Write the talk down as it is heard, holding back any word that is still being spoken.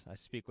I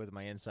speak with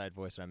my inside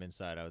voice when I'm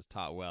inside. I was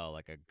taught well,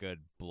 like a good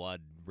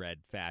blood red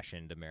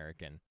fashioned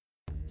American.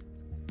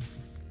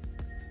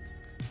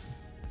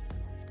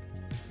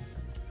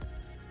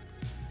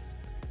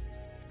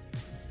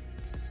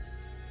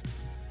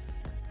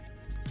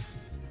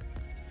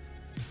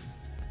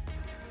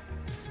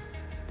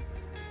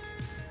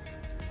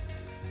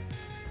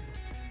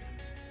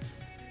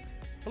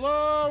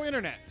 Hello,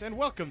 Internet, and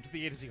welcome to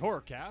the A to Z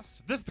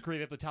Horrorcast. This is the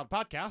Creatively Talented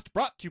Podcast,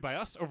 brought to you by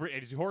us over at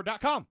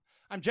AtoZHorror.com.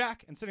 I'm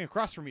Jack, and sitting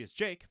across from me is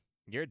Jake.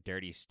 You're a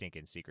dirty,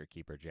 stinking secret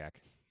keeper,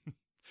 Jack.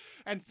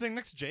 And sitting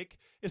next to Jake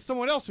is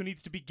someone else who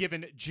needs to be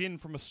given gin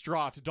from a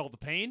straw to dull the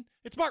pain.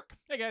 It's Mark.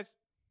 Hey, guys.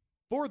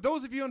 For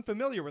those of you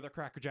unfamiliar with our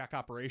Cracker Jack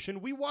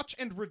operation, we watch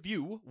and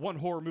review one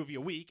horror movie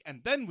a week, and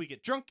then we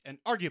get drunk and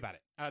argue about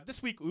it.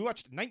 This week, we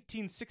watched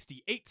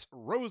 1968's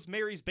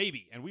Rosemary's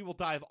Baby, and we will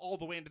dive all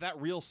the way into that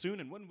real soon.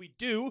 And when we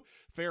do,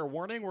 fair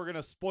warning, we're going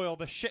to spoil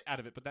the shit out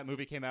of it, but that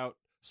movie came out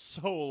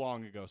so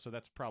long ago, so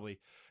that's probably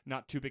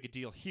not too big a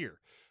deal here.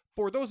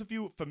 For those of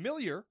you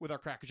familiar with our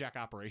Cracker Jack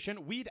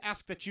operation, we'd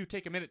ask that you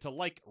take a minute to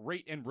like,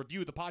 rate, and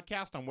review the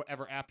podcast on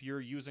whatever app you're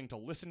using to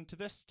listen to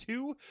this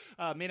to.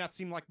 May not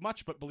seem like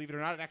much, but believe it or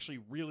not, it actually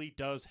really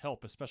does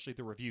help, especially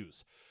the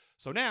reviews.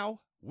 So now,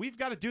 we've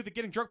got to do the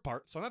getting drunk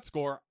part, so on that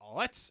score,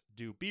 let's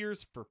do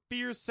beers for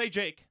fears. Say,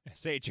 Jake.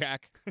 Say,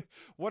 Jack.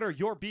 What are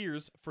your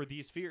beers for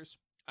these fears?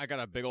 I got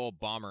a big old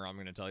bomber. I'm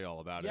going to tell you all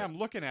about it. Yeah, I'm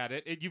looking at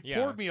it. You've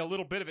poured me a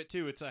little bit of it,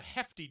 too. It's a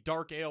hefty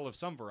dark ale of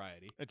some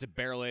variety. It's a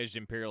barrel-aged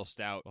Imperial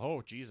Stout.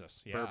 Oh,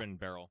 Jesus. Yeah. Bourbon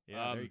barrel.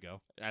 Yeah, there you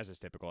go. As is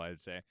typical, I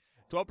would say.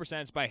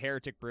 12% is by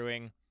Heretic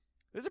Brewing.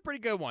 This is a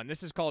pretty good one.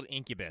 This is called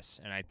Incubus,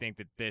 and I think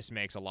that this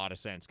makes a lot of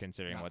sense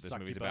considering Not what this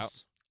succubus. movie's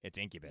about. It's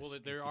Incubus. Well,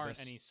 there Incubus.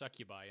 aren't any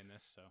succubi in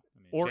this, so I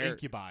mean, Or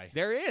incubi.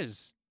 There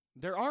is.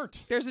 There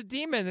aren't. There's a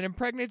demon that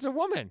impregnates a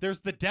woman.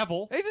 There's the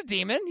devil. He's a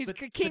demon. He's a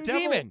king devil,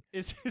 demon.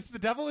 Is the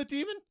devil a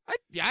demon?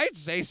 I'd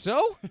say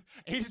so.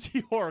 A to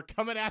Z Horror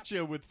coming at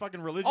you with fucking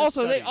religious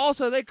They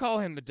studies. call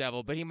him the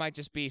devil, but he might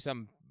just be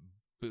some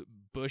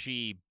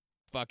bushy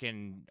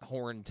fucking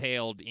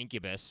horn-tailed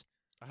incubus.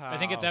 I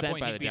think at that Sent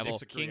point by he'd the be devil.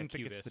 the I king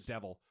think it's cubis. the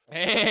devil.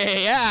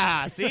 Hey,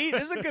 yeah. See,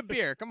 this is a good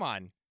beer. Come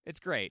on, it's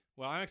great,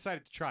 Well, I'm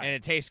excited to try and it.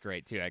 it tastes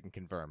great too. I can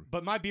confirm.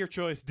 But my beer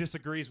choice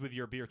disagrees with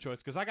your beer choice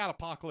because I got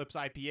Apocalypse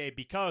IPA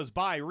because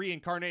by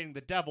reincarnating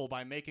the devil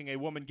by making a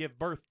woman give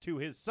birth to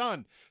his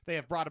son, they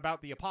have brought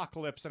about the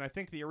apocalypse. And I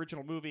think the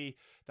original movie,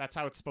 that's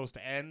how it's supposed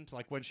to end.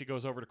 Like when she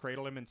goes over to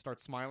cradle him and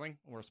starts smiling.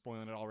 We're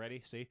spoiling it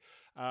already, see?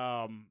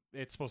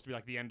 It's supposed to be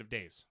like the end of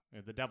days.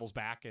 The devil's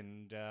back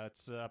and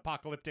it's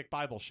apocalyptic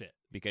Bible shit.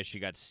 Because she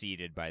got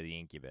seeded by the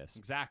incubus.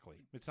 Exactly.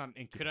 It's not an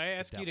incubus. Could I it's a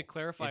ask you to devil.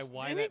 clarify It's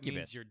why an that incubus.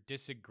 means you're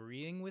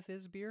disagreeing with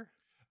his beer?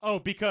 Oh,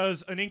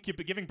 because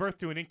giving birth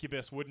to an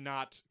incubus would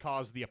not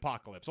cause the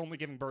apocalypse. Only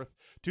giving birth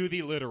to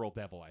the literal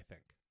devil, I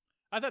think.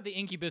 I thought the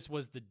incubus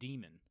was the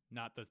demon,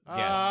 not the.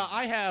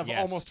 I have Yes.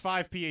 almost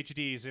 5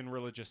 PhDs in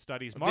religious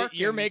studies. Mark,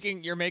 You're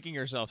and making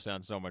yourself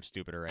sound so much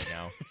stupider right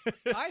now.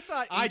 I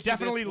thought I Incubus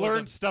definitely was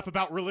learned stuff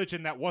about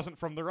religion that wasn't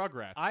from the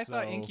Rugrats. I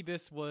thought so-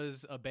 Incubus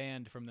was a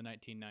band from the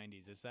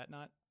 1990s. Is that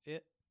not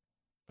it?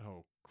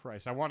 Oh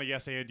Christ! I want to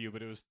yes and you,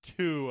 but it was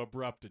too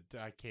abrupt.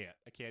 I can't.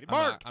 I'm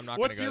Mark, not gonna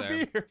what's go your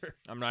there. beer?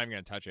 I'm not even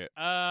gonna touch it.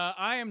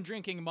 I am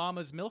drinking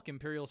Mama's Milk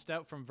Imperial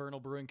Stout from Vernal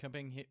Brewing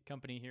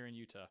Company here in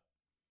Utah.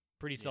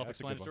 Pretty Yeah, that's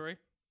a good self-explanatory.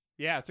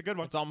 Yeah, it's a good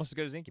one. It's almost as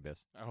good as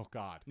Incubus. Oh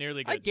God.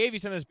 Nearly I good. gave you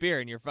some of this beer,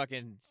 and you're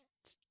fucking.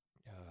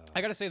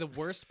 I gotta say the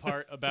worst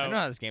part I don't know about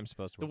how this game's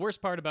supposed to the work.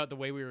 worst part about the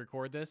way we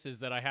record this is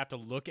that I have to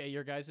look at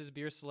your guys'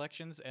 beer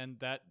selections, and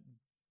that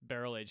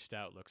barrel-aged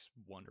stout looks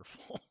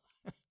wonderful.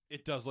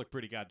 It does look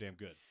pretty goddamn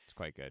good. It's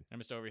quite good. I'm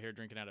just over here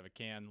drinking out of a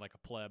can like a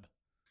pleb.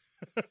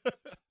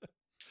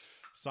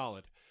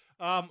 Solid.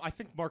 I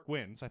think Mark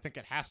wins. I think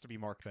it has to be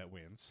Mark that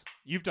wins.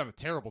 You've done a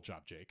terrible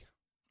job, Jake.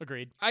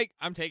 Agreed.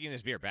 I'm taking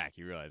this beer back.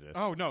 You realize this?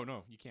 Oh no,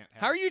 you can't.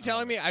 Have How are it. you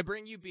telling me I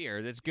bring you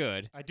beer that's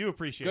good, I do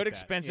appreciate good, that.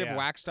 expensive, Yeah.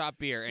 wax top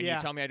beer, and Yeah.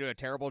 you tell me I do a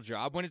terrible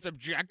job when it's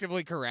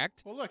objectively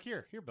correct? Well, look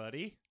here,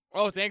 buddy.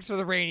 Oh, thanks for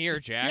the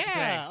Rainier, Jack. Yeah,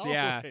 Thanks.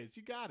 Yeah. always.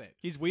 You got it.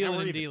 He's Now wheeling we're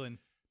and even. dealing.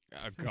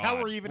 Oh, God.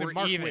 Now we're even and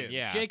Mark wins.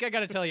 Yeah. Jake, I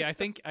gotta tell you, I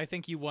think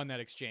you won that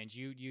exchange.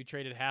 You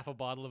traded half a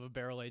bottle of a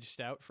barrel-aged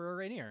stout for a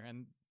Rainier,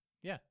 and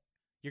yeah,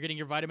 you're getting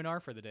your vitamin R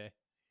for the day.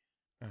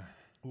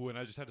 Ooh, and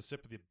I just had a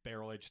sip of the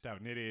barrel-aged stout,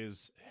 and it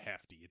is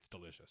hefty. It's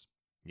delicious.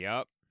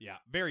 Yep. Yeah,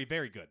 very,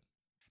 very good.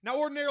 Now,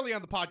 ordinarily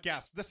on the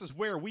podcast, this is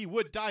where we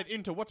would dive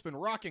into what's been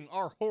rocking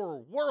our horror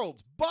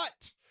worlds,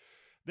 but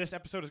this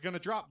episode is going to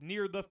drop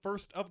near the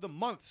first of the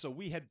month, so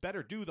we had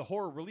better do the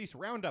horror release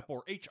roundup,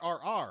 or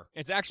HRR.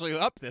 It's actually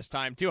up this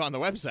time, too, on the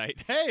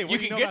website. Hey, what you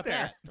do you can know get about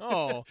there. that?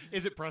 Oh.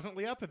 Is it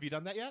presently up? Have you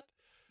done that yet?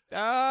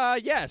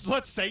 Yes.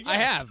 Let's say yes. I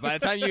have. By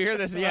the time you hear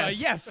this, yes.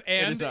 Yes,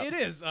 and is up. it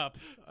is up.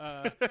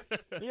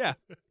 Yeah.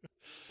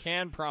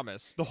 Can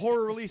promise. The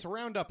horror release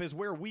roundup is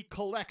where we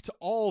collect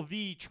all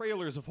the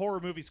trailers of horror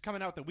movies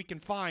coming out that we can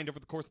find over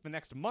the course of the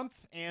next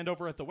month. And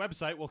over at the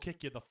website, we'll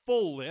kick you the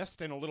full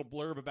list and a little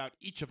blurb about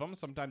each of them.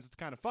 Sometimes it's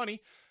kind of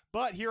funny.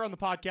 But here on the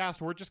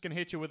podcast, we're just going to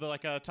hit you with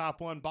like a top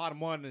one, bottom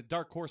one, a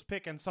dark horse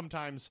pick, and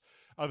sometimes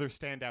other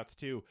standouts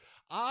too.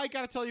 I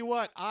got to tell you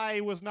what,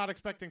 I was not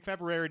expecting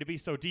February to be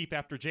so deep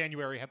after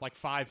January had like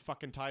 5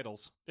 fucking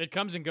titles. It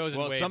comes and goes in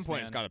Well, waves, at some point,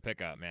 man. it's got to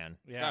pick up, man.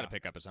 It's Yeah. got to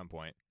pick up at some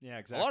point. Yeah, A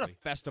exactly. lot of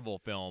festival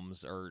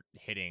films are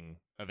hitting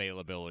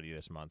availability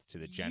this month to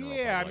the general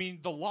Yeah, public. I mean,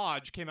 The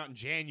Lodge came out in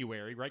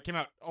January, right? Came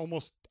out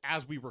almost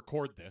as we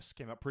record this.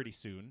 Came out pretty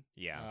soon.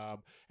 Yeah.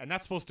 And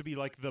that's supposed to be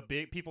like the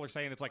big. People are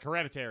saying it's like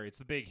Hereditary. It's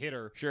the big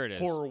hitter, Sure it is.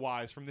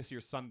 horror-wise, from this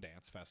year's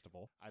Sundance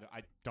Festival.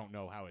 I don't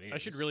know how it is. I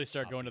should really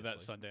start going to that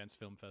obviously. Sundance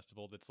Film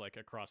Festival that's like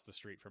across the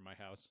street from my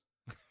house.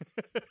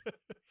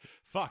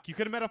 Fuck, you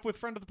could have met up with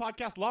friend of the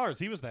podcast, Lars.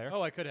 He was there.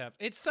 Oh, I could have.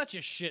 It's such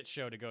a shit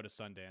show to go to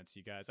Sundance,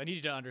 you guys. I need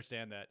you to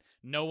understand that.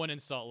 No one in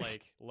Salt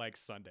Lake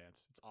likes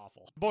Sundance. It's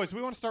awful. Boys,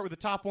 we want to start with the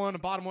top one, a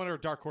bottom one, or a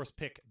dark horse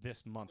pick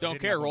this month. I Don't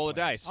didn't care, have one roll the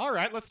planned. dice. All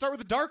right, let's start with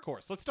the dark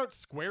horse. Let's start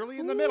squarely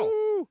in the middle,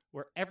 Woo!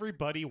 where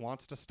everybody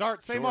wants to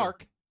start. Say, Sure.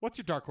 Mark, what's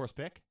your dark horse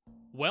pick?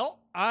 Well,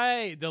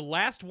 the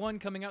last one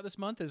coming out this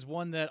month is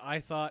one that I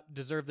thought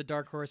deserved the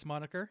Dark Horse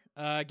moniker.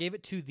 Gave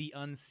it to The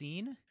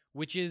Unseen,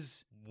 which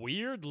is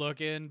weird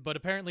looking, but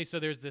apparently, so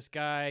there's this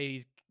guy,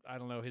 I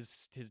don't know,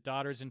 his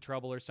daughter's in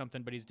trouble or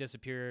something, but he's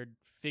disappeared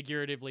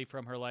figuratively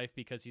from her life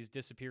because he's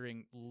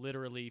disappearing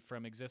literally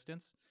from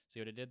existence. See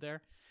what I did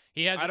there?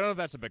 He has I don't know if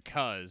that's a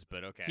because,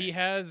 but okay. He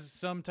has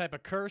some type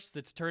of curse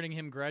that's turning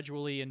him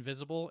gradually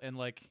invisible, and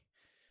like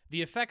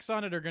the effects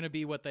on it are going to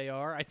be what they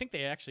are. I think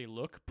they actually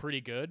look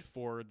pretty good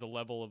for the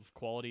level of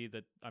quality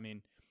that, I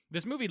mean,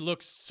 this movie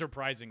looks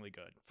surprisingly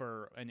good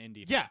for an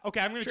indie film. Yeah,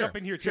 okay, I'm going to Sure, jump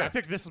in here, too. sure. I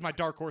picked this as my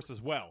dark horse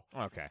as well.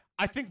 Okay.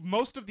 I think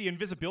most of the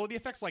invisibility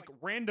effects, like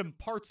random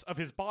parts of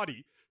his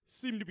body,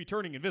 seem to be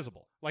turning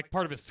invisible. Like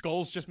part of his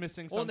skull's just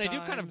missing Well, and sometimes.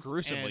 they do kind of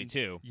gruesomely, and-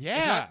 too. Yeah.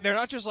 It's not- they're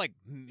not just, like,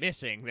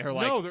 missing. They're,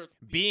 like, No, they're...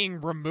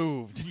 being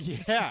removed.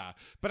 Yeah,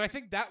 but I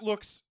think that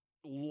looks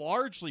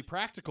largely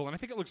practical, and I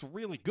think it looks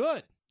really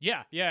good.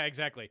 Yeah,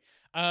 exactly.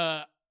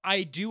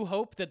 I do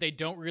hope that they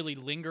don't really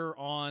linger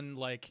on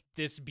like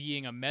this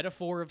being a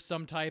metaphor of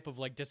some type of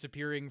like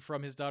disappearing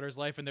from his daughter's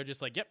life, and they're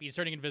just like, "Yep, he's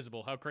turning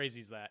invisible. How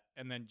crazy is that?"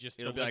 And then just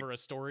It'll be deliver like- a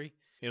story.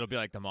 It'll be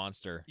like the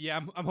monster. Yeah,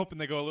 I'm hoping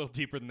they go a little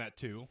deeper than that,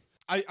 too.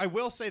 I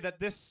will say that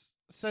this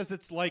says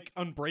it's like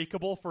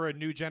Unbreakable for a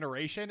new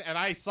generation, and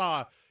I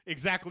saw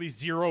exactly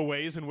 0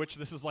 ways in which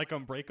this is like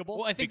Unbreakable.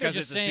 Well, I think Because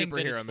they're just it's a saying that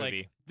superhero it's movie.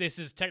 like this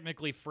is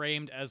technically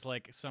framed as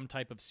like some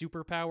type of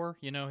superpower.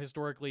 You know,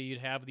 historically you'd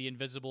have the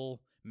Invisible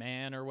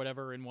Man or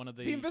whatever in one of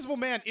The Invisible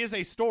Man is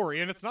a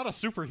story, and it's not a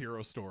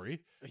superhero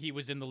story. He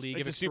was in the League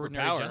It's of a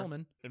Extraordinary superpower.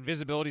 Gentlemen.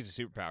 Invisibility's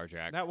a superpower,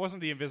 Jack. That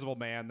wasn't the Invisible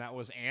Man. That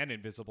was an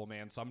Invisible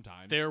Man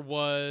sometimes. There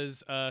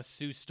was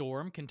Sue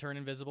Storm can turn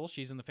invisible.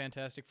 She's in the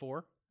Fantastic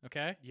Four.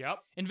 Okay, Yep.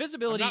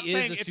 invisibility I'm not is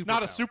saying a it's superpower.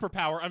 not a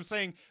superpower. I'm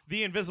saying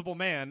the Invisible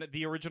Man,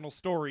 the original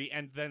story,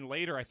 and then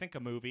later, I think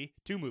a movie,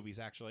 2 movies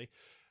actually,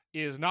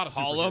 is not a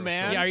Hollow superhero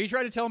Man? story. Yeah, are you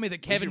trying to tell me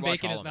that Kevin should watch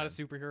Bacon is Hollow not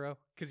a Man. superhero?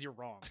 Because you're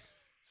wrong,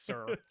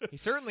 sir. He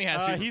certainly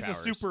has superpowers. He's a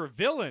super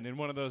villain in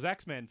one of those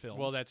X-Men films.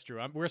 Well, that's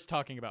true. We're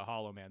talking about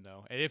Hollow Man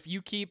though. And if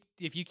you keep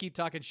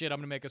talking shit, I'm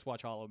gonna make us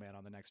watch Hollow Man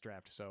on the next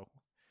draft. So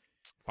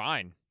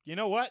Fine. You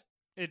know what?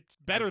 It's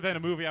better than a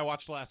movie I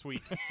watched last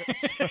week.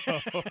 So-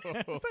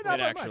 not It by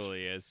much.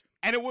 actually is.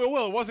 And it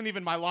will. It wasn't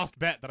even my lost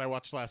bet that I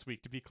watched last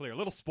week, to be clear. A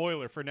little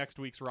spoiler for next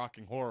week's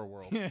Rocking Horror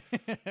World.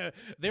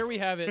 there we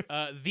have it.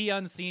 The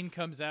Unseen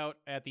comes out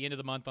at the end of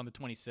the month on the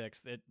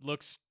 26th. It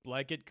looks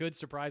like it could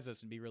surprise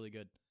us and be really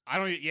good.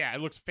 Yeah,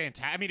 it looks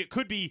fantastic. I mean, it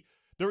could be.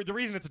 The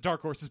reason it's a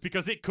dark horse is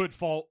because it could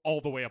fall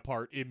all the way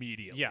apart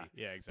immediately. Yeah,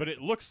 exactly. But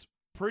it looks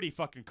pretty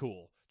fucking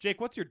cool. Jake,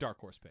 what's your dark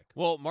horse pick?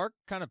 Well, Mark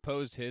kind of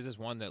posed his as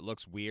one that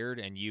looks weird,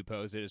 and you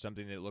posed it as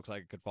something that looks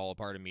like it could fall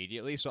apart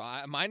immediately. So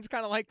mine's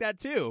kind of like that,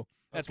 too.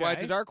 That's why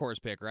it's a Okay. dark horse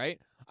pick, right?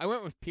 I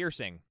went with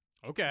Piercing.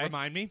 okay.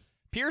 Remind me.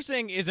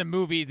 Piercing is a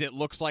movie that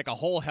looks like a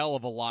whole hell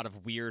of a lot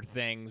of weird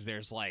things.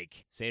 There's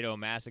like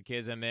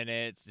sadomasochism in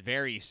it. It's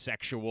very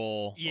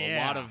sexual. A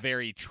Yeah. lot of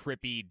very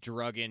trippy,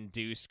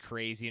 drug-induced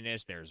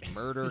craziness. There's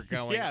murder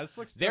going. Yeah, this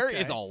looks. There okay.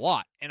 is a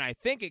lot, and I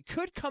think it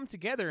could come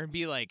together and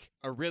be like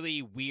a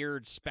really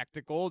weird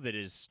spectacle that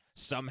is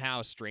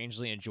somehow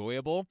strangely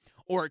enjoyable,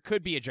 or it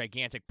could be a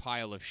gigantic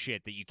pile of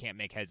shit that you can't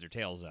make heads or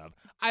tails of.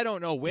 I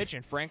don't know which,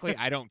 and frankly,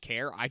 I don't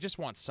care. I just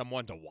want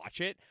someone to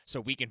watch it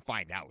so we can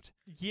find out.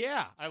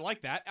 Yeah, I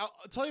like that. I'll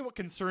tell you what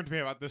concerned me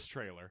about this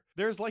trailer.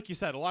 There's, like you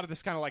said, a lot of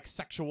this kind of like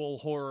sexual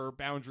horror,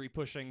 boundary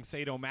pushing,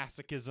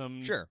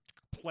 sadomasochism, Sure.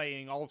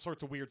 playing all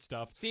sorts of weird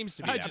stuff. Seems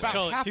to be I that just way.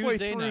 call it halfway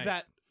Tuesday through night.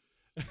 that,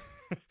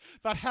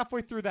 about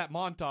halfway through that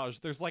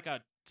montage, there's like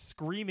a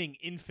screaming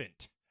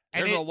infant.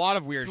 And There's it- a lot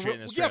of weird shit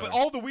in this Yeah, trailer. but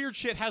all the weird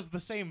shit has the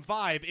same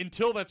vibe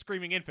until that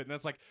screaming infant. And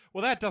that's like,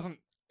 well, that doesn't.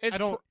 It's I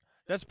don't.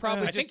 That's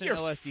probably I just think an you're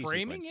LSD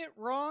framing sequence. it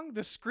wrong.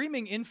 The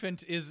screaming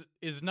infant is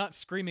not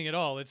screaming at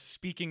all. It's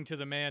speaking to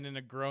the man in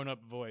a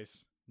grown-up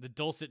voice. The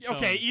dulcet tones.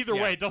 Okay, either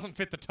Yeah. way, it doesn't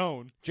fit the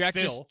tone. Jack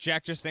Still.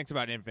 just thinks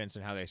about infants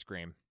and how they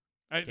scream.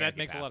 That get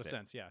makes a lot of past it.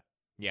 sense. Yeah.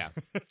 Yeah.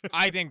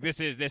 I think this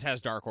has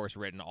Dark Horse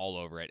written all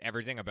over it.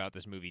 Everything about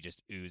this movie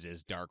just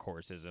oozes Dark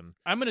Horseism.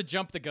 I'm going to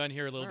jump the gun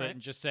here a little All bit right.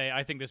 and just say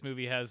I think this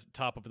movie has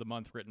top of the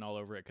month written all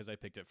over it because I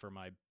picked it for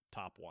my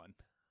top one.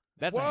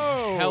 That's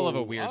Whoa, a hell of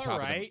a weird all top of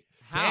the- right.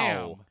 How?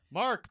 Damn.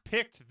 Mark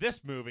picked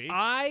this movie.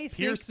 I think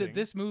Piercing. that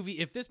this movie,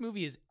 if this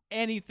movie is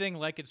anything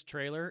like its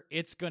trailer,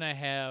 it's going to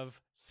have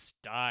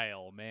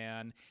style,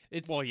 man.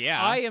 It's Well,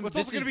 yeah. I am It's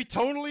this also going to is- be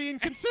totally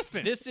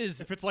inconsistent. this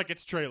is if it's like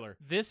its trailer.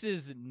 This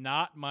is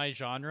not my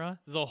genre.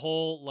 The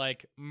whole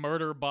like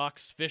murder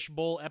box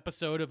fishbowl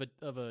episode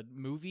of a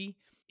movie.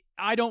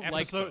 I don't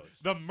like Episode, those.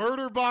 the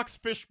Murder Box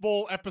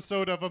Fishbowl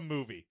episode of a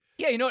movie.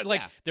 Yeah, you know what?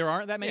 Like Yeah. there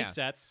aren't that many Yeah.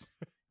 sets,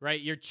 right?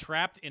 You're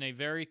trapped in a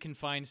very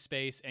confined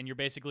space, and you're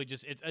basically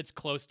just it's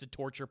close to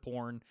torture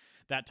porn,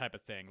 that type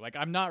of thing. Like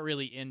I'm not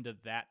really into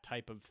that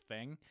type of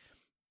thing,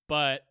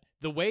 but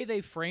the way they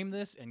frame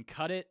this and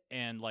cut it,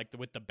 and like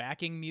with the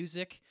backing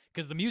music,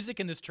 because the music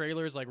in this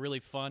trailer is like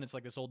really fun. It's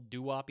like this old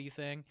doo-wop-y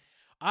thing.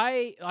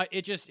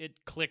 It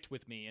clicked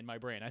with me in my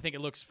brain. I think it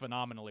looks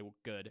phenomenally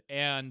good,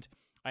 and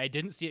I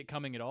didn't see it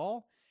coming at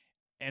all,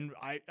 and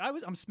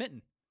I'm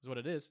smitten. Is what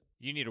it is.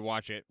 You need to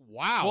watch it.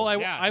 Wow. Well,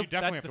 yeah, you definitely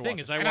that's have the to thing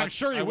watch is this. I and I'm watch-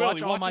 sure you I will. watch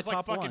He all my watches like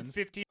top fucking ones.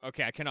 50.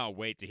 Okay, I cannot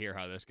wait to hear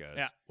how this goes.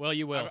 Yeah. Well,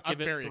 you will. I'm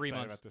Give very it 3 excited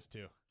months. about this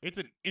too. It's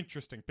an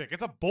interesting pick.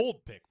 It's a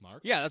bold pick, Mark.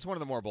 Yeah, that's one of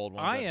the more bold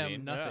ones I I've am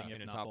seen. nothing in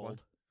if a not top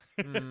bold.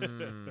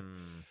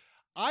 one.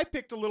 I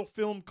picked a little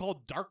film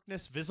called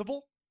Darkness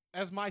Visible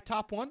as my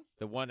top one.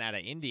 The one out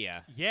of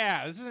India.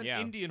 Yeah, this is an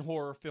Yeah. Indian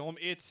horror film.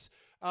 It's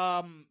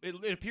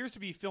it appears to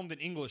be filmed in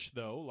English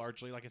though,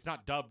 largely. Like it's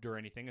not dubbed or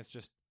anything. It's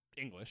just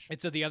English.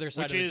 It's at the other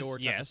side Which of the is- door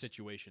type of yes.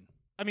 situation.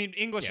 I mean,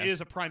 English Yes.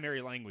 is a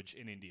primary language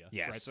in India,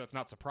 Yes. right? So it's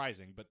not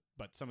surprising,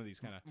 but some of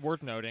these kind of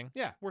Worth noting.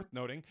 yeah, worth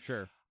noting.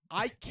 Sure.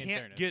 I can't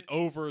fairness. get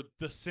over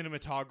the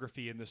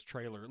cinematography in this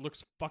trailer. It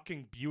looks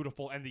fucking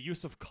beautiful, and the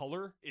use of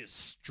color is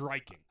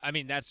striking. I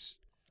mean,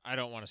 I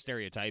don't want to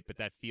stereotype, but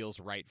that feels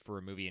right for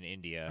a movie in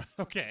India.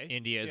 Okay,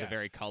 India is Yeah. a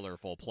very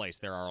colorful place.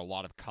 There are a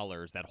lot of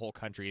colors. That whole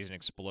country is an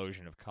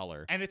explosion of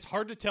color. and it's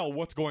hard to tell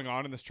what's going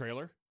on in this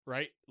trailer,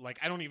 right? Like,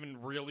 I don't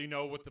even really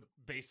know what the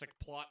basic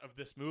plot of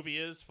this movie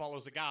is.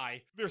 Follows a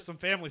guy. There's some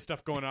family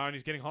stuff going on.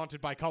 He's getting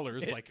haunted by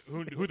colors. Like,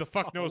 who the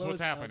fuck knows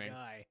what's Follows a happening?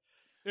 guy.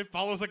 It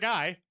follows a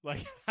guy.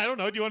 Like, I don't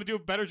know. Do you want to do a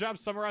better job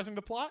summarizing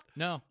the plot?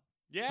 No,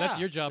 Yeah, that's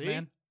your job, see?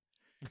 man.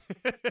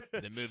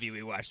 The movie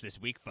we watched this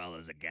week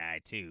follows a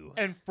guy, too.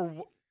 And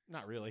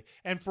not really.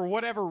 And for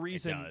whatever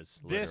reason,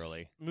 does, this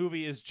literally.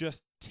 movie is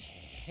just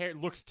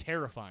looks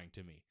terrifying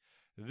to me.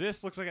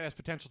 This looks like it has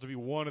potential to be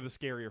one of the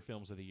scarier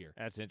films of the year.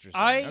 That's interesting.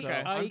 I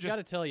okay. I'm just-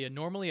 gotta tell you,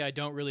 normally I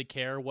don't really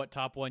care what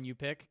top one you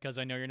pick because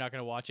I know you're not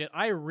gonna watch it.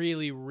 I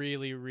really,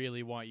 really,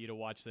 really want you to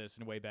watch this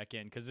and Way Back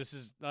In because this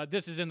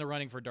is in the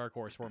running for Dark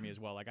Horse for me as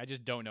well. Like I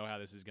just don't know how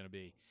this is gonna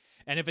be,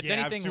 and if it's Yeah,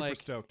 I'm anything super like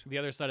stoked. the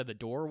other side of the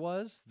door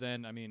was,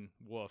 then I mean,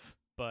 woof.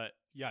 But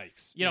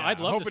Yikes! you know, Yeah, I'd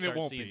I'm love to hoping it start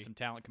won't seeing be. some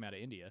talent come out of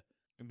India.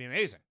 It'd be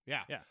amazing.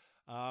 Yeah.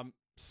 Yeah.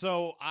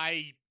 So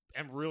I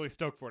am really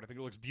stoked for it. I think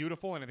it looks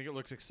beautiful, and I think it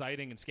looks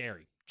exciting and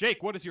scary.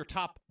 Jake, what is your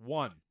top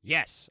one?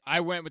 Yes,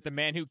 I went with The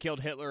Man Who Killed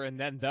Hitler and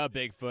then The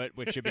Bigfoot,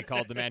 which should be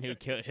called The Man Who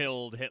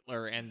Killed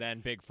Hitler and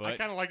then I Bigfoot.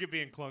 kind of like it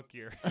being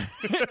clunkier.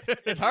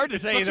 It's hard to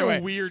It's say such either a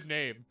way. weird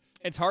name.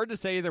 It's hard to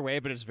say either way,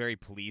 but it's very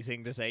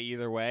pleasing to say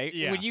either way.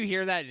 Yeah. When you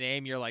hear that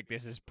name, you're like,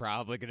 this is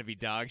probably going to be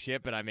dog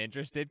shit, but I'm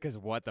interested because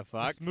what the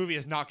fuck? This movie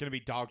is not going to be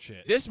dog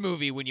shit. This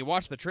movie, when you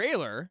watch the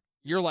trailer,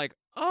 you're like,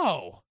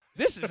 oh,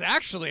 this is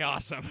actually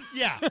awesome.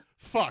 Yeah.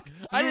 Fuck.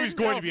 The I movie's didn't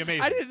going know- to be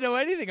amazing. I didn't know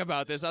anything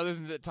about this other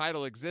than the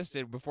title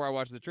existed before I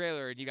watched the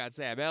trailer. And you got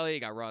Sam Elliott,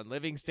 you got Ron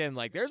Livingston.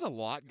 Like, there's a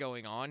lot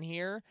going on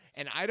here,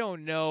 and I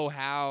don't know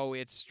how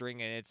it's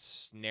stringing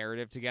its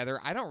narrative together.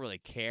 I don't really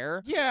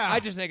care. Yeah. I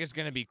just think it's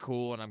gonna be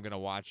cool, and I'm gonna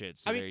watch it.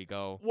 So I mean, there you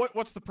go.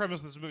 What's the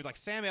premise of this movie? Like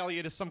Sam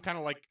Elliott is some kind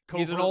of like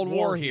He's an covert old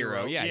war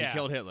hero. Yeah, he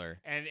killed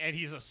Hitler. and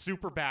he's a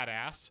super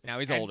badass. Now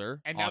he's And-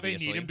 older, and now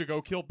obviously. they need him to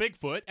go kill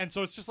Bigfoot, and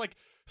so it's just like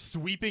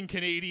sweeping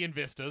Canadian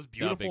vistas,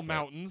 beautiful Bigfoot.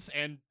 mountains,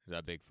 and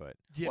The Bigfoot.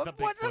 Yeah, what,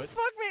 the what the Bigfoot.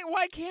 fuck, man?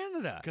 Why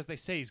Canada? because they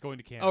say he's going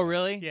to Canada. Oh,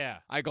 really? Yeah.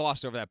 I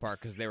glossed over that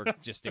part because they were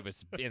just, it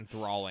was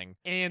enthralling.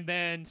 And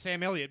then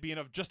Sam Elliott being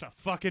just a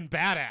fucking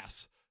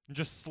badass and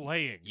just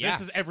slaying. Yeah.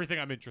 This is everything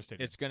I'm interested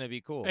in. It's going to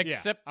be cool.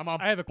 Except, I'm on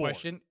I have a board.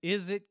 question: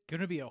 is it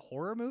going to be a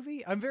horror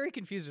movie? I'm very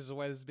confused as to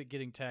why this is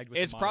getting tagged with.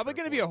 It's the probably moniker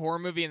going to be a horror. horror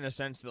movie in the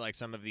sense that, like,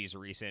 some of these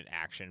recent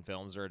action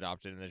films are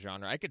adopted in the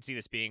genre. I could see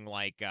this being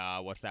like,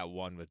 what's that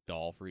one with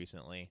Dolph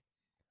recently?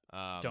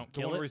 Don't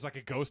the kill one where it. he's like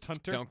a ghost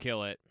hunter. Don't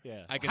kill it.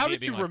 Yeah. I can How see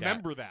it did you being like that.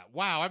 remember that?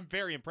 Wow, I'm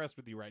very impressed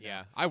with you right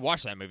Yeah, I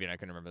watched that movie and I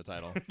couldn't remember the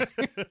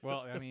title.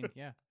 Well, I mean,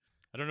 yeah.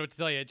 I don't know what to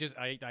tell you. It just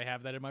I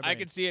have that in my brain. I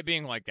could see it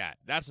being like that.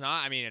 That's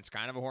not. I mean, it's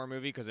kind of a horror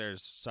movie because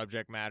there's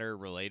subject matter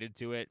related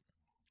to it.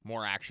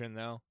 More action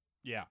though.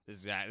 Yeah. This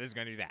is that. This is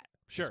gonna be that.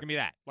 Sure. It's gonna be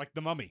that. Like The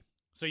Mummy.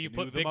 So you You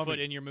put knew the Bigfoot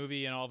Mummy. in your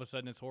movie, and all of a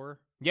sudden it's horror.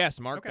 Yes,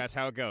 Mark. Okay. That's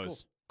how it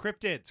goes.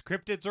 Cryptids.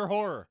 Cryptids are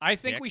horror. I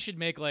think Dick. we should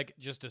make like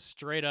just a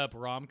straight up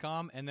rom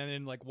com, and then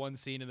in like one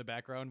scene in the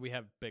background we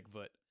have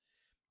Bigfoot.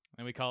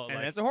 And we call it And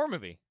like that's a horror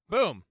movie.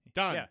 Boom.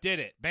 Done. Yeah. Did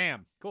it.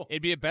 Bam. cool.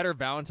 It'd be a better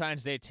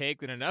Valentine's Day take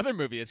than another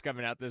movie that's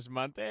coming out this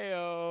month.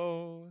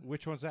 Ayo.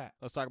 Which one's that?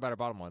 Let's talk about our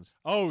bottom ones.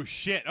 Oh,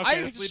 shit. Okay,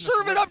 I that's leading us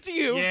serve to it work. up to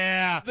you.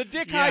 Yeah. The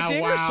Dick Yeah, High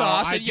Dinger wow.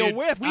 sauce, I and you did-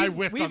 whiff. I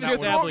whiffed we've on that one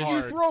established- You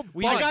hard. throw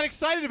We- bunt. I got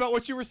excited about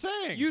what you were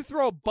saying. You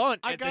throw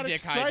bunt I at the got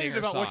Dick High excited Dinger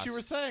about sauce. what you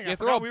were saying. You I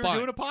throw forgot we were bunt.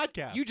 doing a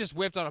podcast. You just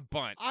whiffed on a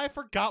bunt. I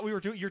forgot we were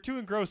doing. You're too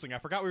engrossing. I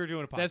forgot we were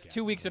doing a podcast. That's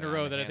 2 weeks in a Yeah, row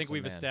I'm a that I think handsome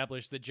we've man.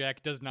 established that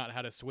Jack does not know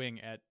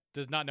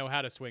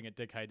how to swing at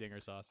Dick High Dinger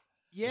sauce.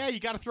 Yeah, you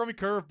got to throw me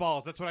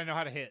curveballs. That's what I know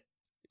how to hit.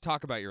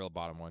 Talk about your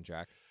bottom one,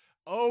 Jack.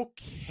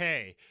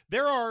 Okay,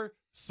 there are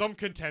some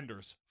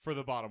contenders for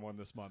the bottom one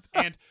this month,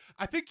 and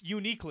I think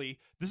uniquely,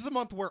 this is a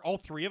month where all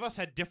three of us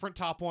had different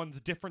top ones,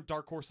 different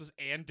dark horses,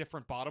 and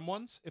different bottom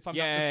ones. If I'm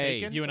not Yay.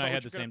 mistaken, You and I about had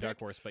what the you're same gonna dark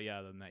pick. horse, but yeah,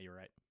 other than that, you're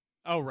right.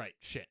 Oh right,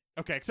 shit.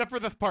 Okay, except for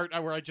the part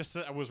where I just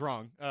said I was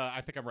wrong.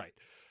 I think I'm right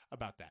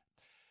about that.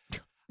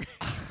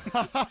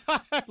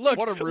 Look,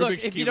 What a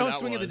Rubik's if you Cube don't that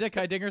swing at the was. Dick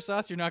High Dinger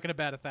sauce, you're not going to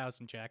bat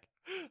 1,000, Jack.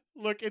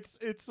 Look, it's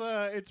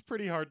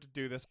pretty hard to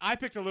do this. I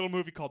picked a little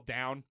movie called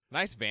Down.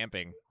 Nice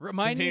vamping.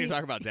 Remind Continue me. to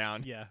talk about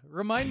Down. Yeah,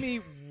 remind me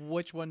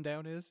which one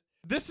Down is.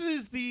 This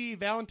is the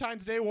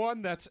Valentine's Day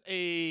one. That's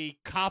a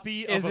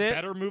copy Is of a it?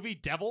 better movie,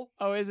 Devil.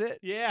 Oh, is it?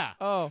 Yeah.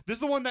 Oh. This is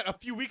the one that a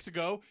few weeks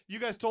ago you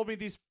guys told me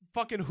these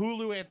fucking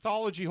Hulu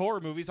anthology horror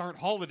movies aren't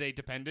holiday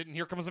dependent, and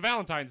here comes a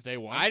Valentine's Day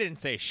one. I didn't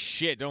say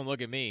shit. Don't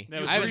look at me.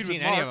 That was I haven't agreed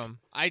seen with any of Mark. them.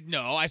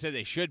 I said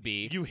they should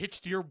be. You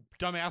hitched your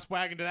dumbass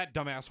wagon to that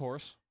dumbass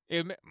horse.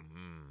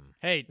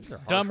 Hey, These are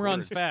harsh dumb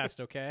runs words.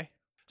 fast, okay?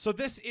 So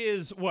this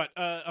is what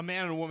a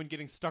man and a woman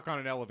getting stuck on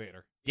an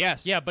elevator.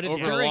 Yes. Yeah, but it's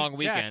over during a long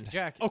weekend.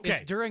 Jack, Okay.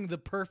 it's during the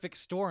perfect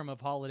storm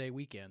of holiday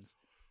weekends.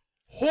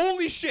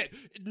 Holy shit!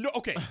 No,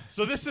 okay,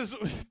 so this is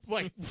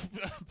like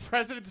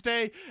President's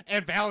Day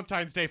and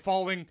Valentine's Day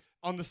falling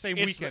on the same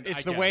weekend. It's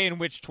I the guess. way in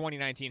which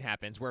 2019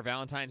 happens, where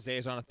Valentine's Day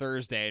is on a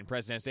Thursday and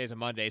President's Day is a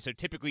Monday. So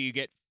typically you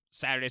get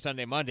Saturday,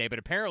 Sunday, Monday. But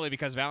apparently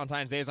because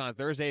Valentine's Day is on a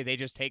Thursday, they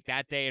just take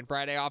that day and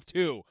Friday off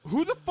too.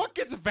 Who the fuck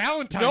gets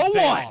Valentine's No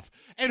Day one! off?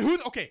 And who?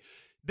 Okay,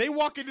 they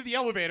walk into the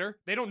elevator.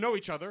 They don't know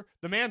each other.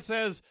 The man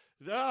says,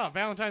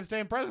 Valentine's Day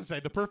and President's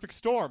Day, the perfect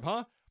storm,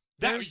 huh?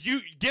 You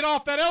get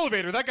off that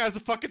elevator. That guy's a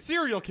fucking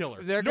serial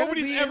killer. They're gonna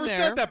Nobody's be in ever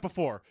there. said that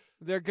before.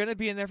 They're going to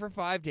be in there for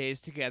 5 days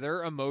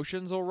together.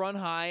 Emotions will run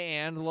high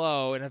and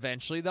low, and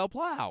eventually they'll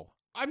plow.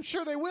 I'm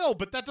sure they will,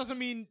 but that doesn't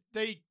mean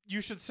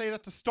you should say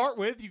that to start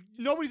with.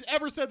 Nobody's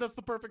ever said that's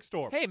the perfect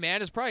storm. Hey,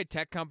 man, it's probably a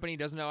tech company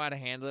doesn't know how to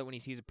handle it when he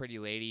sees a pretty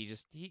lady.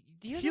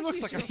 He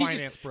looks like a he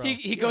finance bro.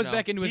 He You goes don't know.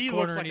 back into his He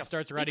corner looks and like he a-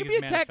 starts He writing could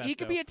his be a manifesto. He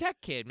could be a tech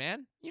kid,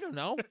 man. You don't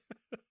know.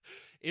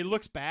 It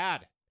looks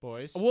bad,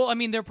 boys. Well, I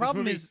mean, their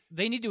problem movie- is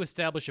they need to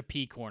establish a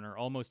P corner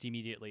almost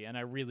immediately, and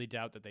I really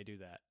doubt that they do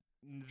that.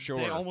 Sure.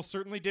 They almost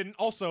certainly didn't.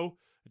 Also,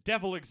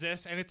 Devil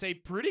exists, and it's a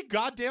pretty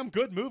goddamn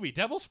good movie.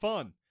 Devil's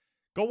fun.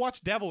 Go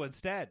watch Devil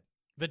instead.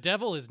 The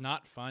Devil is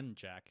not fun,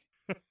 Jack.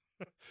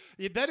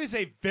 Yeah, that is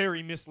a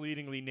very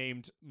misleadingly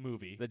named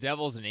movie. The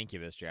devil's an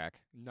incubus, Jack.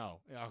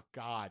 No. Oh,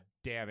 God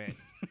damn it.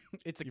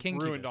 It's a You've king.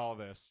 ruined all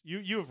this.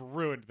 You have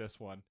ruined this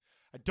one.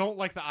 I don't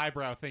like the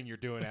eyebrow thing you're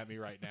doing at me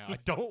right now. I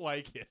don't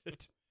like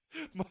it.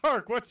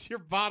 Mark, what's your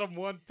bottom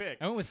one pick?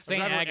 I went with I'm Saint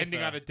glad we're Agatha.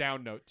 ending on a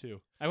down note,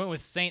 too. I went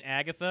with Saint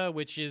Agatha,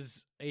 which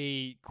is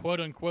a quote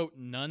unquote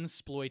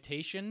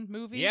nunsploitation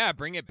movie. Yeah,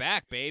 bring it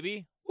back,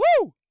 baby.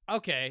 Woo!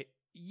 Okay.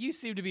 You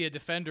seem to be a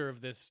defender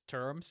of this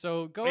term,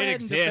 so go It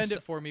ahead and defend exists.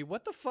 it for me.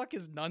 What the fuck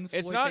is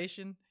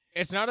nunsploitation?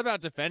 It's not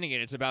about defending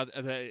it. It's about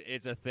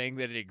it's a thing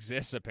that it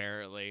exists.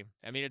 Apparently,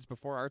 I mean, it's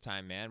before our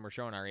time, man. We're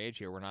showing our age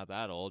here. We're not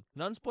that old.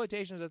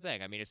 Nunsploitation is a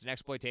thing. I mean, it's an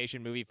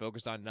exploitation movie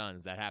focused on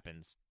nuns. That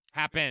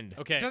happened.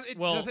 Okay. Does it,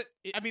 well, does it,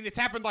 I mean, it's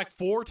happened like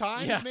 4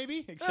 times, Yeah.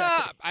 maybe?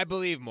 exactly. I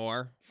believe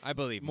more. I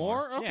believe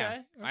more. More? Okay.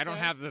 Yeah. I don't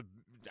okay. have the.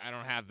 I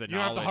don't have the You don't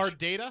knowledge. have the hard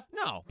data?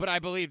 No, but I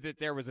believe that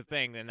there was a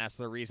thing, and that's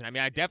the reason. I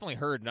mean, I definitely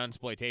heard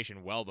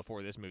nunsploitation well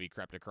before this movie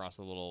crept across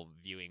the little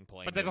viewing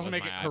plane. But that doesn't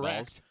was make my it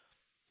correct.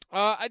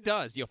 eyeballs. It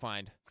does. You'll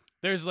find.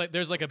 There's like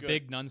a Good.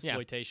 big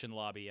nunsploitation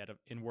lobby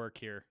in work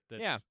here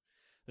that's Yeah.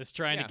 that's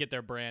trying Yeah. to get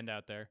their brand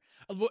out there.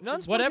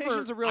 Nunsploitation's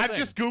Whatever. a real I've thing.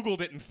 just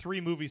Googled it and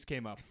 3 movies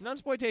came up.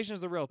 Nunsploitation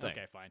is a real thing.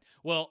 Okay, fine.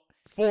 Well,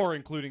 4,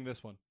 including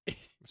this one.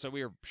 So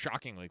we were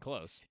shockingly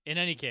close. in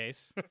any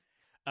case,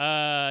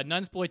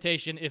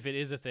 nunsploitation, if it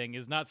is a thing,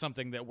 is not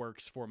something that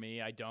works for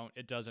me.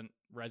 It doesn't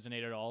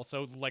resonate at all.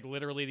 So, like,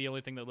 literally the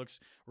only thing that looks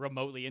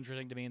remotely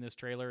interesting to me in this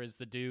trailer is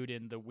the dude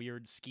in the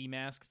weird ski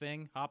mask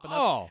thing hopping up.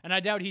 Oh. And I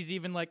doubt he's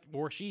even like,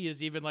 or she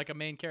is even like a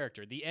main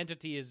character. The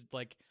entity is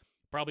like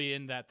probably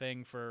in that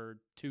thing for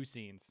 2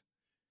 scenes.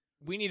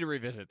 We need to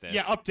revisit this.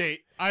 Yeah, update.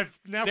 I've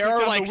now There clicked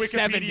are on like the Wikipedia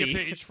 70.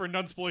 page for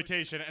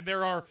Nunsploitation, and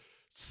there are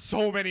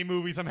so many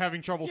movies I'm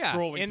having trouble Yeah,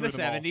 scrolling in through the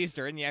them all. 70s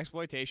during the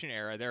exploitation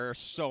era, there are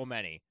so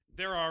many.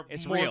 There are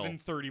It's more real. than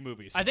 30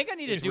 movies. I think I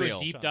need to It's do real.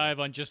 a deep dive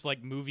on just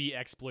like movie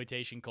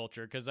exploitation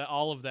culture because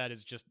all of that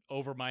is just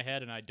over my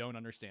head and I don't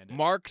understand it.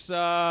 Mark's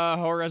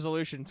horror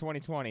resolution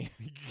 2020.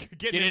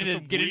 Get into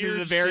some the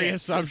weird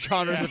various shit.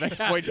 subgenres of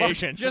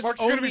exploitation. Just Mark's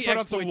going to be only put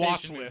on some watch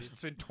exploitation movies.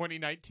 lists in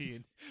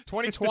 2019.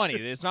 2020.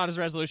 It's not his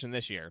resolution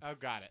this year. Oh,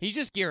 got it. He's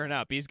just gearing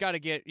up. He's got to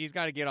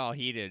get all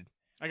heated.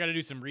 I got to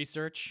do some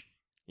research.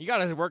 You got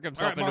to work All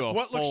himself right, Mark, into a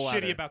what looks full shitty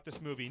leather. about this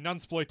movie?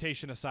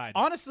 Nunsploitation aside.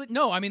 Honestly,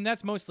 no. I mean,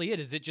 that's mostly it.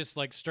 Is it just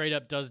like straight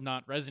up does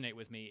not resonate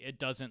with me? It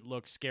doesn't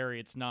look scary.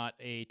 It's not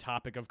a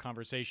topic of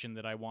conversation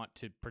that I want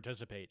to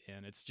participate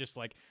in. It's just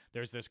like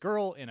there's this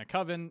girl in a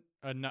covenant,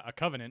 not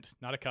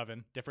a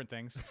coven, different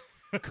things.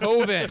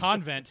 Coven.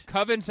 Convent.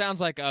 Coven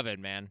sounds like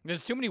oven, man.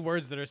 There's too many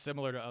words that are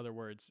similar to other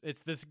words.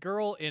 It's this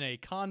girl in a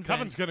convent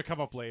Coven's going to come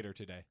up later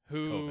today.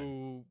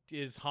 who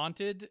is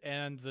haunted,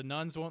 and the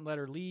nuns won't let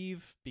her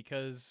leave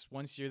because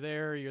once you're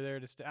there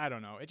to stay. I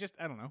don't know.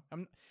 I don't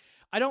know.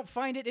 I don't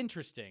find it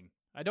interesting.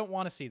 I don't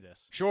want to see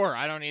this. Sure,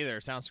 I don't either.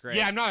 Sounds great.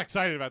 Yeah, I'm not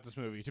excited about this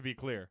movie, to be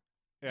clear.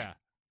 Yeah.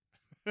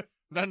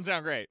 Doesn't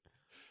sound great.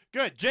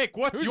 Good. Jake,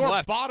 what's Who's your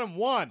left? bottom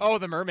one? Oh,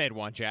 the mermaid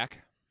one,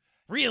 Jack.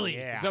 Really?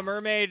 Yeah. The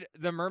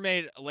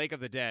mermaid Lake of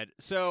the Dead.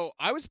 So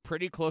I was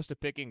pretty close to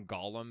picking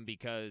Gollum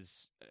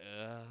because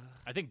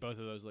I think both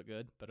of those look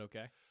good, but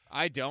okay.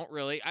 I don't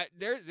really.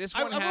 This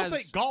I one will has.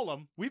 say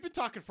Gollum. We've been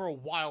talking for a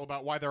while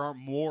about why there aren't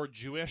more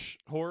Jewish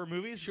horror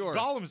movies. Sure.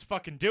 Gollum's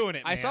fucking doing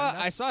it, man.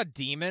 I saw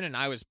Demon, and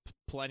I was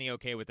plenty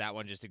okay with that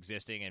one just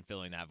existing and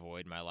filling that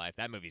void in my life.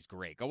 That movie's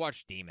great. Go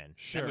watch Demon.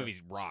 Sure. That movie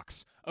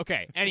rocks.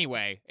 Okay.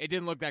 Anyway, it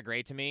didn't look that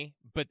great to me,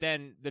 but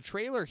then the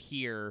trailer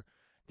here.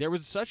 There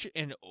was such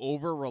an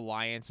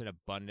over-reliance and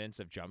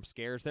abundance of jump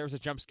scares. There was a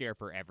jump scare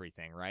for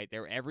everything, right?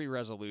 Every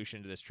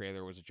resolution to this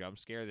trailer was a jump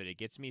scare that it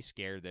gets me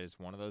scared that it's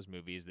one of those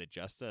movies that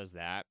just does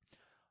that.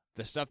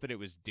 The stuff that it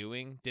was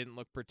doing didn't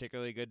look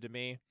particularly good to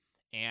me,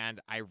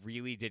 and I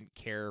really didn't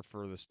care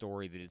for the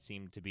story that it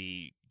seemed to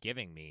be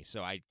giving me,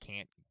 so I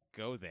can't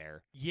go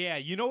there. Yeah,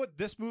 you know what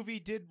this movie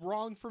did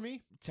wrong for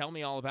me? Tell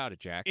me all about it,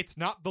 Jack. It's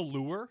not The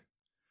Lure.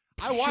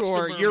 I watched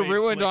Sure, a mermaid you're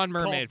ruined flick on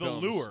mermaid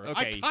called films. The Lure.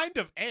 Okay. I kind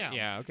of am.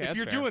 Yeah, okay, If that's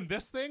you're fair. doing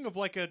this thing of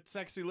like a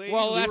sexy lady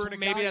Well, luring a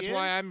maybe guy that's in,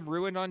 why I'm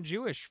ruined on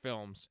Jewish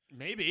films.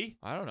 maybe.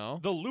 I don't know.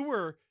 The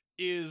Lure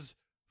is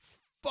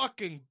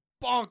fucking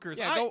bonkers.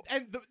 Yeah,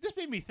 This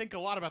made me think a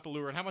lot about The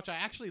Lure and how much I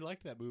actually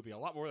liked that movie, a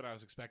lot more than I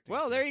was expecting.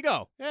 Well, to. there you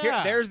go.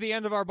 Yeah. There's the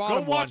end of our Go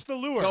bottom watch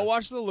one. The Lure. Go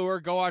watch The Lure.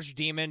 Go watch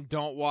Demon.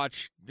 Don't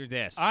watch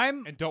this.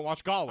 And don't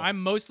watch Gollum.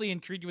 I'm mostly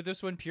intrigued with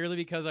this one purely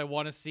because I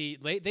want to see.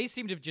 They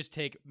seem to just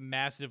take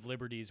massive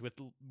liberties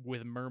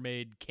with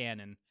mermaid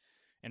canon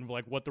and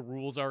like what the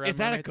rules are. Is on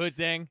that a mermaids. good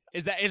thing?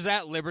 Is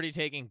that liberty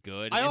taking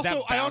good? I Is that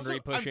I'm boundary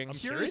pushing? I'm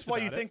curious curious why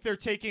you about it. think they're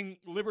taking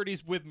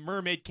liberties with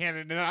mermaid canon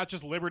and not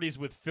just liberties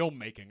with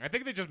filmmaking. I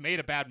think they just made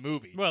a bad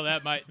movie. Well,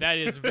 that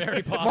is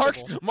very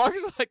possible. Mark's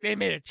like they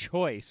made a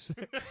choice.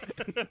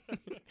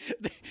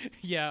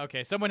 Yeah,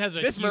 okay. Someone has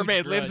a This huge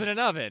mermaid lives grudge. in an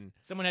oven.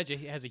 Someone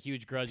has a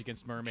huge grudge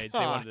against mermaids. They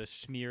God. wanted to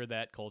smear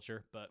that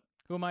culture, but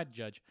who am I to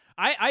judge?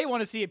 I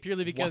want to see it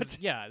purely because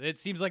What? yeah, it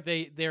seems like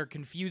they're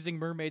confusing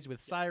mermaids with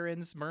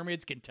sirens.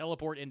 Mermaids can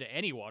teleport into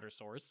any water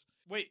source.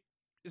 Wait,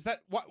 is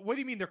that what do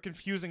you mean they're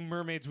confusing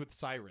mermaids with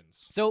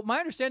sirens? So my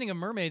understanding of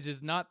mermaids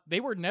is they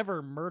were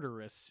never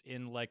murderous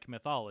in like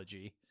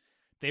mythology.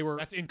 They were.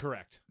 That's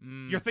incorrect.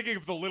 Mm. You're thinking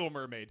of The Little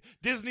Mermaid.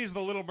 Disney's The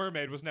Little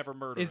Mermaid was never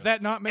murderous. Is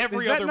that not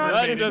Every is that other not,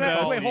 mermaid is in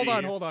that- Wait,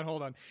 mythology.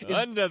 hold on.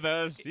 Under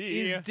the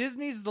sea. Is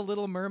Disney's The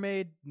Little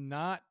Mermaid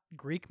not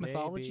Greek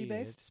mythology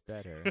based? It's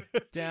better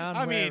down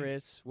I where mean,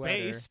 it's wetter.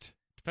 based?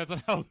 Depends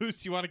on how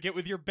loose you want to get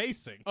with your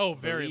basing. Oh,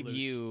 very Believe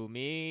loose. you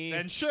me.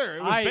 Then sure,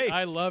 it was based.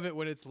 I love it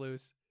when it's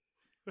loose.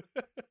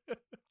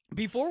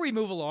 Before we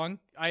move along,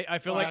 I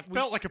feel Well, like it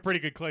felt like a pretty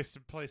good place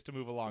to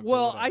move along.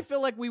 well, but I feel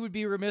like we would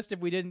be remiss if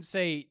we didn't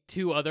say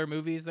two other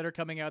movies that are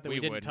coming out that we, We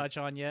didn't wouldn't. touch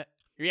on yet.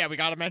 Yeah, we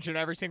got to mention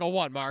every single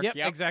one, Mark. Yep,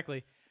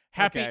 exactly.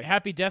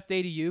 Happy Death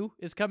Day to You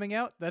is coming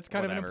out. That's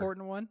kind of an Whatever.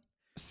 important one.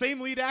 same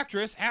lead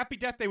actress, Happy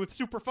Death Day with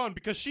super fun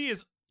because she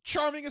is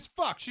charming as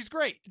fuck. She's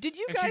great. Did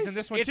you And guys? she's in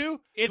this one It's,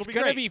 too. it's It'll be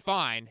gonna great. be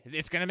fine.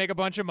 It's gonna make a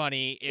bunch of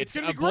money. It's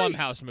gonna a be great.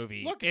 Blumhouse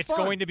movie. Look, it's it's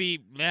fun. going to be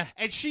meh.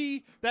 And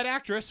that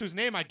actress whose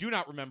name I do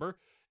not remember,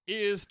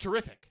 is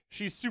terrific.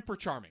 She's super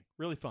charming.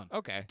 Really fun.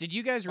 Okay. Did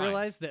you guys Fine.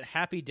 realize that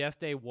Happy Death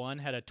Day 1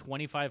 had a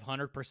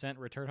 2,500%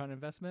 return on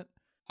investment?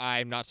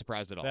 I'm not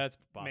surprised at all That's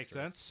Makes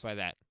monstrous. sense. by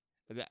that.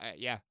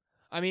 Yeah.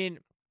 I mean,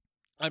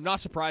 I'm not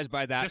surprised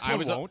by that. This I one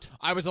was won't.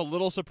 I was a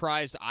little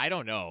surprised. I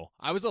don't know.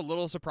 I was a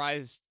little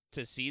surprised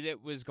to see that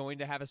it was going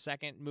to have a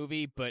second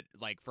movie, but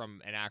like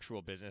from an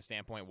actual business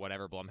standpoint,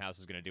 whatever Blumhouse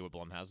is going to do, what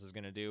Blumhouse is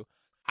going to do.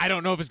 I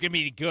don't know if it's going to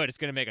be any good. It's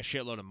going to make a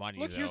shitload of money,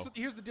 Look, though.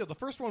 here's the deal. The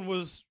first one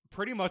was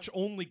pretty much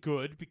only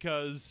good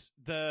because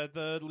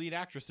the lead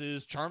actress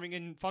is charming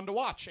and fun to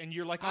watch, and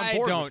you're like on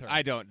board with her.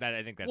 I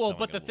think that's Well, selling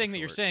but it the a thing little that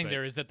you're short, saying but-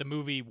 there is that the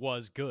movie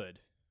was good.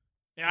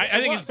 I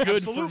think it's good for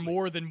absolutely.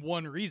 more than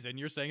one reason.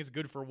 You're saying it's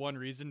good for one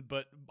reason,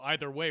 but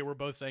either way, we're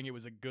both saying it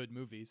was a good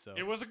movie. So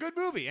It was a good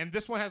movie, and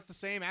this one has the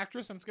same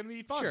actress, and it's going to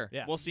be fun. Sure.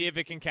 Yeah. We'll see if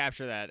it can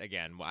capture that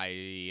again. I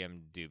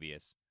am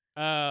dubious.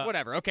 Uh,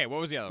 Whatever. Okay,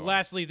 what was the other one?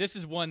 Lastly, this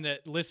is one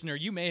that, listener,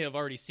 you may have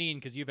already seen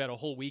because you've had a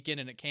whole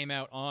weekend and it came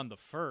out on the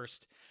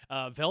 1st.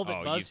 Velvet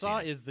Oh, you've seen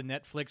Buzzsaw it. is the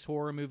Netflix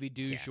horror movie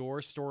du Yeah.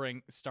 jour,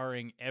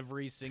 starring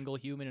every single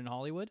human in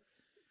Hollywood.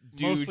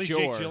 Mostly Du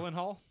Jake jour.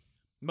 Gyllenhaal.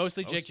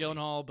 Mostly Jake Mostly.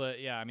 Gyllenhaal, but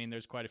yeah, I mean,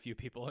 there's quite a few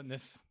people in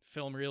this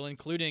film reel,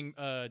 including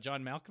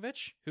John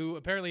Malkovich, who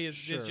apparently is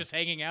Sure. just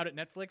hanging out at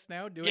Netflix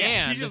now. Doing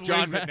And he just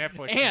John lives at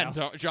Netflix and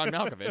now. John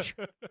Malkovich.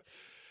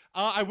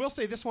 I will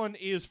say this one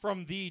is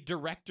from the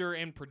director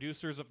and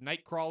producers of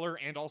Nightcrawler,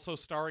 and also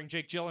starring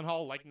Jake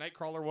Gyllenhaal, like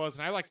Nightcrawler was,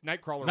 and I liked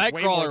Nightcrawler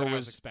way more than I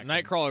was expecting.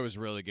 Nightcrawler was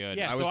really good.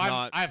 Yeah, I so was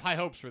not. I have high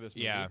hopes for this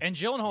movie. Yeah. And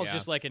Gyllenhaal's Yeah.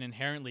 just like an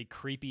inherently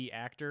creepy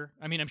actor.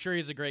 I mean, I'm sure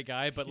he's a great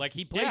guy, but like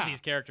he plays Yeah. these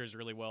characters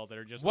really well that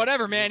are just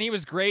Whatever, like, man. He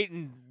was great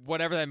in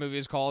whatever that movie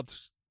is called.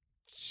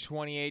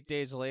 28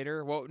 Days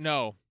Later. Well,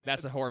 no,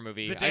 that's a horror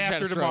movie. The I Day just had a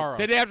After stroke. Tomorrow.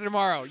 The Day After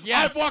Tomorrow.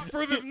 Yes. I've walked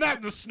further than that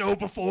in the snow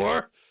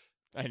before.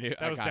 I knew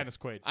That was got it. Dennis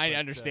Quaid. I but,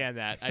 understand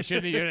that. I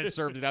shouldn't have even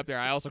served it up there.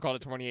 I also called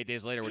it 28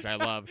 Days Later, which I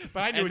love.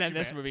 But I knew and what then you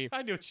this meant. movie,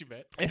 I knew what you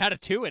meant. it had a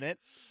 2 in it.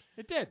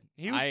 It did.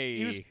 He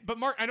was. But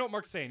Mark, I know what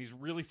Mark's saying. He's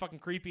really fucking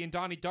creepy in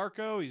Donnie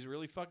Darko. He's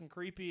really fucking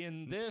creepy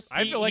in this.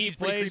 I feel like he he's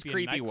pretty plays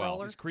creepy in creepy well.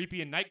 Nightcrawler. He's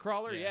creepy in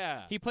Nightcrawler.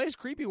 Yeah. He plays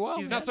creepy well.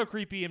 He's man. not so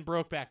creepy in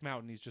Brokeback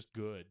Mountain. He's just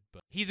good.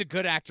 But He's a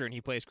good actor, and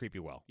he plays creepy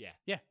well. Yeah,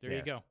 there Yeah.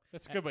 you go.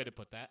 that's a good way to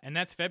put that. And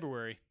that's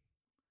February.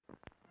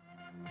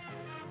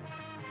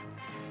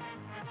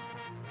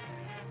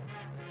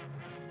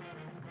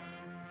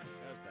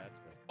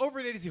 Over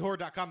at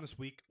ADCHorror.com this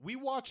week, we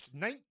watched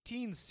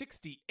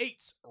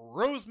 1968's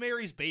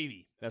Rosemary's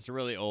Baby. That's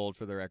really old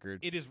for the record.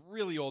 It is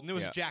really old, and it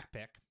was Yeah. a Jack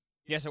pick.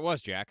 Yes, it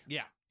was, Jack.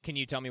 Yeah. Can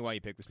you tell me why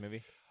you picked this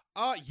movie?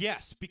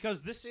 Yes,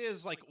 because this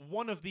is like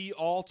one of the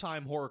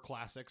all-time horror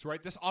classics,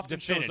 right? This often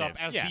shows up Definitive,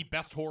 as yeah. the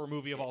best horror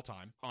movie of all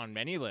time. On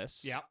many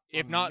lists. Yep,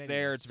 If on not many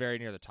there, lists. it's very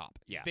near the top.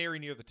 Yeah. Very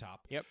near the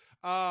top. Yep.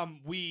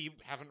 We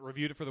haven't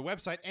reviewed it for the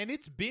website, and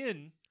it's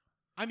been,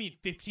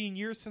 15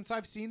 years since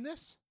I've seen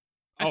this.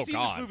 I've seen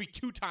God. this movie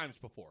 2 times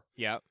before.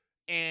 Yep.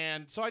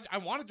 And so I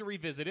wanted to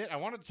revisit it. I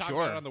wanted to talk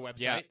Sure. about it on the website.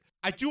 Yeah.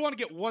 I do want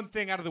to get one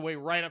thing out of the way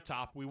right up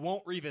top. We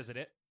won't revisit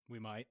it. We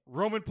might.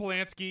 Roman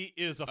Polanski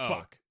is a Oh.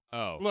 fuck.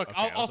 Oh. Look,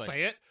 okay, I'll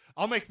say it.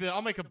 I'll make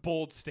a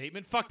bold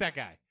statement. Fuck that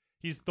guy.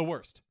 He's the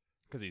worst.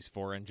 Because he's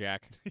foreign,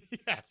 Jack.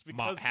 Yes,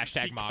 because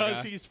Hashtag because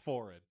MAGA. he's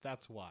foreign.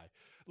 That's why.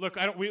 Look,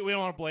 we don't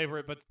want to belabor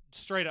it, but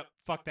straight up,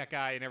 fuck that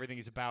guy and everything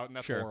he's about, and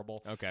that's Sure.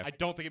 horrible. Okay. I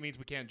don't think it means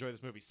we can't enjoy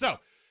this movie. So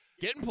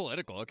Getting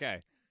political.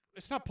 Okay.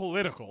 it's not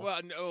political.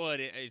 Well, no,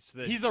 it's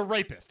the. He's a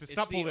rapist. It's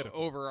not the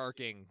political.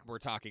 overarching. We're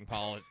talking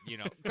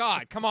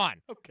God, come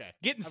on. Okay,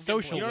 Getting I'm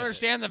social You with don't it.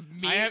 understand the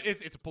meaning.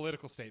 It's a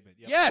political statement.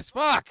 Yep. Yes.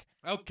 Fuck.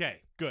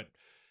 Okay, good.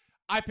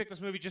 I picked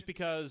this movie just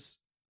because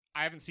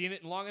I haven't seen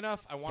it in long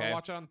enough. I want to Okay.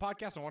 watch it on the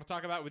podcast. I want to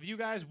talk about it with you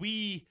guys.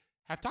 We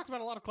have talked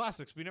about a lot of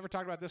classics. We never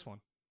talked about this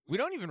one. We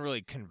don't even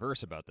really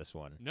converse about this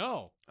one.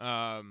 No,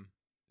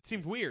 it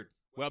seemed weird.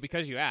 Well,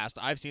 because you asked,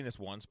 I've seen this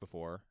once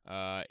before.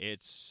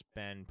 It's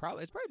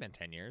probably been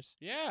 10 years.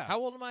 Yeah. How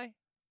old am I?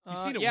 You've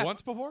seen it yeah.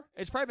 once before?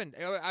 It's probably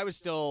been. I was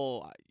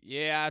still.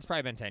 Yeah, it's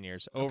probably been 10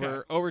 years.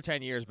 Over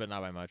 10 years, but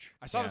not by much.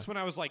 I saw Yeah. this when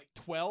I was like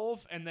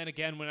 12, and then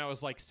again when I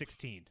was like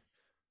 16.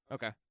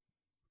 Okay.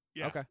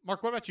 Yeah. Okay.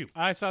 Mark, what about you?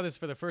 I saw this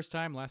for the first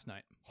time last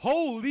night.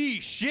 Holy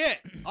shit!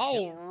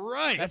 All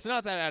right. That's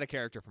not that out of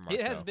character for Mark.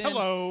 It has though. been.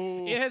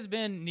 Hello. It has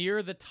been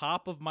near the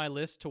top of my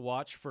list to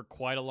watch for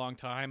quite a long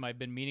time. I've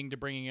been meaning to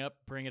bring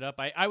it up.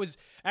 I was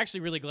actually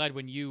really glad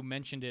when you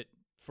mentioned it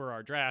for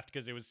our draft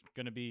because it was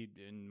going to be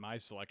in my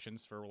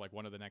selections for like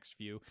one of the next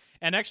few.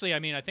 And actually,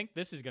 I think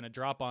this is going to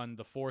drop on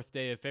the 4th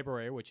day of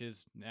February, which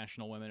is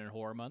National Women in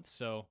Horror Month.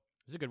 So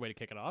it's a good way to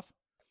kick it off.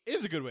 It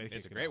is a good way to kick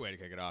It's a it great off. way to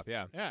kick it off.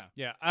 Yeah. Yeah.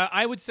 Yeah,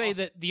 I would say Awesome.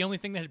 that the only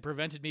thing that had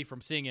prevented me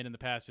from seeing it in the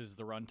past is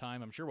the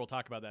runtime. I'm sure we'll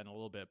talk about that in a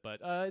little bit, but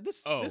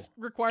this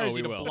requires Oh, you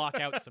we to will. block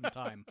out some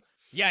time.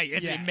 Yeah.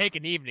 Yeah. Make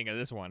an evening of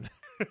this one.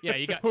 Yeah,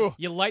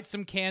 you light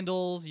some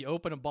candles, you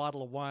open a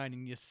bottle of wine,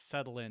 and you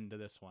settle into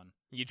this one.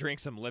 You drink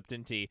some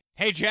Lipton tea.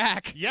 Hey,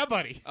 Jack. Yeah,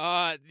 buddy.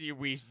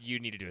 You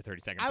need to do a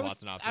 30-second I plot was,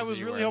 synopsis. I was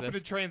Are you really aware of hoping to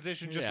this?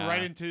 transition just Yeah.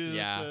 right into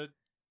Yeah. the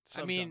subgenres.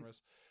 I mean,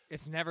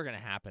 It's never gonna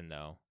happen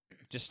though.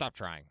 Just stop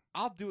trying.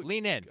 I'll do it.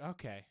 Lean in.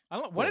 Okay. I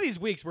don't. One of these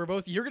weeks, you're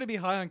going to be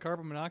high on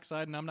carbon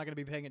monoxide, and I'm not going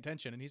to be paying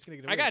attention, and he's going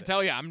to get away I gotta with it.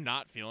 tell you, I'm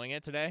not feeling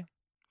it today.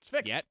 It's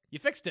fixed. Yet. You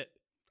fixed it.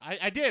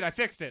 I did. I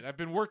fixed it. I've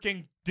been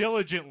working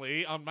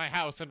diligently on my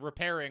house and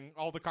repairing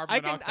all the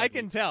carbon monoxide. I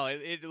can leaks. tell.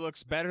 It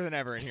looks better than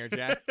ever in here,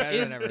 Jack. Better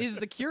Is, than ever. is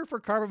the cure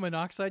for carbon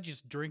monoxide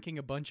just drinking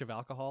a bunch of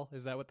alcohol?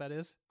 Is that what that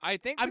is? I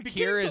think I'm the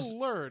cure beginning is. to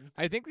learn.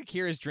 I think the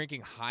cure is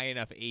drinking high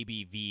enough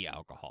ABV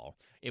alcohol.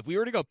 If we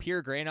were to go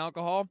pure grain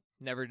alcohol,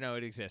 never know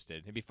it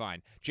existed. It'd be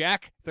fine.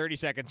 Jack, 30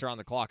 seconds are on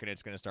the clock, and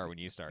it's going to start when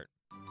you start.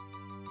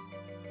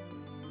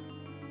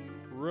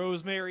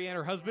 Rosemary and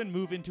her husband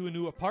move into a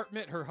new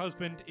apartment. Her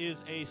husband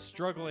is a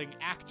struggling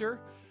actor.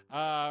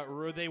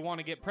 They want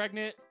to get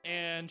pregnant,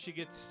 and she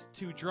gets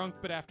too drunk,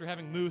 but after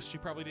having moose, she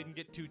probably didn't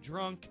get too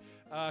drunk.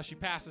 She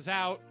passes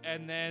out,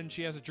 and then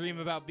she has a dream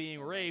about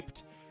being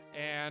raped,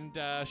 and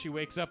she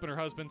wakes up, and her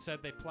husband said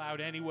they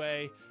plowed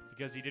anyway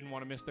because he didn't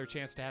want to miss their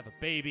chance to have a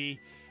baby.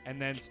 And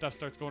then stuff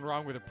starts going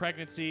wrong with her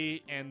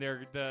pregnancy, and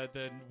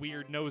the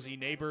weird nosy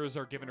neighbors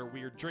are giving her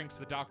weird drinks.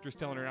 The doctor's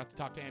telling her not to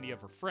talk to any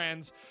of her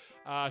friends.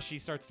 She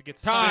starts to get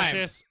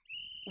suspicious.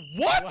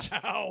 What?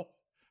 Wow.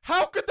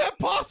 How could that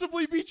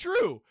possibly be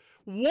true?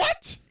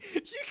 What?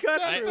 You got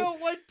That felt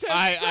like 10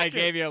 seconds. I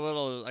gave you a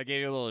little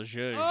zhuzh,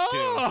 too.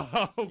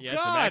 Oh, You had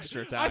God. some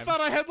extra time. I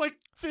thought I had like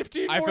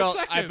 15 more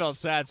seconds. I felt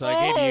sad, so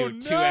I gave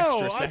you 2 extra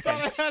I seconds.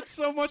 thought I had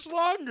so much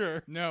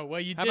longer. No, well,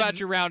 you How didn't. about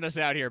you round us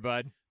out here,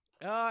 bud?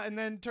 And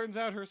then turns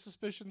out her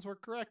suspicions were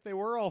correct. They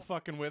were all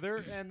fucking with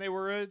her, and they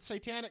were a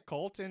satanic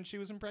cult, and she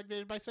was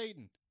impregnated by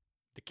Satan.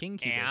 The king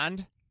keepers.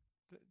 And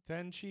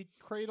Then she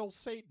cradles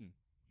Satan.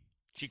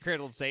 she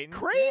cradled Satan.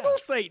 Cradle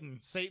Satan.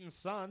 Satan's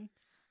son.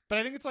 But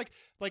I think it's like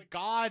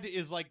God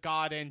is like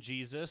God and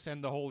Jesus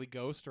and the Holy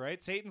Ghost,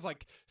 right? Satan's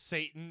like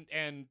Satan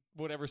and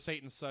whatever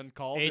Satan's son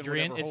called. and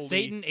Adrian. whatever It's holy-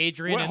 Satan,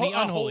 Adrian, What- and the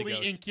unholy unholy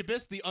ghost.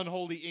 incubus, the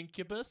unholy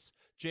incubus,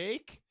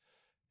 Jake.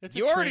 It's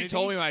You a already trinity.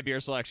 told me my beer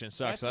selection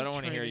sucks, That's so I a don't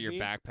want to hear your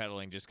trinity.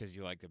 backpedaling just because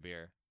you like the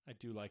beer. I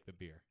do like the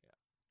beer.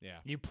 Yeah.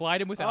 You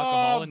plied him with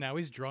alcohol, Um, and now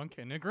he's drunk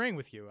and agreeing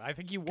with you. I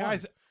think you won.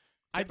 Guys,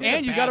 I did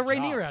and a you got a bad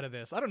Rainier job. out of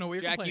this. I don't know what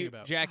you're complaining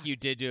about. Jack, you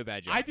did do a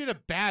bad job. I did a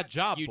bad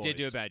job, You did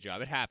boys. do a bad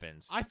job. It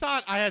happens. I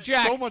thought I had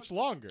Jack. so much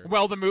longer.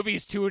 Well, the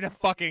movie's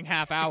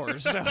 2.5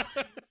 hours. So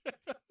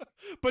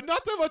But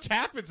not that much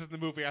happens in the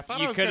movie. I thought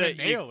I you was going could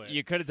to nail it.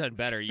 You could have done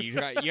better. You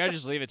gotta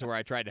just leave it to where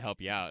I tried to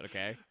help you out.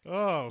 Okay.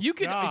 Oh, You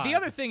could. God. The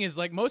other thing is,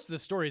 like, most of the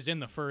story is in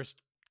the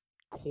first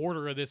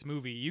quarter of this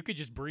movie. You could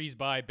just breeze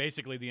by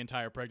basically the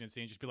entire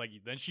pregnancy and just be like,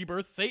 then she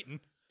birthed Satan.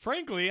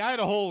 Frankly, I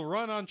had a whole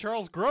run on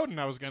Charles Grodin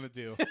I was going to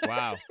do.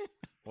 Wow.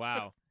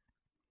 Wow.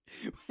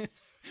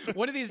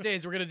 One of these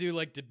days, we're gonna do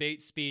like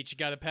debate speech. You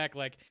got to pack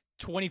like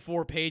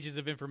 24 pages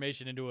of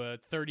information into a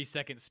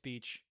 30-second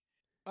speech.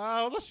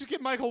 Let's just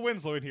get Michael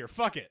Winslow in here.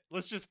 Fuck it.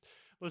 Let's just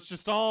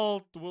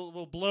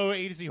we'll blow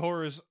A to Z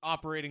Horror's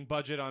operating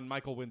budget on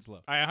Michael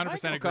Winslow. I 100%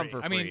 Michael agree. come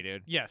for I mean, free,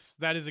 dude. yes,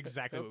 that is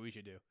exactly what we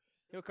should do.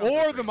 He'll come for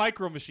Or free. the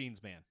Micro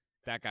Machines man.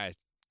 That guy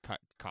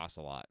costs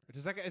a lot.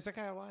 Is that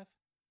guy alive?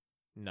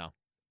 No.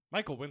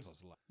 Michael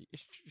Winslow's alive.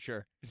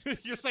 Sure.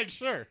 You're saying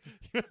sure.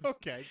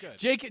 Okay, good.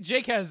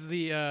 Jake has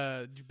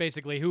the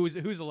basically who's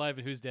alive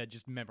and who's dead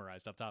just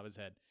memorized off the top of his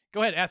head.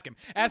 Go ahead, ask him.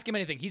 Ask him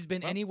anything. He's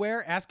been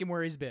anywhere. Ask him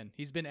where he's been.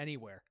 He's been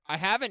anywhere. I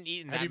haven't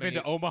eaten that Have you many.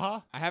 been to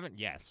Omaha? I haven't.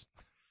 Yes.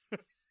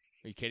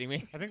 Are you kidding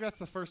me? I think that's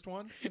the first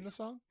one in the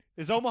song.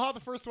 Is Omaha the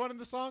first one in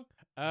the song?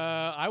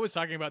 I was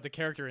talking about the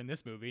character in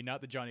this movie, not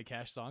the Johnny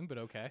Cash song, but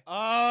okay.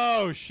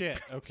 Oh shit.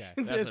 Okay.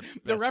 That's the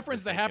that's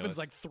reference that happens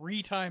ridiculous. like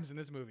 3 times in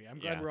this movie. I'm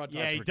glad Yeah. we're on top.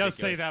 Yeah, of he it. does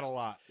say ridiculous. that a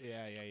lot.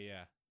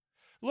 Yeah.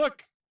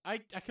 Look, I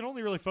can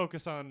only really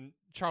focus on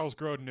Charles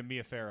Grodin and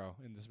Mia Farrow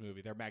in this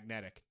movie. They're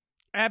magnetic.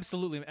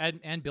 Absolutely,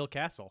 and Bill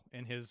Castle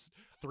in his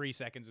 3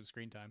 seconds of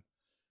screen time.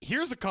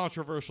 Here's a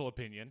controversial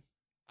opinion.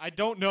 I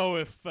don't know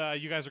if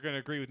you guys are going to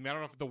agree with me. I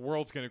don't know if the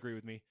world's going to agree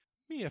with me.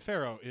 Mia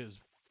Farrow is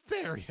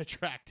very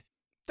attractive.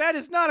 That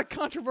is not a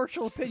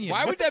controversial opinion. Why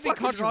What would the that be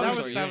fuck is wrong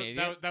controversial? with You're you?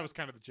 an idiot. That was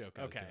kind of the joke.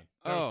 I was Okay. doing.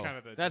 That was Oh, kind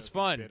of the that's joke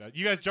fun. I did.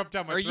 You guys jumped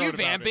down my Are throat you about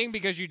it. vamping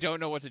because you don't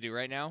know what to do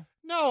right now?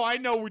 No, I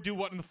know we do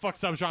what in the fuck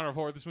subgenre of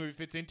horror this movie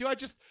fits into. I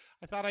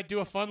thought I'd do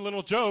a fun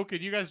little joke,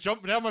 and you guys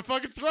jumped down my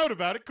fucking throat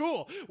about it.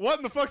 Cool. What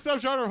in the fuck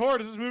subgenre of horror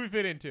does this movie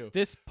fit into?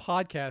 This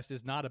podcast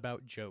is not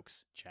about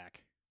jokes,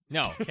 Jack.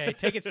 No. Okay,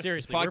 take it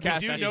seriously. We're Podcast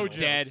do is know professionals. jokes.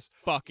 dead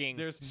fucking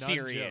There's none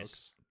serious.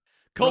 jokes.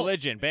 Cult.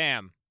 Religion,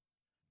 bam.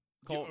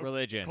 Cult You-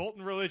 religion. Cult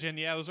and religion,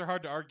 yeah, those are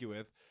hard to argue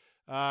with.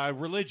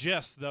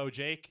 Religious, though,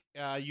 Jake.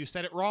 You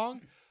said it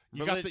wrong.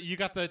 You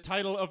got the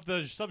title of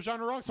the subgenre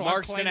wrong, so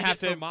Mark's I'm gonna claiming have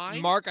it for to.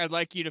 mine. Mark, I'd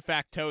like you to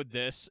factoid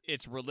this.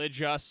 It's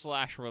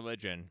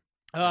religious/religion.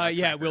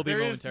 Yeah, it will be There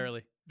is-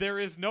 momentarily. There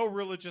is no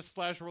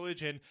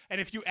religious/religion,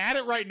 and if you add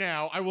it right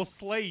now, I will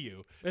slay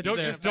you. It's Don't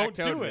there. just don't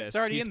Factoid do it. this. It's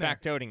already He's in there.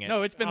 factoiding it.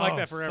 No, it's been like Oh,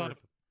 that forever. son of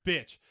a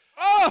bitch.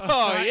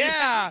 Oh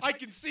yeah. I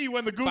can see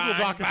when the Google Bang,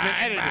 Doc has been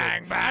bang, edited.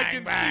 bang, I bang,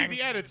 can bang. see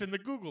the edits in the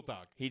Google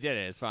Doc. He did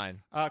it. It's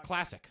fine.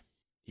 Classic.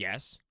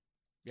 Yes.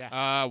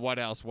 Yeah. What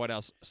else? What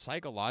else?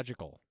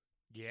 Psychological.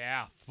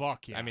 Yeah.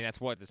 Fuck yeah. I mean, that's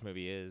what this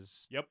movie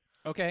is.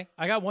 Okay,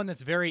 I got one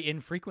that's very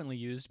infrequently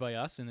used by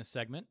us in this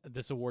segment,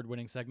 this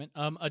award-winning segment.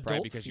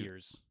 Adult because you-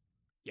 fears.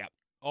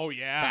 oh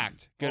yeah.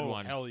 Fact. Good Oh,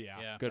 one. Hell yeah.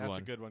 Yeah. Good That's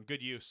one. a good one.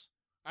 Good use.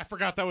 I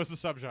forgot that was the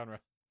subgenre.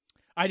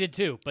 I did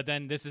too, but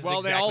then this is Well,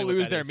 exactly they all what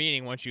lose that their is.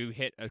 meaning once you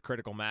hit a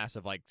critical mass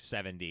of like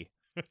 70.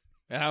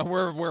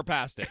 We're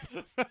past it.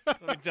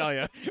 Let me tell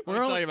you.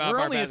 We're only, about we're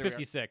how only far at past we are.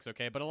 56,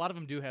 okay? But a lot of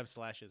them do have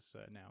slashes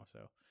now,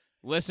 so.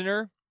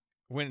 Listener,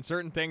 when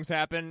certain things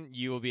happen,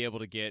 you will be able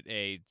to get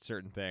a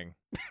certain thing.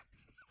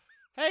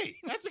 Hey,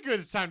 that's a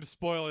good time to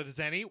spoil it as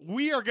any.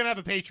 We are going to have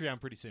a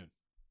Patreon pretty soon.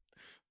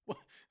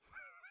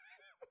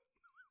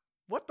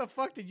 What the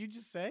fuck did you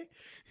just say?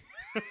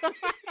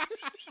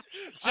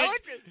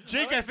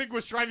 Jake, I think,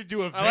 was trying to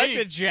do a vague. I like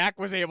that Jack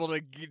was able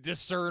to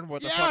discern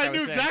what the fuck I knew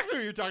was saying. exactly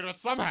what you were talking about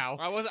somehow.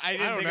 I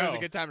didn't think it was a know.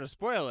 good time to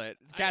spoil it.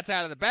 Cat's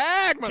out of the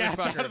bag, motherfucker.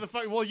 Cat's out of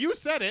the well, you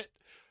said it.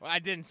 Well, I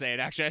didn't say it,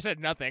 actually. I said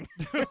nothing.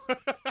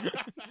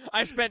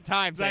 I spent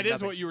time saying That is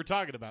nothing. what you were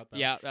talking about, though.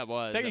 Yeah, that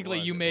was. Technically,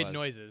 you made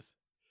noises.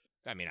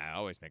 I mean, I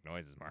always make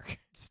noises, Mark.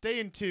 Stay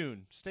in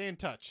tune. Stay in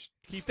touch.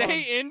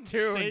 Stay in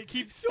tune.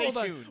 Stay Hold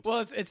on. tuned. Well,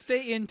 it's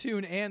stay in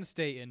tune and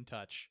stay in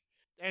touch.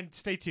 And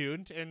stay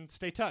tuned and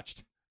stay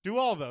touched. Do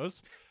all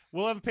those.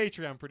 We'll have a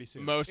Patreon pretty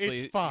soon. Mostly,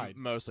 it's fine.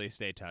 Mostly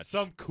stay touched.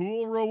 Some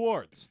cool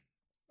rewards.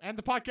 And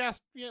the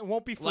podcast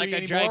won't be free like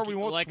anymore. We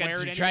won't like swear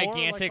a it anymore.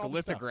 gigantic like all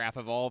the stuff. lithograph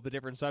of all the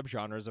different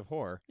subgenres of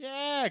horror.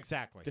 Yeah,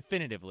 exactly.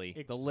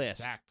 Definitively, the list.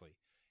 Exactly.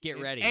 Get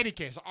In ready. any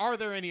case, are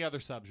there any other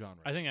subgenres?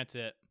 I think that's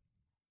it.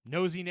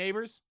 Nosy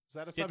Neighbors? Is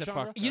that a Get the subgenre?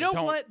 fuck- You know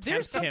Don't what?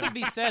 There's tempt him.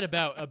 something to be said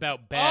about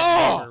bad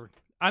Oh! neighbor.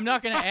 I'm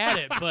not going to add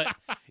it, but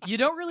you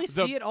don't really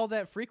The- see it all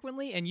that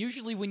frequently, and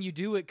usually when you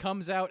do, it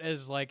comes out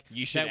as like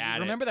You should add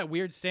it. Remember that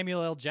weird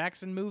Samuel L.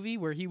 Jackson movie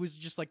where he was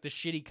just like the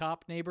shitty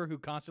cop neighbor who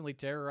constantly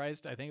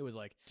terrorized? I think it was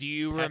like Do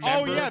you Pet remember?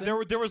 Oh, yeah.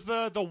 Person? There was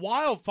the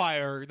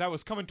wildfire that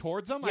was coming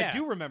towards them. Yeah. I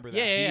do remember that.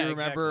 Yeah, Do you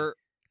exactly. remember?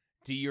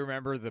 Do you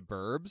remember the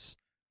Burbs,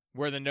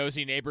 where the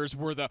nosy neighbors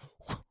were the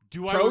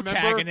Do I remember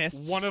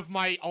protagonists? one of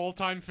my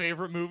all-time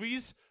favorite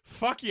movies?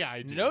 Fuck yeah,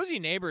 I do. Nosy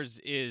Neighbors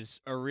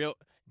is a real.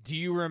 Do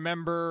you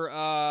remember?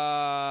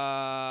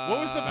 What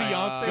was the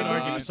Beyonce good movie?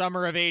 argument.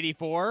 Summer of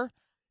 '84.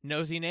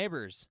 Nosy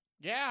Neighbors.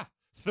 Yeah.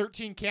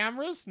 13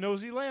 cameras,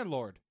 nosy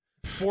landlord.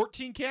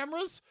 14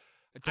 cameras?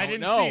 I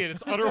didn't know. see it.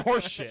 It's utter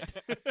horseshit.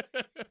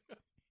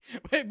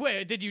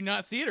 Wait, did you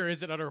not see it, or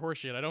is it utter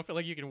horseshit? I don't feel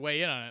like you can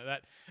weigh in on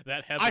it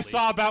that heavily. I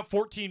saw about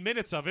 14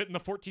 minutes of it, and the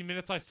 14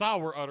 minutes I saw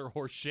were utter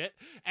horseshit.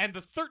 And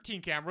the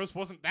 13 cameras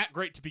wasn't that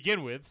great to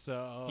begin with,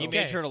 so... He Okay.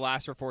 made sure to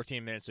last for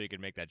 14 minutes so he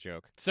could make that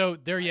joke. So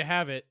there you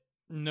have it.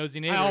 Nosy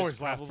Neighbors. always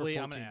last for probably,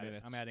 14 I'm gonna add it.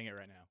 minutes. I'm adding it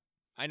right now.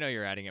 I know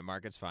you're adding it,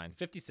 Mark. It's fine.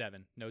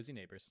 57. Nosy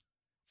Neighbors.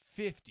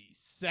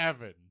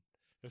 57.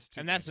 That's too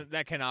And many.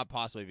 that cannot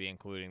possibly be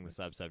including the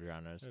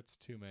subgenres. That's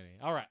too many.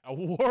 All right,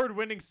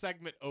 award-winning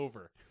segment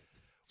over.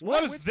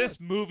 What does this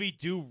movie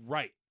do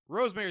right?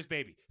 Rosemary's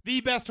Baby,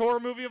 the best horror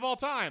movie of all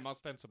time,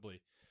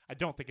 ostensibly. I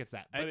don't think it's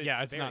that. But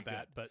Yeah, it's very not good.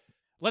 that. But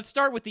let's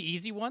start with the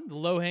easy one, the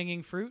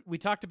low-hanging fruit. We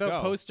talked about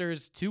Go.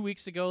 posters 2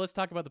 weeks ago. Let's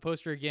talk about the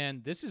poster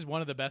again. This is one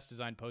of the best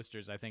designed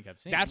posters I think I've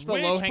seen. That's the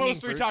Which low-hanging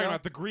poster are you fruit, talking though?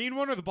 about? The green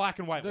one or the black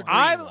and white one? green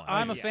I'm one.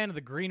 I'm a Yeah. fan of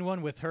the green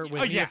one with her with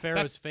Oh, Mia yeah, Farrow's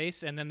that's-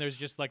 face, and then there's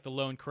just like the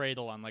lone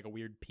cradle on like a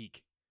weird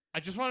peak. I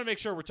just want to make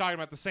sure we're talking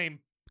about the same,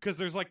 because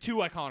there's like two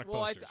iconic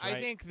Well, posters, I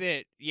right? think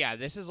that, yeah,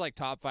 this is like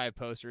top 5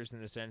 posters in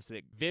the sense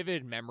that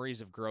vivid memories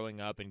of growing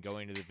up and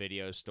going to the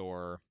video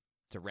store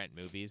to rent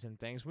movies and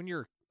things. When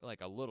you're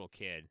like a little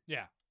kid,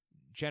 Yeah.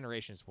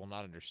 generations will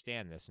not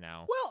understand this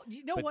now. Well,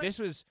 you know but what?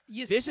 this is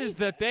You this say is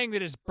the thing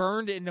that is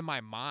burned into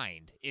my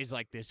mind is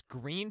like this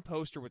green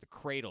poster with a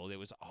cradle that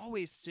was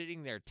always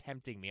sitting there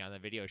tempting me on the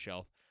video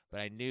shelf, but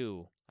I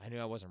knew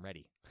I wasn't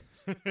ready.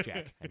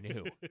 Jack, I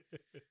knew.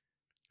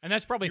 And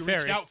that's probably You fair.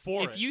 reached out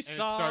for if it, you and it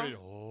saw started,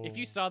 if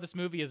you saw this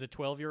movie as a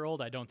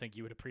 12-year-old, I don't think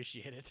you would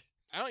appreciate it.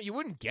 You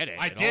wouldn't get it.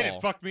 I at did. all.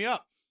 It fucked me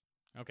up.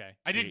 Okay.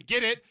 I didn't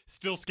get it.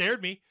 Still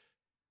scared me.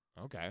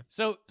 Okay.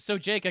 So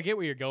Jake, I get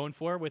what you're going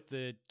for with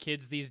the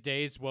kids these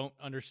days won't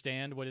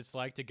understand what it's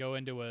like to go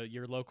into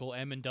your local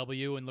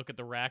M&W and look at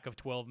the rack of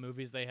 12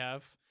 movies they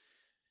have.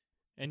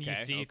 And you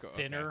Okay, see okay.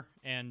 Thinner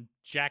and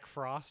Jack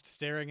Frost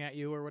staring at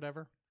you or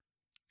whatever.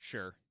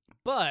 Sure.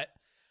 But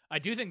I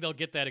do think they'll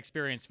get that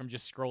experience from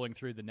just scrolling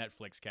through the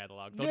Netflix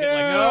catalog. They'll No! get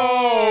like,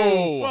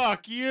 No!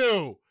 Fuck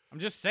you! I'm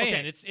just saying,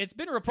 Okay. it's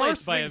been replaced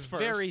First by a things first.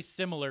 very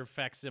similar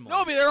facsimile.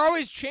 No, but they're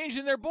always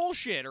changing their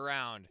bullshit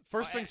around.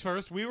 First things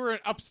first, we were an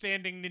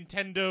upstanding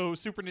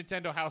Super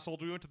Nintendo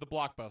household. We went to the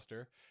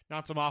Blockbuster,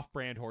 not some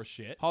off-brand horse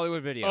shit.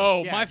 Hollywood Video.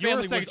 Oh, Yeah, my you were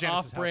a family Sega was Genesis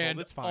off-brand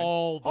household, it's fine.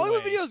 all the Hollywood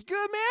way. Video's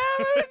good,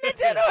 man. We're a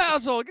Nintendo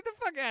household. Get the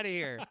fuck out of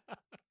here.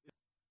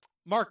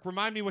 Mark,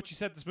 remind me what you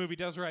said this movie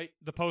does right.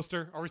 The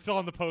poster. Are we still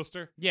on the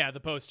poster? Yeah, the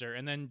poster,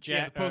 and then Yeah,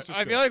 Jack. the poster's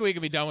I good. feel like we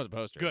can be done with the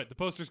poster. Good. The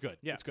poster's good.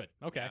 Yeah. It's good.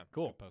 Okay, Yeah,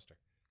 cool. Good poster.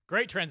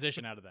 Great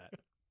transition out of that.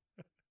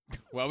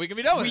 Well, we can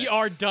be done with We it.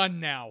 are done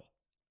now.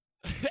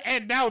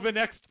 And now the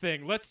next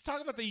thing. Let's talk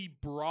about the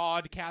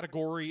broad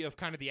category of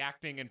kind of the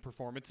acting and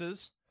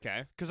performances,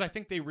 Okay. because I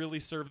think they really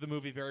serve the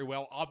movie very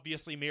well.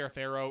 Obviously, Mia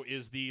Farrow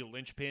is the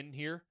linchpin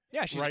here.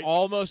 Yeah, she's Right.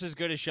 almost as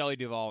good as Shelley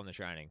Duvall in The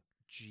Shining.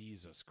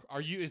 Jesus.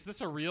 Is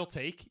this a real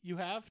take you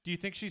have? Do you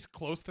think she's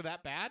close to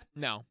that bad?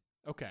 No.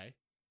 Okay.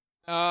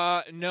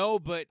 No,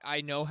 but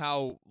I know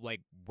how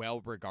like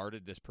well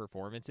regarded this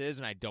performance is,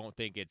 and I don't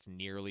think it's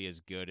nearly as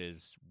good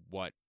as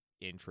what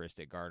interest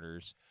it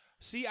garners.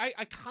 See,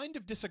 I kind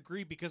of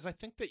disagree, because I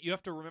think that you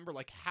have to remember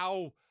like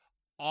how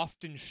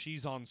often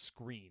she's on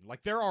screen.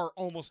 Like there are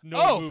almost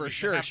no movies for that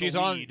sure. have the She's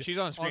on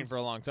lead screen for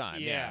a long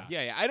time. Yeah.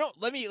 Yeah. I don't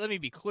let me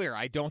be clear.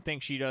 I don't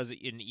think she does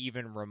an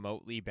even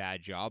remotely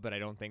bad job, but I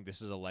don't think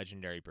this is a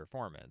legendary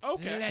performance.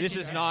 Okay. This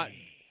is not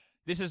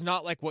This is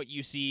not like what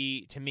you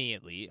see, to me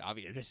at least.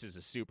 Obviously, this is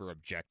a super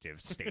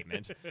objective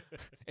statement.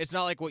 It's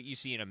not like what you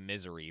see in a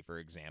Misery, for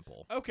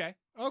example. Okay,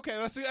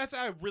 that's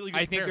a really good.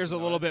 I think there's a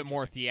comparison, little though. bit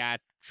more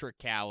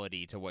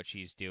theatricality to what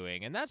she's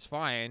doing, and that's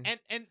fine.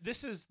 And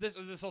this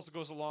also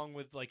goes along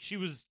with like she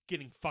was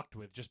getting fucked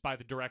with just by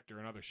the director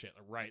and other shit,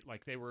 right?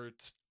 Like they were.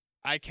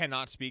 I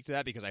cannot speak to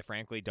that because I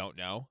frankly don't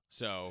know.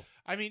 So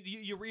I mean,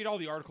 you read all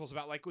the articles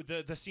about like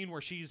the scene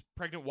where she's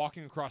pregnant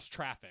walking across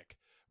traffic,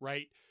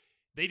 right?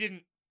 They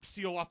didn't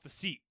seal off the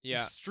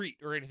street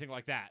or anything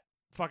like that.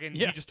 Fucking,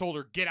 he just told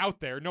her, get out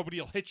there.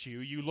 Nobody'll hit you.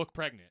 You look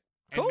pregnant.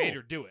 And made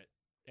her do it.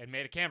 And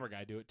made a camera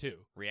guy do it too.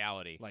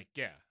 Reality. Like,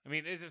 yeah. I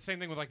mean, it's the same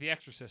thing with like The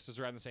Exorcist is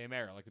around the same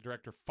era. Like the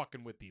director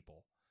fucking with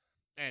people.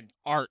 And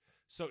art.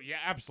 So yeah,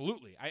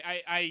 absolutely.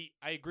 I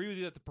agree with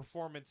you that the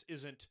performance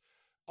isn't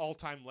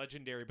all-time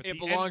legendary, but it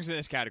belongs in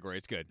this category.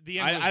 It's good. The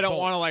end I don't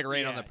want to result. like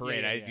rain on the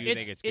parade. I do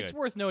think it's good. It's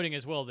worth noting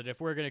as well that if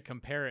we're going to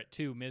compare it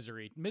to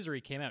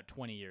Misery came out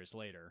 20 years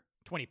later.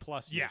 20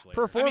 plus years later.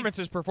 Performance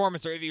is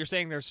performance. Or if you're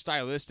saying there's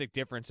stylistic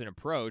difference in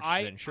approach,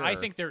 then sure. I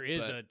think there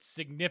is a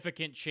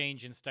significant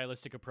change in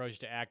stylistic approach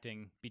to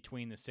acting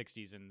between the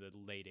 60s and the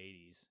late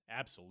 80s.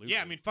 Absolutely.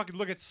 Yeah, I mean, fucking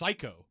look at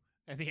Psycho.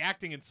 And the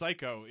acting in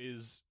Psycho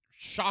is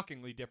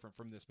shockingly different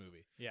from this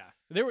movie. Yeah.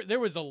 There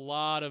was a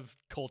lot of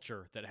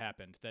culture that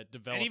happened that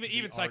developed. And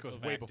even the Psycho's art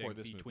of way acting before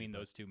this between movie,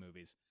 those two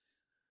movies.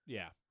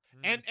 Yeah.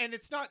 And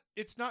it's not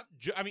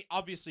I mean,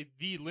 obviously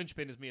the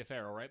linchpin is Mia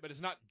Farrow, right? But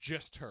it's not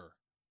just her.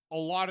 A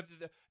lot of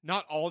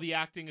not all the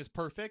acting is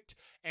perfect,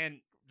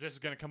 and this is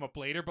going to come up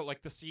later, but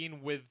like the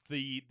scene with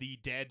the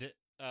dead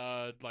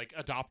like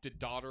adopted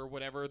daughter or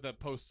whatever, the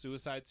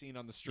post-suicide scene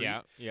on the street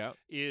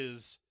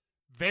is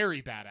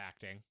very bad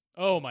acting.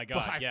 Oh my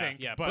god! I think,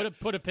 yeah. but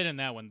Put a pin in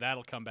that one.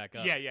 That'll come back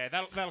up. Yeah,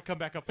 that'll come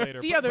back up later.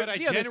 But I other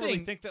genuinely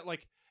thing, think that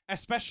like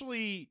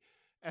especially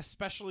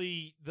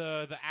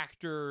the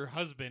actor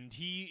husband,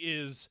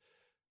 he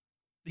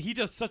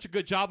does such a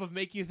good job of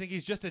making you think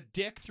he's just a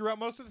dick throughout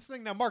most of this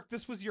thing. Now, Mark,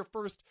 this was your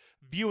first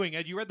viewing.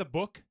 Had you read the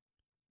book?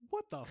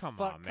 What the Come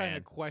fuck on, kind man.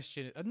 of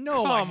question?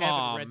 No, I haven't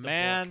on, read the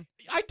man. book.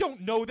 I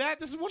don't know that.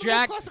 This is one of the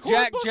classic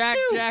horror books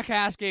too. Jack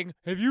asking,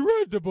 have you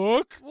read the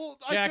book? Well,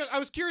 Jack- I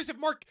was curious if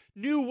Mark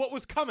knew what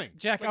was coming.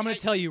 Jack, Like, I'm going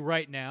to tell you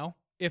right now.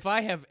 If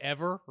I have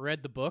ever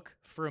read the book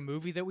for a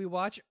movie that we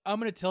watch, I'm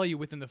going to tell you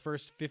within the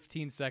first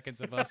 15 seconds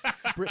of us.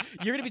 You're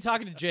going to be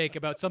talking to Jake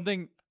about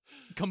something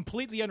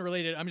completely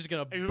unrelated. I'm just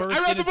going to burst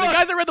read in the and say, book!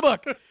 guys, I read the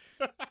book.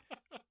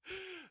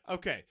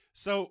 Okay,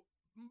 so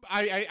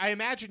I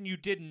imagine you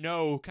did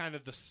know kind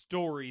of the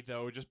story,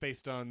 though, just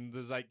based on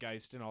the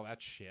zeitgeist and all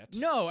that shit.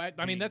 No, I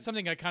mean, that's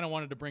something I kind of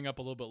wanted to bring up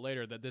a little bit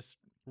later, that this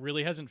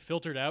really hasn't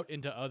filtered out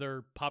into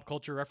other pop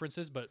culture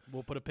references, but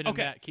we'll put a pin in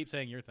that. Keep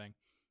saying your thing.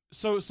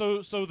 So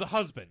the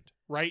husband,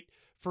 right?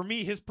 For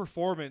me, his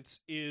performance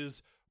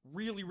is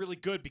really, really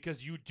good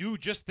because you do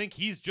just think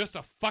he's just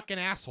a fucking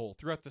asshole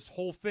throughout this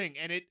whole thing,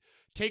 and it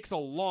takes a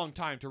long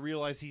time to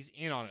realize he's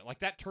in on it. Like,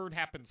 that turn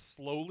happens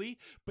slowly,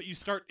 but you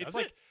start, it's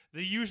like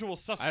the usual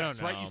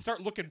suspects, right? You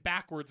start looking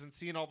backwards and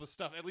seeing all this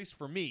stuff, at least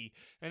for me.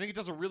 I think it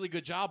does a really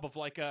good job of,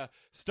 like,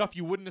 stuff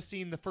you wouldn't have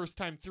seen the first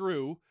time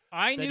through.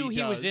 I knew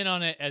he was in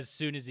on it as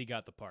soon as he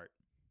got the part.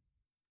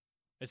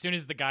 As soon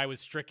as the guy was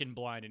stricken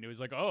blind, and he was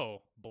like,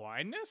 oh,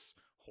 blindness?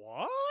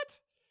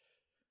 What?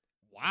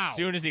 Wow. As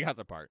soon as he got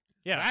the part.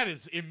 Yeah. That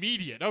is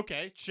immediate.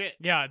 Okay, shit.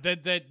 Yeah,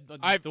 the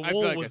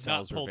wool like was the not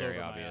tells were pulled very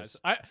over obvious.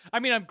 my eyes. I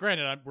mean,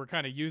 we're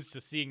kind of used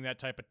to seeing that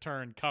type of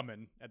turn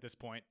coming at this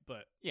point,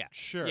 but Yeah.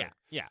 Sure.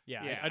 Yeah.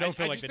 I don't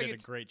feel like just they think did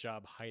a great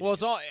job hiding Well, it.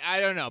 it's all,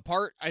 I don't know.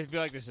 I feel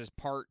like this is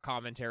part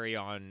commentary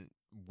on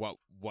what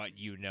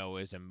you know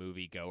as a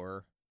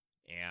moviegoer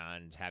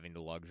and having the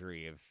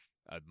luxury of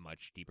a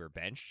much deeper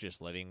bench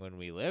just living when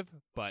we live,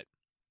 but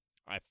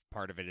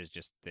part of it is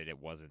just that it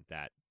wasn't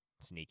that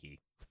sneaky.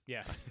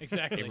 Yeah,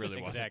 exactly. It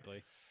really wasn't.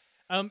 Exactly.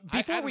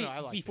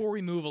 I Before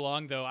we move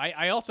along, though,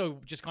 I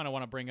also just kind of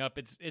want to bring up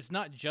it's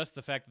not just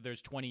the fact that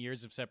there's 20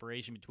 years of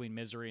separation between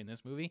Misery and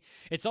this movie.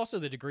 It's also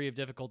the degree of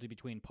difficulty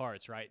between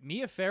parts, right?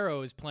 Mia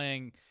Farrow is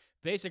playing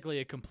basically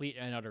a complete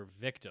and utter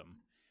victim,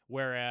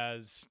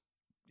 whereas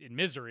in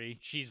Misery,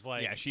 she's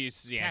like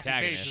she's the Kathy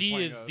antagonist. Bates she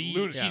playing is a the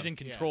lunatic. she's in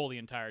control the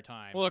entire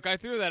time. Well, look, I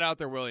threw that out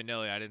there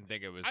willy-nilly. I didn't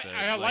think it was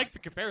I like the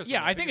comparison.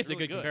 yeah, I think it's a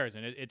really good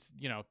comparison. It's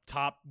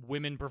top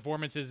women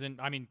performances, and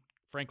I mean,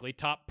 frankly,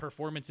 top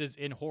performances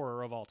in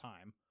horror of all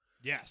time.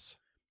 Yes.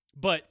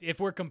 But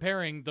if we're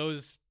comparing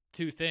those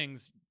two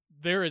things,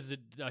 there is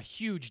a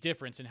huge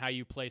difference in how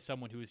you play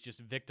someone who is just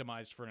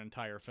victimized for an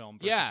entire film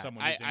versus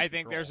someone who's in I think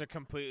control. there's a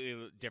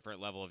completely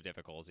different level of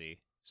difficulty.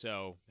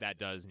 So that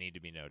does need to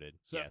be noted.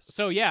 Yes.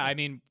 So yeah, I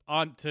mean,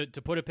 to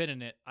put a pin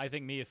in it, I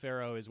think Mia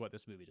Farrow is what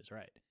this movie does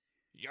right.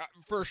 Yeah,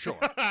 for sure.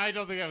 I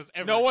don't think I was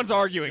ever. No one's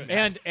arguing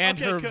that. And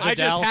Okay, her good. I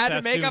just Vidal had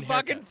to make a Sassoon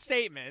fucking haircut.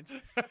 statement.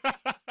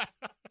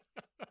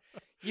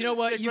 You know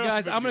what, Jake, you what else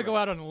guys? did I'm you gonna go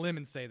write? out on a limb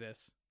and say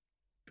this.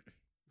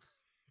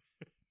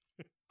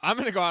 I'm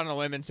going to go out on a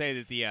limb and say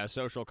that the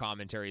social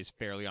commentary is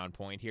fairly on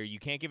point here. You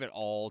can't give it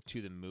all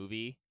to the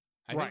movie.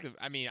 I Right. think.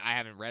 I mean, I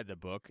haven't read the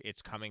book.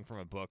 It's coming from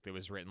a book that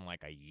was written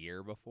like a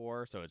year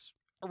before, so it's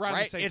Around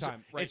right, the same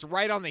time. Right. It's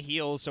right on the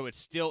heels, so it's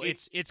still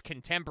it's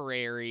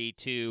contemporary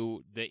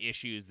to the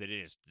issues that it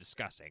is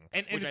discussing,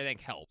 which I think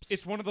helps.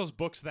 It's one of those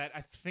books that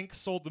I think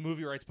sold the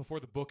movie rights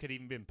before the book had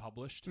even been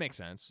published. Makes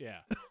sense. Yeah.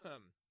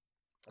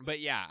 But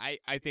yeah,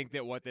 I think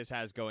that what this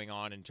has going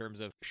on in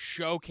terms of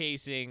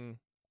showcasing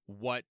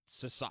what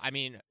society, I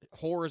mean,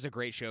 horror is a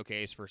great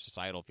showcase for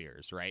societal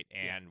fears, right?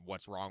 And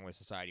what's wrong with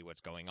society,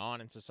 what's going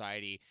on in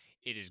society.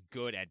 It is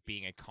good at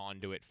being a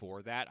conduit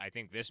for that. I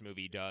think this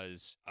movie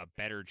does a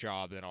better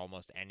job than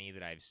almost any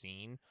that I've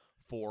seen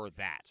for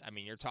that. I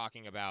mean, you're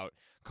talking about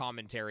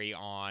commentary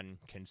on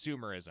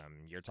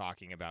consumerism. You're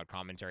talking about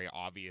commentary,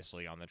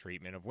 obviously, on the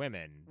treatment of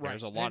women. Right.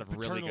 There's a lot of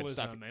really good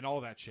stuff. And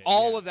all that shit.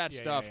 All Yeah. of that Yeah,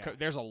 stuff. yeah, yeah.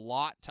 There's a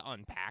lot to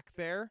unpack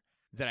there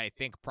that I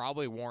think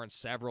probably warrants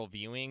several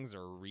viewings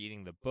or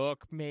reading the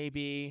book,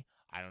 maybe.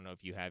 I don't know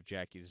if you have,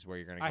 Jackie. This is where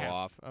you're going to go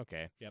off.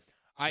 Okay. Yep.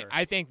 Sure.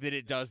 I think that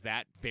it does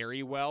that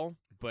very well,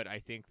 but I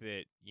think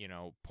that,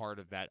 part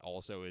of that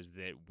also is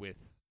that with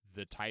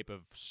the type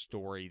of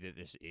story that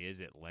this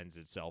is, it lends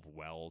itself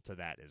well to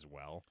that as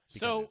well. Because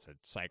So, it's a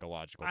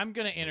psychological I'm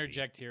going to movie.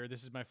 interject here.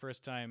 This is my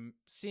first time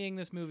seeing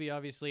this movie,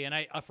 obviously, and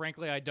I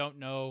frankly, I don't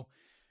know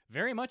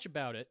very much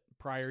about it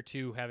prior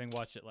to having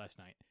watched it last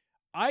night.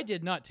 I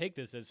did not take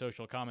this as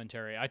social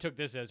commentary. I took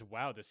this as,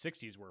 wow, the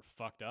 60s were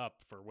fucked up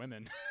for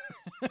women.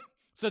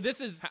 So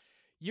this is,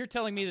 you're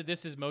telling me that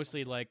this is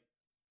mostly like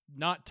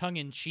not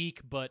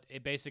tongue-in-cheek, but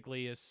it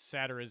basically is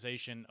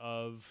satirization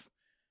of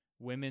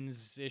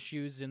women's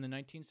issues in the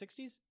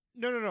 1960s?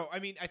 No. I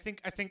mean, I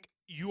think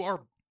you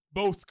are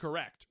both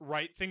correct,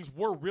 right? Things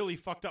were really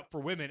fucked up for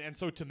women, and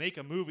so to make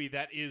a movie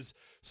that is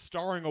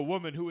starring a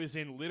woman who is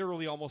in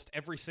literally almost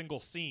every single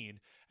scene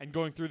and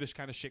going through this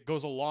kind of shit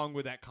goes along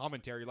with that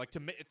commentary. Like,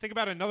 think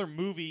about another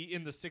movie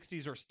in the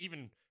 60s or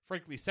even,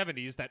 frankly,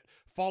 70s that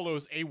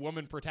follows a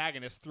woman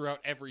protagonist throughout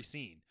every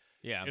scene.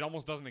 Yeah. It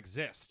almost doesn't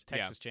exist.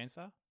 Texas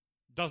Chainsaw?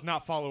 Does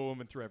not follow a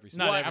woman through every scene.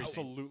 Not every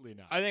absolutely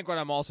not. I think what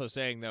I'm also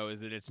saying, though,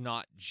 is that it's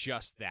not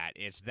just that.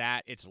 It's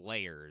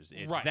layers.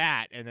 It's Right.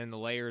 that, and then the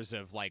layers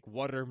of, like,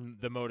 what are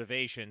the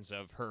motivations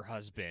of her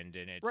husband,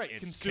 and it's, Right,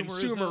 it's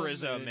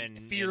consumerism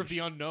and fear and of the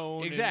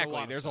unknown. Exactly.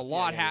 And There's a of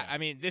lot. stuff. Yeah. I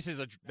mean,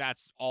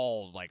 that's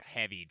all, like,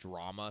 heavy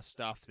drama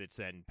stuff that's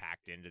then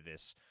packed into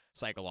this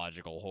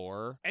psychological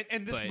horror.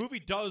 And this But- movie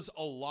does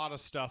a lot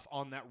of stuff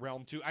on that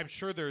realm too. I'm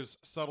sure there's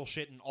subtle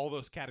shit in all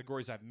those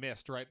categories I've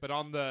missed, right? But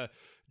on the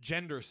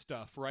gender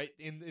stuff, right?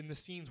 In the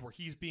scenes where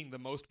he's being the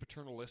most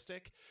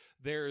paternalistic,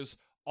 there's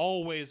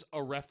always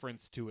a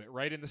reference to it,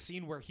 right? In the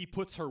scene where he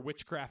puts her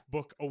witchcraft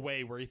book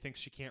away where he thinks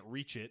she can't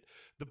reach it,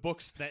 the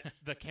books that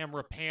the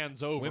camera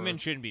pans over Women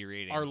shouldn't be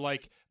reading. are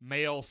like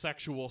male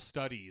sexual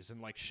studies and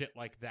like shit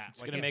like that.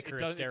 It's Like, going to make it her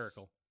does-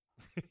 hysterical.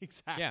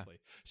 Exactly.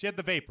 She had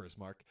the vapors,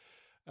 Mark.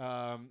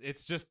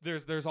 It's just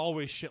there's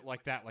always shit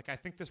like that. Like I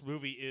think this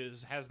movie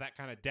has that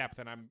kind of depth,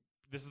 and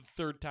this is the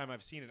third time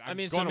I've seen it. I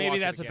mean, gonna so maybe watch it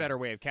that's a again. better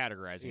way of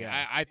categorizing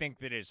Yeah. it. I think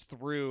that it's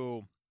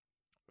through.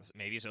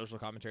 Maybe social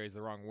commentary is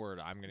the wrong word.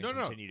 I'm going to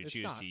No, continue to it's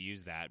choose not. to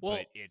use that, Well,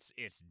 but it's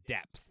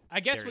depth. I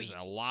guess there's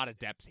a lot of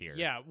depth here.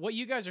 Yeah, what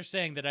you guys are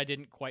saying that I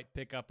didn't quite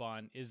pick up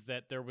on is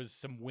that there was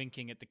some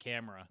winking at the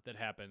camera that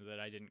happened that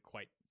I didn't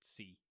quite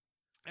see.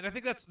 And I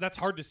think that's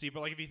hard to see. But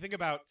like if you think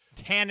about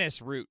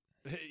Tannis root.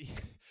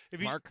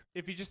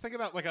 if you just think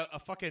about like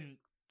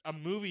a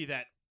movie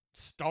that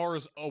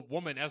stars a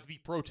woman as the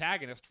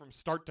protagonist from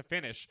start to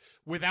finish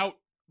without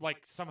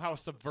like somehow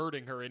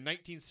subverting her in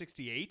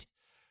 1968,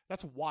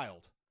 that's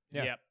wild.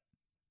 Yeah. Yep.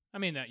 I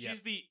mean that. Yeah.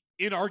 She's the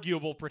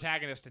inarguable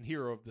protagonist and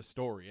hero of the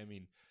story. I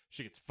mean,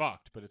 she gets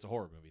fucked, but it's a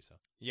horror movie, so.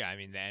 Yeah, I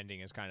mean the ending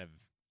is kind of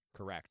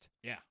correct.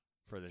 Yeah.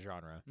 For the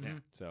genre. Mhm. Yeah.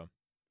 So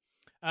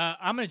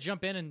I'm going to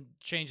jump in and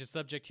change the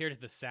subject here to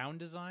the sound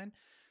design.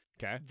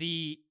 okay.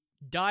 The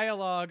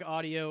dialogue,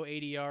 audio,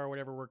 ADR,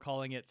 whatever we're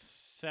calling it,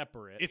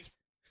 separate. It's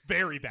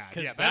very bad.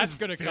 because Yeah, that's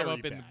going to come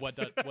up in what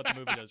the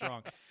movie does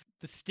wrong.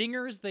 The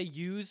stingers they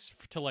use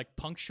to like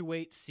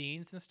punctuate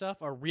scenes and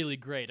stuff are really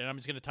great, and I'm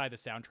just going to tie the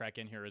soundtrack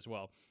in here as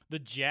well. The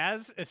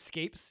jazz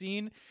escape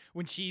scene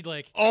when she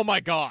like Oh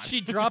my god.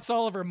 she drops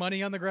all of her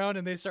money on the ground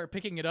and they start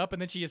picking it up,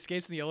 and then she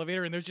escapes in the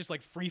elevator and there's just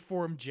like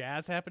freeform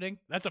jazz happening.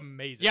 That's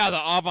amazing. yeah, the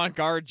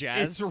avant-garde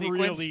jazz It's sequence.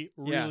 really,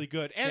 Yeah. really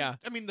good. And Yeah.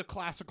 I mean, the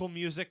classical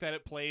music that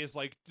it plays,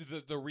 like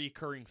the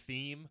recurring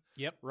theme,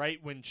 Yep.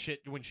 right? When she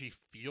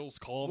feels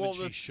calm Well,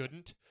 and she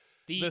shouldn't.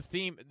 The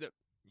theme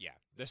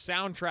the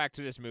soundtrack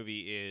to this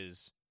movie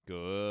is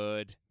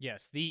good.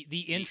 Yes, the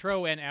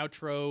intro and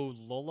outro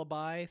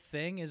lullaby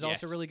thing is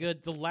also Yes. really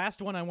good. The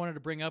last one I wanted to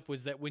bring up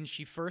was that when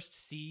she first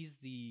sees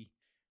the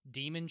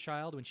demon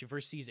child, when she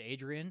first sees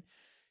Adrian,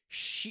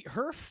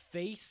 her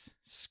face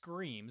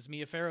screams.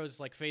 Mia Farrow's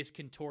like face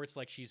contorts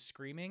like she's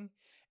screaming,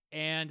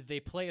 and they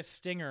play a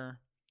stinger.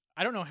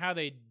 I don't know how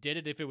they did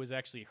it, if it was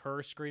actually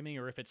her screaming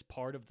or if it's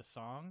part of the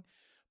song.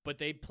 But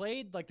they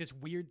played like this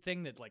weird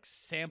thing that like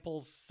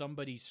samples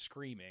somebody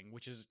screaming,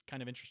 which is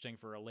kind of interesting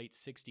for a late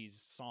 60s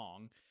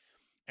song.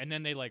 And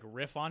then they like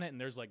riff on it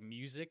and there's like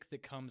music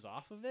that comes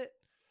off of it.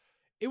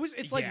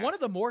 It's like Yeah. one of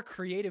the more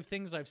creative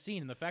things I've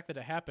seen, and the fact that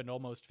it happened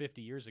almost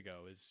 50 years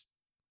ago is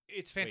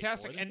It's Wait,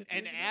 fantastic. more than 50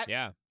 and years ago? at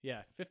Yeah.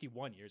 yeah,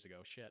 51 years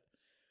ago. Shit.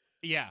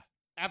 Yeah,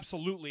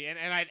 absolutely. And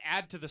I'd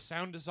add to the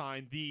sound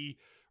design the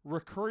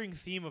recurring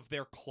theme of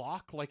their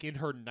clock. Like in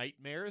her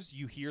nightmares,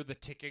 you hear the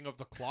ticking of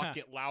the clock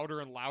get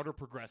louder and louder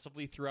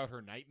progressively throughout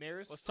her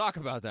nightmares. Let's talk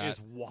about that. Is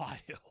wild.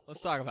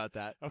 Let's talk about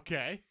that.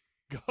 Okay,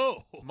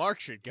 go. Mark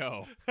should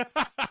go.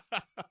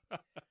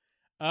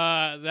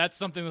 That's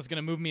something that's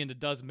gonna move me into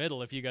Does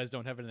Middle if you guys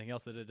don't have anything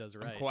else that it does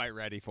right. I'm quite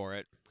ready for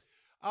it.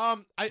 I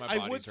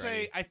body's would say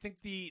ready. I think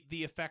the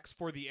effects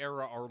for the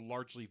era are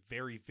largely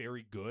very,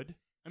 very good.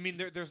 I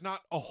mean, there's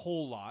not a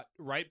whole lot,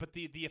 right? But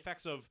the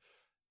effects of,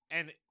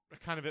 and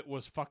kind of it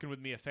was fucking with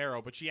Mia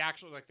Farrow, but they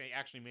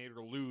actually made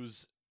her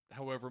lose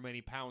however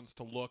many pounds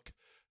to look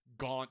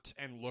gaunt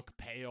and look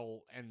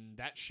pale, and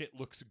that shit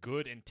looks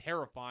good and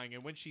terrifying.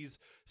 And when she's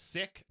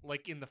sick,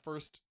 like in the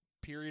first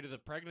period of the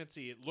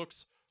pregnancy, it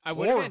looks I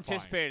would have horrifying.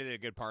 anticipated that a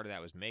good part of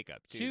that was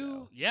makeup too.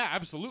 though. Yeah,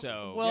 absolutely.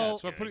 So, Well- yeah, yeah,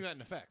 it's so I'm good. putting that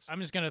in effects. I'm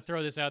just gonna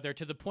throw this out there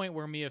to the point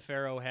where Mia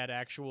Farrow had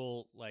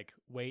actual like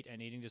weight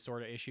and eating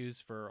disorder issues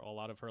for a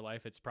lot of her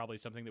life. It's probably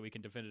something that we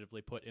can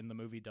definitively put in the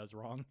movie Does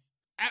Wrong.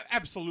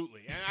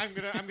 Absolutely, and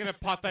I'm gonna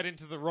pot that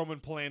into the Roman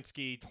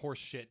Polanski horse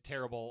shit,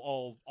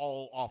 terrible,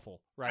 all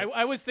awful, right?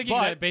 I was thinking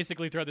But- that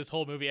basically throughout this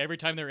whole movie, every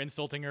time they're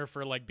insulting her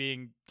for like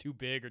being too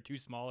big or too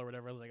small or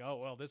whatever, I was like, oh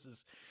well, this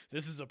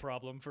is a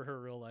problem for her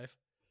real life.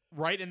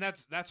 Right, and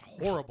that's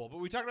horrible. But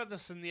we talked about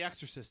this in The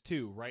Exorcist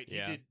too, right?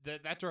 Yeah. He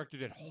did that director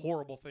did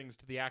horrible things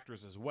to the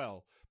actors as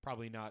well.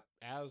 Probably not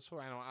as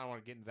I don't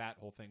want to get into that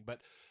whole thing,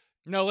 but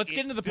No, let's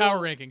get It's into the still- power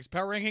rankings.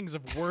 Power rankings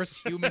of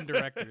worst human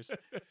directors.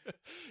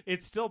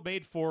 it's still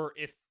made for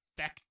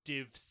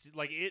effective.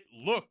 Like it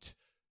looked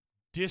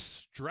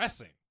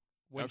distressing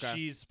when Okay.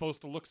 she's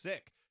supposed to look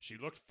sick. She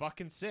looked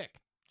fucking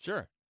sick.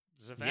 Sure.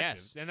 It's effective.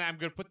 Yes. And I'm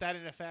going to put that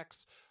in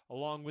effects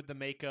along with the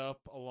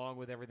makeup, along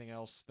with everything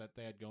else that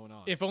they had going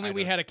on. If only I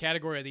we don't- had a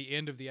category at the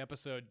end of the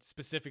episode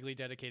specifically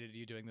dedicated to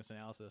you doing this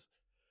analysis.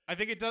 I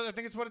think it does. I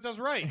think it's what it does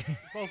right.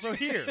 It's also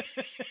here.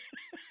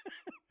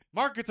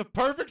 Mark, it's a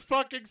perfect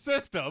fucking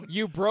system.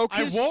 You broke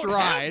I his won't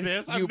stride. have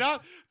this. You I'm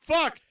not.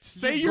 Fuck.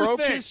 Say you your broke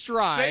thing. his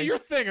stride. Say your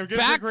thing. I'm getting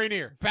Back- a green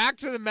ear. back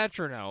to the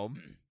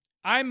metronome.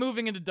 I'm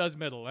moving into Does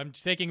Middle. I'm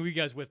taking you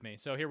guys with me.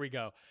 So here we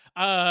go.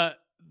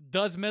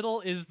 Does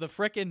Middle is the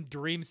frickin'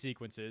 dream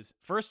sequences.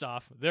 First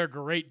off, they're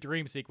great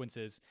dream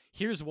sequences.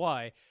 Here's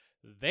why.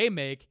 They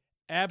make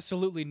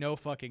absolutely no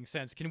fucking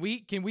sense. Can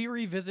we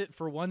revisit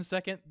for 1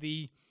 second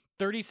the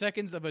 30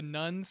 seconds of a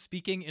nun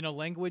speaking in a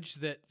language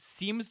that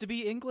seems to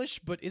be English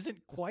but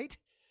isn't quite?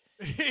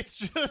 It's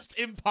just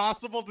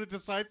impossible to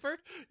decipher.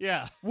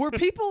 Yeah. Were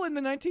people in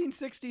the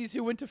 1960s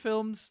who went to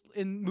films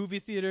in movie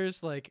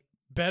theaters like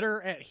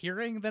better at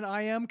hearing than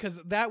I am? Because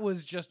that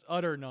was just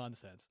utter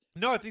nonsense.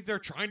 No, I think they're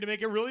trying to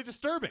make it really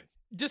disturbing.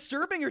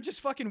 Disturbing or just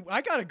fucking,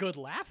 I got a good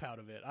laugh out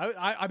of it.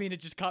 I mean, it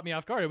just caught me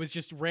off guard. It was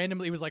just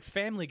randomly, it was like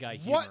Family Guy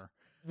humor.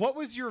 What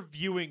was your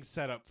viewing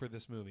setup for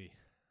this movie?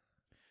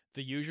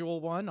 The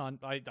usual one.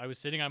 I was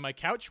sitting on my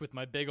couch with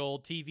my big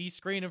old TV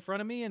screen in front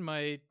of me and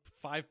my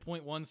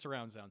 5.1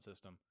 surround sound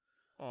system.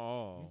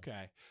 Oh.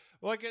 Okay.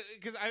 Well, like,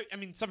 because I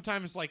mean,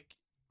 sometimes like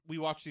we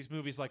watch these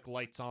movies like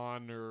Lights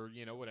On or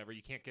whatever.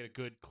 You can't get a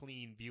good,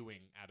 clean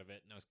viewing out of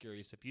it. And I was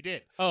curious if you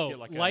did. Oh, Get,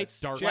 like, a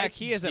lights. dark- Jack, lights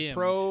he is a dimmed.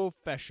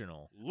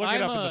 professional. Look it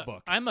I'm up in the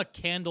book. I'm a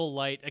candle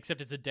light, except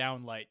it's a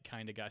down light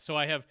kind of guy. So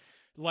I have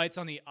lights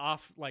on the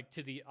off, like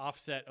to the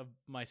offset of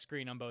my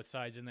screen on both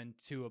sides, and then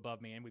two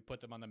above me, and we put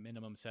them on the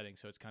minimum setting,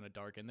 so it's kind of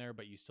dark in there,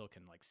 but you still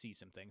can like see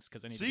some things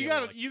because I need. So to you be able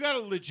got to, like, you got a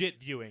legit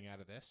viewing out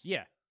of this.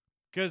 yeah.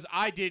 Because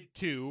I did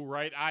too,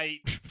 right?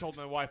 I told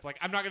my wife, like,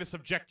 I'm not going to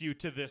subject you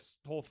to this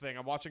whole thing.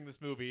 I'm watching this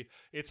movie.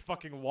 It's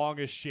fucking long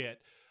as shit.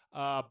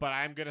 But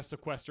I'm going to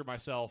sequester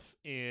myself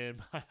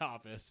in my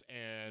office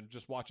and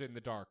just watch it in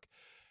the dark.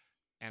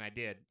 And I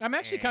did. I'm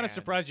actually kind of And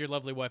surprised your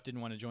lovely wife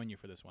didn't want to join you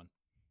for this one.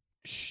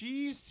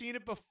 She's seen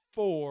it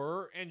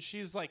before, and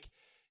she's like,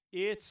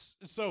 it's...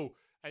 So,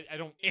 I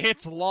don't...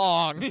 It's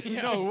long.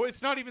 No,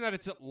 it's not even that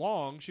it's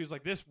long. She's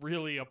like, this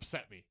really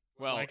upset me.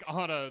 Well, like,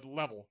 on a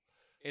level.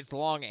 it's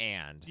long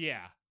and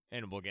Yeah.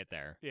 we'll get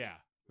there. Yeah.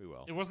 We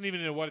will. It wasn't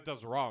even in what it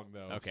does wrong,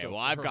 though. Okay, so well,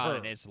 for I've got her-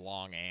 an it's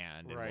long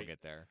and we'll Right.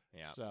 get there.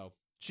 Yeah. So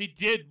she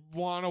did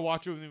want to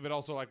watch it with me, but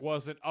also like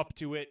wasn't up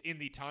to it in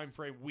the time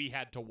frame we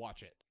had to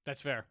watch it.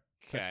 That's fair.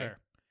 That's Okay. fair.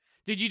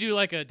 Did you do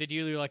like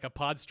a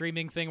pod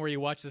streaming thing where you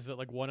watch this at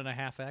like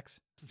 1.5x?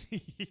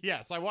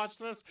 Yes, I watched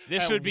this.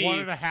 This at would be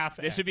 1.5.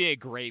 This would be a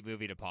great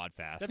movie to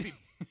podfast. That'd be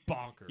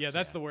bonkers. Yeah,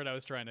 that's the word I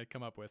was trying to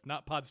come up with.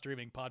 Not pod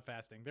streaming, pod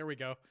fasting. There we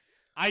go.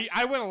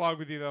 I went along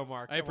with you though,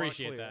 Mark. I want it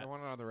appreciate clear. that. I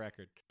want it on the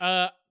record.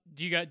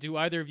 Do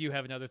either of you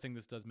have another thing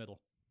that does middle?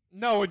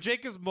 No, and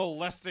Jake is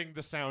molesting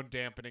the sound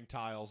dampening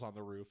tiles on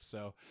the roof.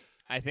 So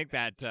I think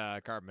that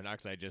carbon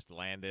monoxide just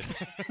landed.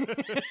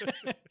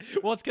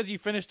 Well, it's because you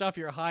finished off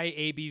your high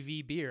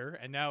ABV beer,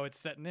 and now it's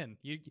setting in.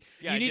 You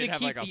Yeah, I need did to have,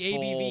 keep like, a the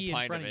full ABV in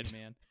pint front of of it. you,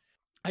 man.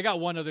 I got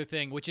one other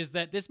thing, which is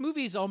that this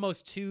movie is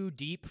almost too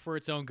deep for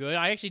its own good.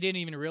 I actually didn't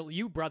even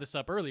you brought this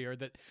up earlier,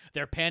 that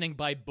they're panning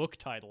by book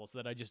titles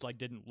that I just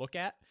didn't look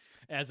at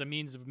as a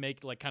means of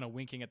kind of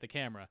winking at the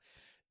camera.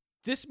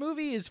 This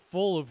movie is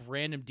full of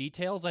random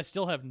details. I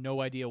still have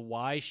no idea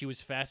why she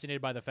was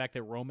fascinated by the fact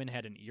that Roman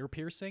had an ear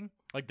piercing,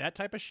 like that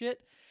type of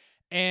shit.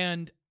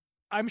 And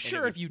I'm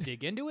sure if you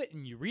dig into it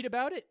and you read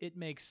about it, it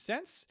makes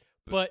sense.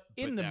 But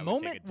in the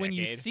moment when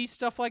you see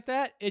stuff like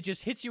that, it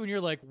just hits you and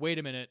you're like, wait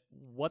a minute,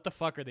 what the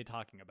fuck are they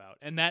talking about?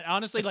 And that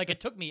honestly, it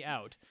took me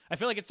out. I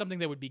feel like it's something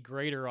that would be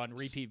greater on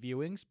repeat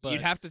viewings. But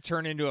you'd have to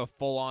turn into a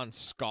full-on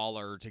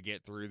scholar to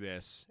get through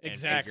this.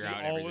 Exactly. And figure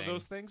out all everything. of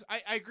those things.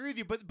 I agree with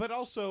you, but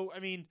also, I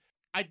mean,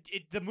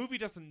 the movie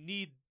doesn't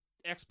need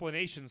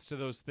explanations to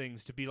those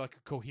things to be like a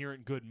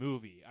coherent good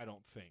movie. I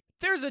don't think.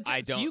 There's a I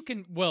don't- you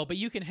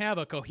can have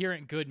a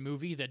coherent good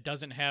movie that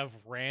doesn't have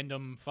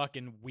random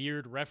fucking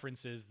weird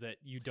references that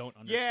you don't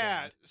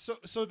understand. Yeah,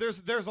 so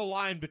there's a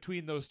line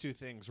between those two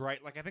things,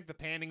 right? Like I think the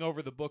panning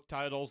over the book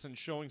titles and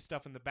showing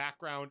stuff in the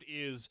background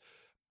is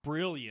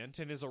brilliant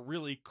and is a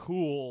really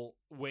cool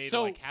way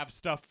to have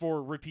stuff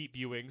for repeat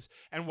viewings.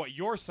 And what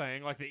you're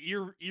saying, like the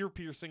ear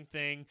piercing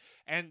thing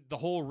and the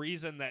whole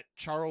reason that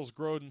Charles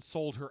Grodin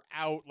sold her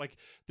out, like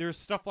there's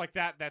stuff like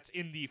that that's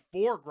in the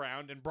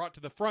foreground and brought to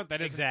the front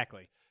that isn't,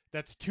 Exactly.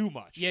 that's too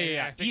much. Yeah, And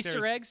yeah. I think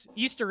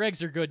Easter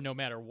eggs are good no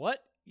matter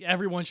what.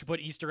 Everyone should put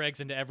Easter eggs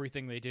into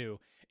everything they do.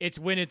 It's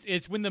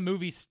when the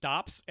movie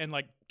stops and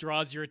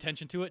draws your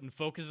attention to it and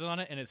focuses on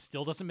it, and it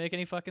still doesn't make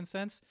any fucking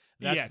sense.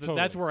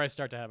 That's where I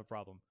start to have a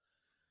problem.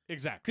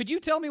 Exactly. Could you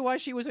tell me why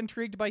she was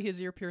intrigued by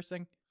his ear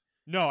piercing?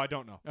 No, I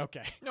don't know.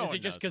 Okay. No Is one it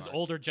just knows, because Mark.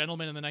 older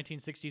gentlemen in the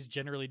 1960s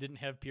generally didn't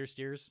have pierced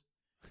ears?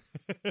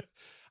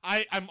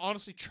 I'm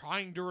honestly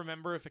trying to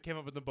remember if it came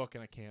up in the book,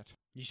 and I can't.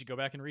 You should go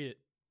back and read it.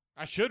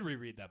 I should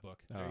reread that book.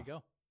 There you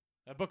go.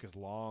 That book is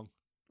long.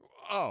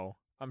 Oh,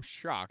 I'm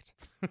shocked.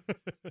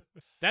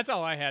 That's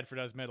all I had for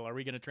Does Middle. Are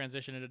we going to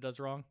transition into Does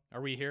Wrong?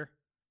 Are we here?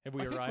 Have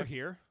we I think arrived? we're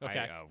here.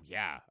 Okay.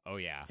 Oh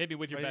yeah. Hit me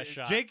with your best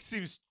shot. Jake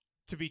seems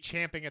to be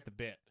champing at the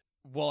bit.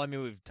 Well, I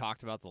mean, we've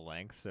talked about the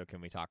length, so can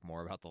we talk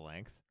more about the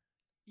length?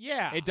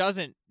 Yeah. It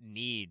doesn't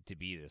need to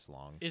be this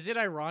long. Is it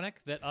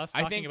ironic that us I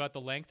talking think- about the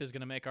length is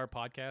going to make our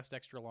podcast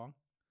extra long?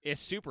 It's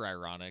super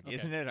ironic, Okay.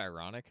 isn't it?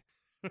 Ironic.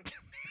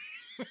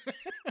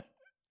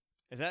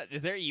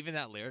 Is there even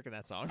that lyric in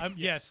that song?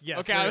 Yes.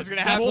 Okay, there I was is.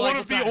 gonna That's have one like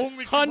of the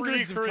only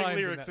hundreds of recurring times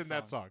in lyrics that in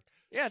that song.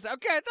 Yeah, it's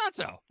okay. I thought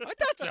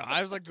so.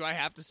 I was like, do I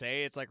have to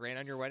say it's like rain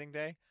on your wedding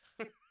day?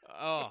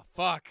 Oh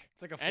fuck.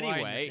 It's like a fly in your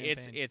Anyway,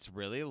 champagne. it's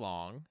really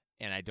long,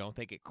 and I don't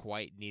think it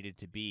quite needed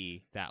to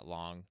be that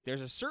long.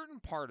 There's a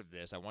certain part of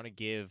this I want to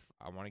give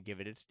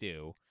it its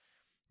due,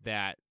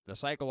 that the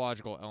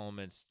psychological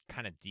elements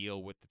kind of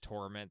deal with the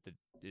torment that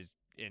is,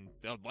 and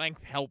the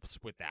length helps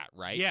with that,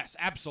 right? Yes,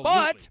 absolutely.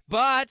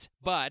 But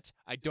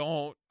I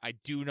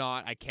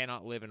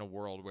cannot live in a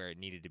world where it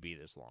needed to be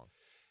this long.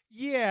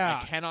 Yeah.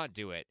 I cannot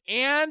do it.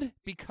 And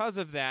because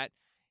of that,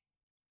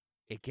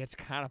 it gets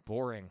kind of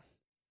boring.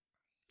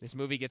 This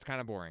movie gets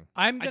kind of boring.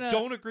 I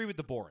don't agree with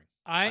the boring.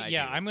 I do.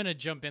 I'm gonna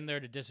jump in there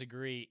to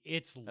disagree.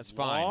 It's That's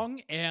fine.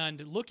 long,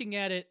 and looking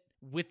at it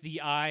with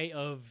the eye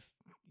of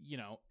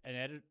an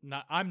edit.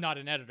 I'm not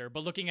an editor,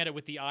 but looking at it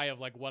with the eye of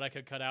what I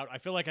could cut out, I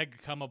feel like I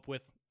could come up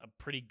with a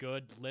pretty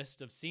good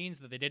list of scenes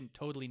that they didn't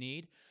totally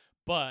need.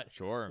 But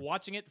Sure.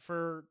 watching it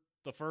for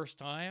the first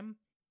time,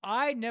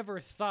 I never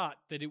thought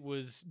that it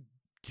was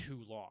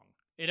too long.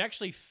 It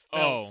actually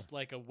felt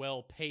like a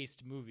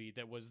well-paced movie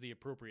that was the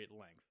appropriate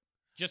length.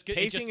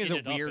 Pacing is a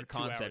ended up weird at 2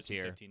 hours concept and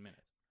here. 15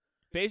 minutes.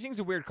 Pacing's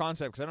a weird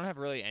concept because I don't have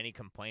really any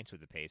complaints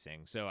with the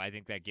pacing, so I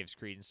think that gives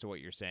credence to what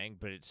you're saying.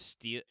 But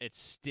it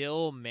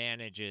still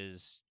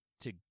manages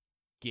to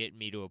get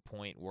me to a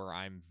point where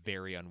I'm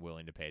very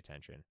unwilling to pay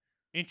attention.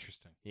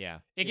 Interesting. Yeah,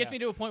 It gets me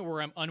to a point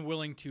where I'm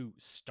unwilling to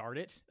start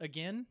it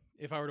again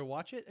if I were to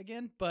watch it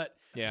again. But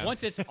yeah.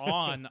 once it's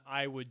on,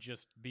 I would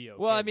just be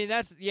okay. Well, I with mean,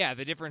 it.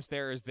 the difference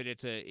there is that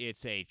it's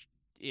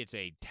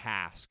a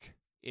task.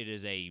 It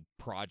is a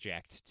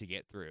project to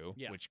get through,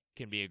 which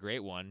can be a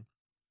great one.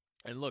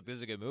 And look, this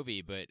is a good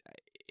movie, but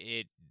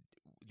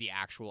the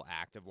actual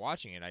act of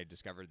watching it, I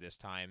discovered this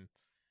time,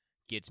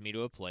 gets me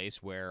to a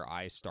place where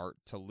I start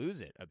to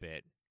lose it a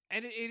bit.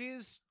 And it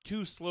is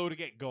too slow to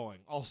get going.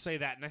 I'll say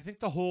that. And I think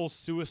the whole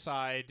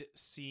suicide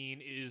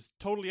scene is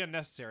totally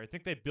unnecessary. I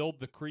think they build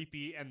the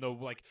creepy and the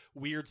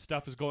weird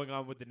stuff is going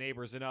on with the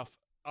neighbors enough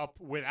up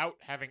without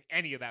having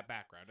any of that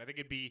background. I think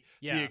it'd be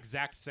the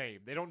exact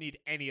same. They don't need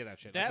any of that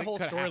shit. That whole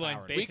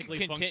storyline We basically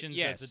can functions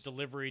yes. as a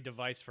delivery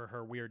device for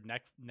her weird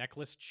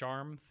necklace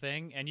charm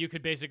thing, and you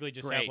could basically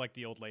just Great. have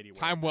the old lady.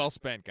 Time well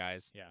spent,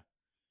 guys. Yeah.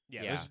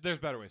 There's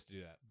better ways to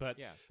do that. But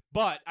Yeah.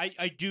 but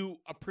I do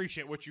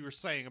appreciate what you were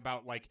saying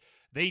about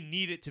they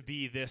need it to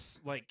be this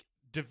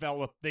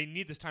they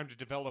need this time to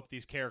develop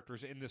these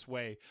characters in this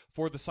way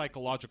for the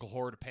psychological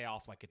horror to pay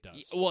off like it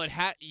does. Well,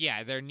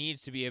 there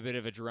needs to be a bit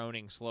of a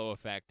droning slow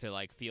effect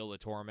to feel the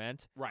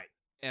torment. Right.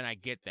 And I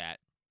get that.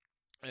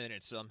 And then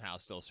it somehow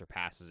still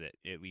surpasses it,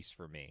 at least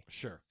for me.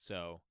 Sure.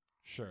 So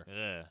Sure.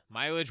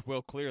 Mileage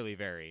will clearly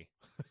vary.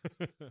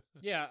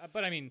 Yeah,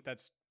 but I mean,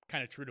 that's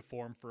kind of true to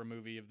form for a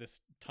movie of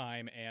this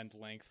time and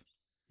length.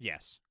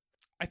 Yes.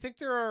 I think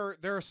there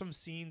are some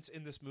scenes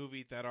in this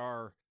movie that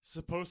are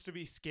supposed to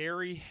be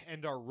scary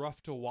and are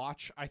rough to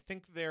watch. I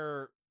think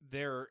they're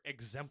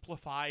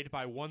exemplified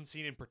by one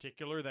scene in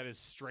particular that is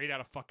straight out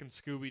of fucking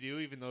Scooby-Doo,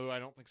 even though I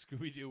don't think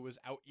Scooby-Doo was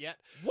out yet.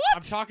 What?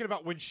 I'm talking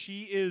about when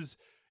she is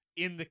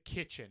in the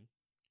kitchen,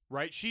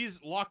 right?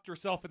 She's locked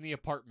herself in the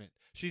apartment.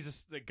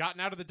 She's gotten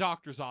out of the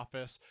doctor's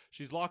office.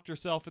 She's locked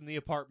herself in the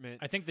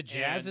apartment. I think the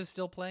jazz And is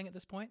still playing at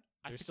this point.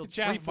 I There's think still the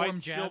jazz freeform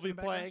might jazz still in be the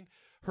background. playing.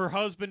 Her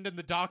husband and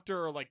the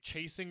doctor are like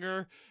chasing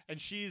her, and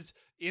she's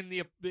in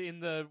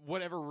the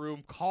whatever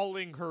room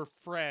calling her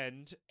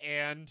friend,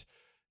 and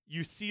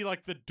you see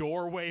like the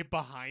doorway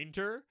behind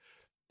her,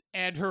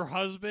 and her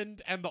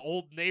husband and the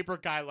old neighbor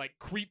guy like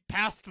creep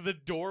past the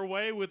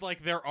doorway with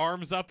like their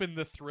arms up in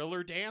the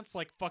Thriller dance,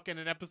 like fucking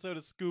an episode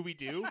of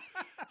Scooby-Doo.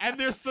 And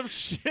there's some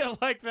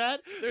shit like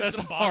that. There's that's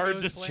some hard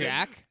bongos to playing. sing.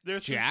 Jack,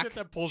 There's some Jack, shit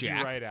that pulls Jack.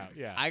 you right out.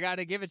 Yeah. I got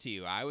to give it to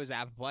you. I was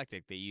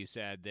apoplectic that you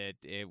said that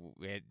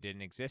it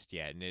didn't exist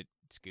yet, and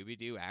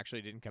Scooby-Doo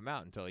actually didn't come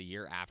out until a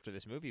year after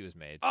this movie was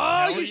made. So Oh,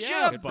 hell you yeah, should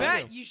have good for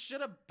bet. you. You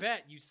should have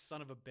bet, you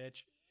son of a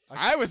bitch.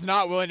 I was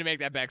not willing to make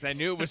that bet because I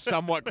knew it was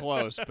somewhat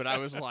close, but I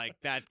was like,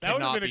 that That would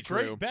cannot have been be a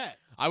great true. bet.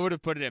 I would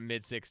have put it at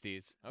mid-60s.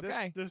 Th-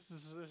 Okay. This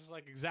is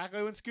like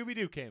exactly when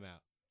Scooby-Doo came out.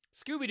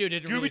 Scooby-Doo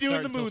didn't really Scooby-Doo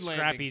start and the until moon landing,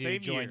 Scrappy Doo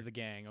same joined year. the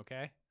gang,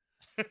 okay?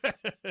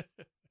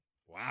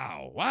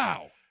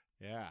 Wow.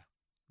 Yeah.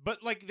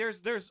 But like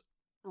there's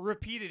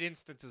repeated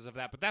instances of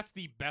that, but that's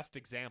the best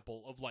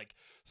example of like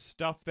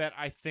stuff that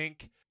I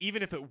think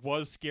even if it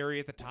was scary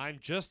at the time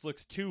just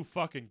looks too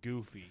fucking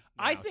goofy.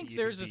 I now to think even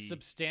there's a be-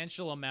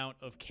 substantial amount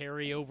of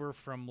carryover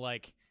from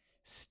like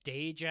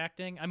stage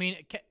acting. I mean,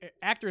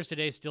 actors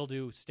today still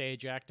do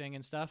stage acting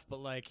and stuff, but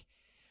like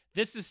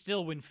this is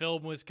still when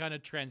film was kind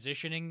of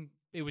transitioning.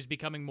 It was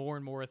becoming more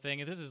and more a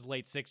thing, and this is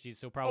late 60s,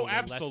 so probably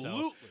less so.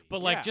 absolutely.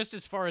 But like Yeah. just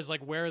as far as like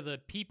where the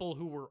people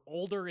who were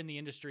older in the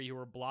industry who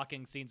were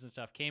blocking scenes and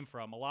stuff came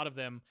from, a lot of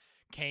them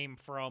came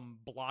from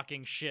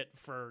blocking shit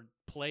for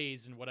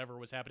plays and whatever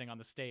was happening on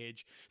the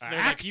stage. So they're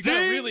like, you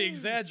gotta really Acting!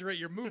 exaggerate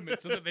your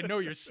movements so that they know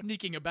you're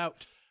sneaking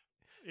about.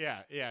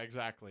 Yeah,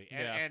 exactly.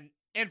 And,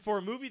 Yeah. and for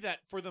a movie that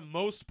for the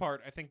most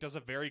part I think does a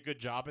very good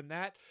job in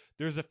that,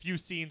 there's a few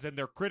scenes and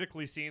they're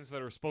critically scenes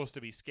that are supposed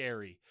to be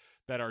scary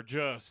that are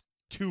just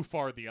too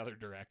far the other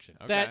direction.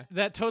 Okay.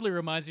 That totally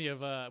reminds me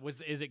of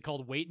is it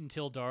called Wait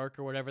Until Dark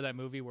or whatever, that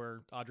movie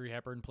where Audrey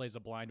Hepburn plays a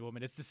blind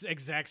woman? It's the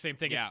exact same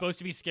thing. It's Yeah. supposed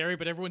to be scary,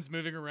 but everyone's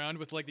moving around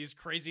with like these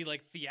crazy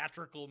like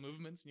theatrical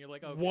movements, and you're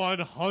like, oh,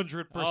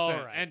 100%. all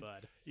right, And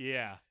bud.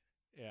 yeah.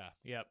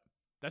 Yep,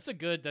 that's a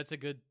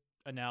good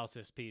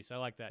analysis piece. I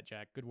like that,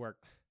 Jack. Good work.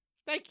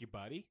 Thank you,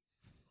 buddy.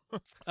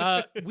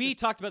 We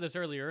talked about this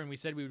earlier, and we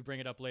said we would bring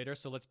it up later,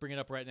 so let's bring it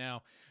up right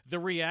now. The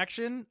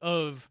reaction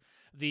of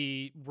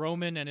the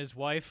Roman and his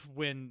wife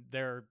when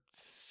their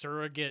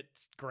surrogate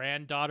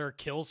granddaughter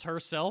kills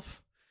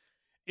herself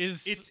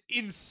is It's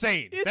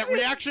insane. It's That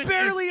reaction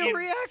barely is a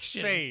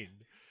reaction. insane.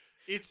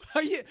 It's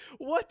Are you,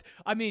 what?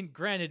 I mean,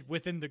 granted,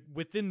 within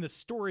the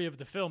story of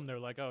the film, they're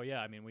like, oh yeah,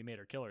 I mean, we made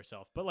her kill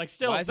herself, but like,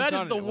 still, Why is that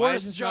this is not the a- why is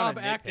worst this not a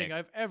job acting nitpick?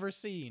 I've ever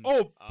seen.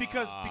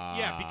 because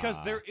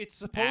it's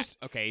supposed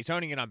Okay, he's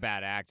honing in on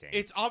bad acting.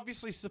 it's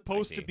obviously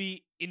supposed to see.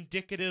 be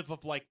indicative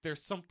of like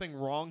there's something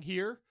wrong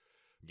here,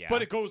 yeah.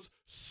 but it goes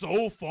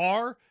so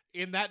far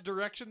in that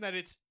direction that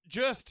it's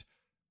just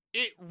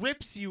it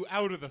rips you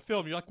out of the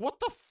film. You're like, what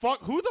the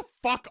fuck? Who the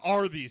fuck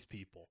are these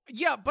people?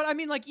 Yeah, but I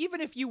mean, like,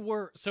 even if you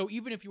were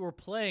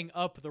playing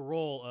up the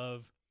role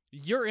of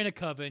you're in a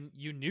coven,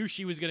 you knew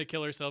she was gonna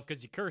kill herself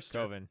because you cursed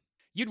her, Coven.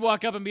 you'd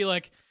walk up and be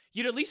like,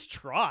 you'd at least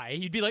try.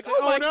 You'd be like, Like,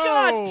 oh my oh,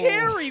 god, no."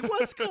 Terry,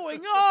 what's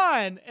going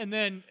on? And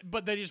then,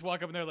 but they just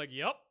walk up and they're like,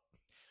 yep.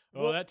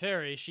 Oh, Well- that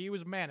Terry, she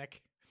was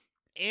manic.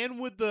 And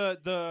with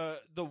the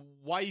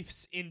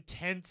wife's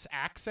intense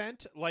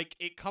accent, like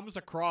it comes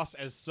across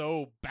as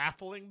so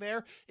baffling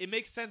there. It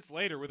makes sense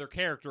later with her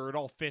character, it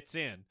all fits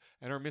in,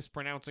 and her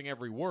mispronouncing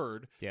every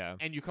word, Yeah.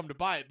 and you come to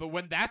buy it. But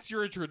when that's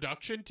your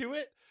introduction to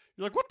it,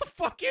 you're like, what the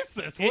fuck is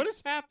this? What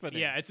is happening?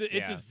 Yeah, it's a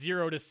Yeah.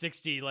 0 to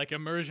 60, like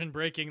immersion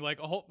breaking,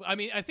 like a whole. I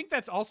mean, I think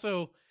that's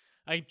also.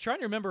 I'm trying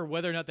to remember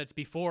whether or not that's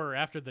before or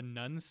after the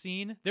nun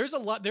scene. There's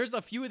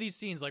a few of these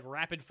scenes like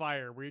rapid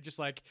fire where you're just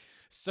like,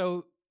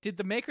 so did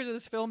the makers of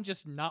this film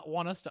just not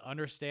want us to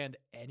understand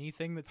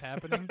anything that's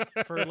happening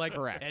for like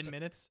Correct. 10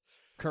 minutes?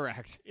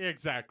 Correct.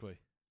 Exactly.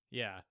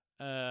 Yeah,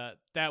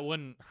 that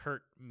one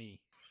hurt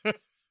me.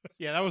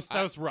 Yeah, that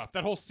was rough.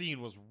 That whole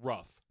scene was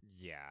rough.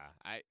 Yeah.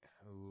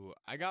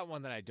 I got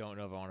one that I don't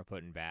know if I want to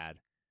put in bad.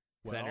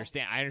 'Cause Well,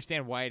 I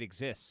understand why it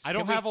exists. I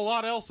don't have a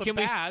lot else of can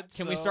bad.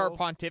 Can we start so-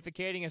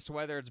 pontificating as to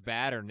whether it's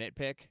bad or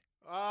nitpick?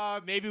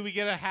 Maybe we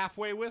get a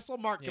halfway whistle.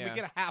 Mark, can we Yeah.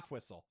 get a half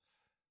whistle?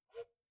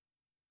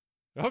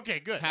 Okay,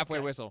 good. Halfway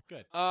Okay, whistle.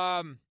 Good.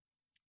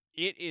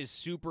 It is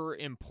super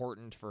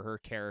important for her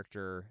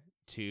character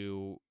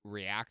to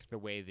react the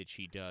way that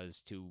she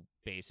does to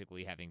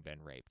basically having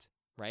been raped,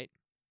 right?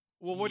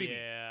 Well, what do you mean?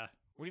 Yeah.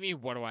 What do you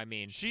mean, what do I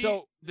mean? She-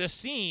 So, the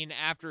scene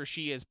after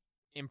she is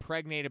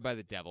impregnated by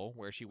the devil,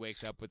 where she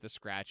wakes up with the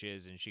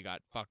scratches and she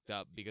got fucked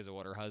up because of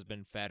what her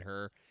husband fed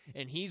her,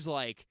 and he's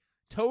like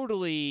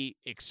totally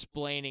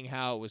explaining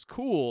how it was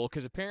cool,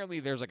 because apparently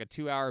there's like a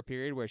 2-hour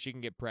period where she can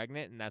get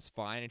pregnant and that's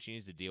fine and she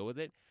needs to deal with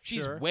it.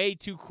 She's Sure. way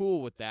too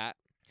cool with that.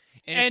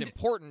 And And- it's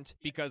important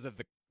because of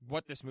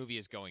what this movie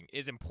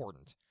is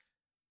important.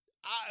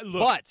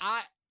 Look, But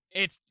I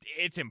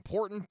it's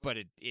important, but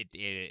it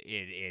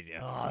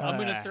I'm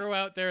going to throw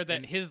out there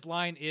that his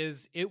line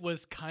is, "It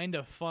was kind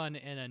of fun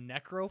in a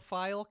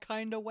necrophile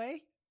kind of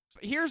way."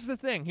 Here's the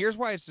thing. Here's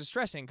why it's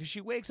distressing, because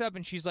she wakes up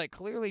and she's like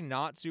clearly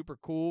not super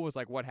cool with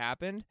like what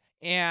happened,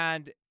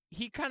 and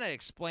he kind of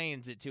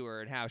explains it to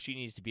her and how she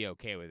needs to be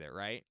okay with it,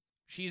 right?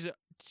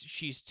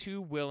 She's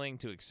too willing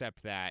to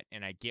accept that,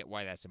 and I get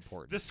why that's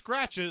important. the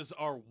scratches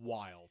are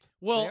wild.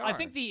 Well, They I are.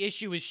 think the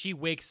issue is she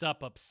wakes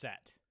up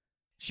upset.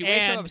 She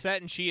wakes up and-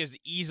 upset and she is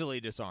easily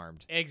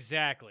disarmed.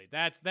 Exactly.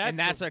 That's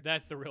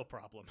the real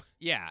problem.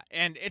 Yeah,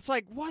 and it's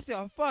like, what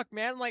the fuck,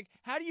 man? Like,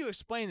 how do you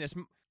explain this?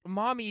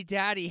 Mommy,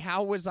 daddy,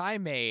 how was I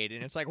made?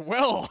 And it's like,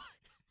 well,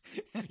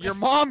 your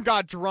mom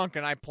got drunk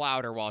and I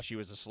plowed her while she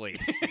was asleep.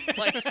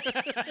 Like,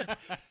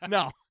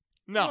 no.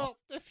 Well,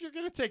 if you're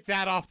gonna take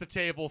that off the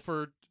table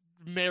for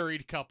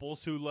married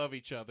couples who love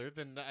each other,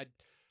 then I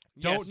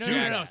don't Yes, do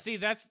No. that. See,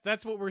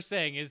 that's what we're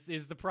saying is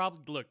the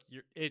problem. Look,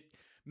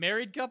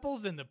 married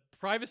couples in the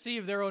privacy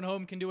of their own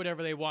home can do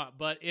whatever they want,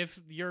 but if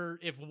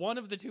one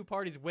of the two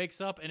parties wakes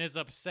up and is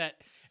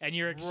upset, and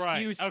your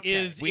excuse okay.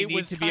 is We it need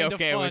was to be kind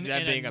okay of with fun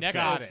them in being a upset.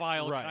 Got it.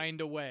 necrophile Right.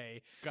 kind of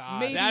way, God,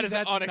 maybe that is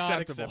that's not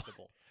unacceptable.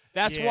 acceptable.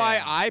 That's Yeah.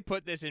 why I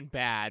put this in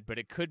bad, but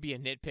it could be a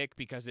nitpick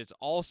because it's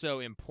also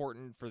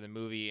important for the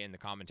movie and the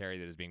commentary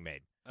that is being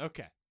made.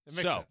 Okay, it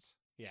makes So- sense.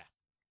 Yeah.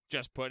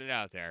 Just put it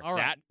out there. All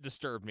right. That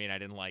disturbed me and I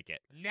didn't like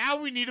it. Now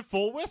we need a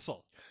full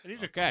whistle. I need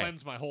to Okay.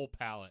 cleanse my whole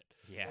palate.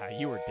 Yeah,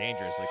 you were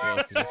dangerously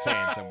close to just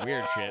saying some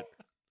weird shit.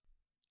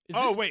 Is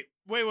Oh, this-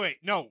 wait.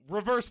 No,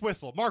 reverse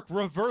whistle. Mark,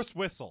 reverse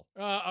whistle.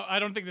 I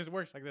don't think this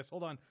works like this.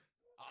 Hold on.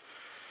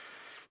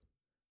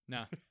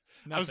 No.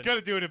 I was nothing. going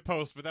to do it in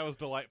post, but that was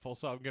delightful,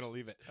 so I'm going to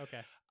leave it.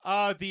 Okay.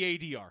 The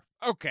ADR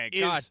Okay, is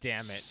god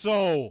damn it.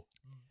 so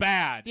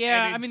bad.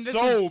 Yeah, and I in mean, this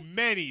so is-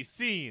 many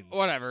scenes.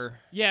 Whatever.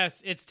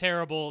 Yes, it's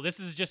terrible. This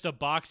is just a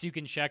box you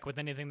can check with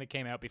anything that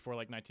came out before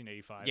like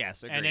 1985.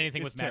 Yes, and agreed.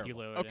 anything It's with Matthew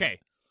terrible. Lillard. in it. Okay.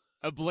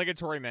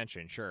 Obligatory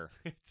mention, sure.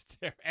 It's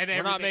terrible. And We're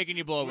not everything making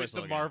you blow a with whistle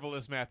the again.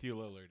 marvelous Matthew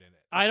Lillard in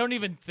it. I don't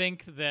even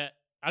think that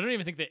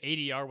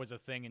ADR was a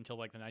thing until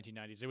like the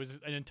 1990s. It was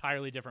an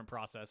entirely different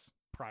process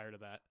prior to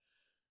that.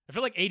 I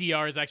feel like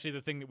ADR is actually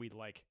the thing that we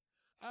like.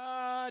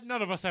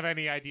 None of us have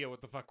any idea what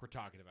the fuck we're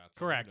talking about. So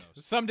who Correct.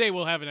 knows? Someday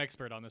we'll have an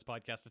expert on this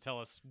podcast to tell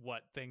us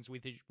what things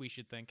we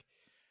should think.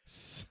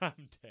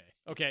 Someday.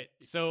 Okay,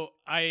 so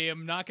I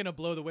am not going to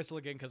blow the whistle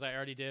again because I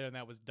already did and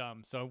that was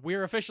dumb. So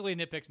we're officially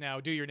nitpicks now.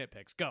 Do your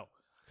nitpicks. Go.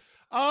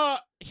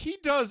 He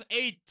does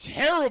a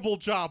terrible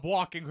job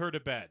walking her to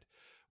bed.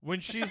 When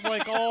she's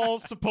like all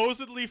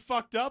supposedly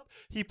fucked up,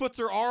 he puts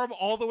her arm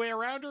all the way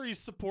around her. He's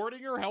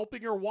supporting her,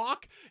 helping her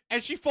walk,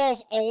 and she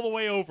falls all the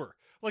way over.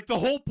 Like the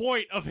whole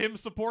point of him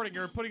supporting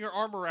her and putting her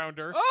arm around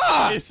her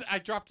is I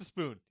dropped a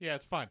spoon. Yeah,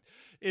 it's fine.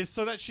 Is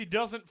so that she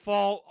doesn't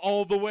fall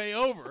all the way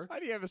over. Why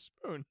do you have a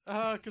spoon?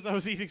 Because I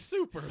was eating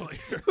soup earlier.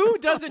 Who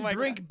doesn't my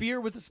drink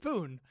beer with a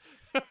spoon?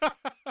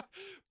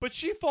 But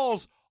she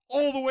falls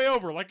all the way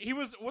over. Like he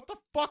was, what the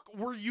fuck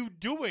were you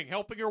doing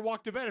helping her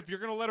walk to bed if you're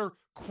going to let her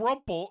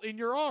crumple in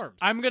your arms?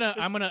 I'm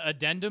gonna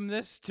addendum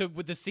this to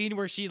with the scene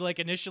where she like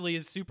initially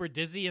is super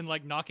dizzy and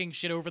like knocking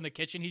shit over in the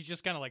kitchen. He's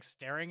just kind of like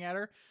staring at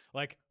her,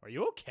 like, "Are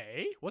you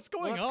okay? What's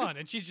going that's on?"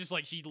 And she's just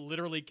like, she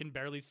literally can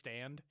barely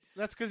stand.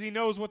 That's because he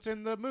knows what's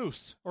in the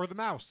moose or the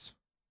mouse,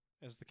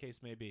 as the case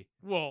may be.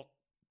 Well,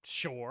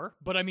 sure,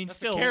 but I mean, That's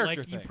a still,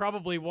 character like, you thing.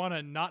 probably want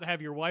to not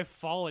have your wife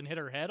fall and hit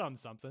her head on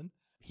something.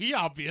 He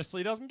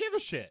obviously doesn't give a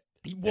shit.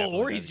 Well,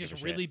 or Definitely he's doesn't give just a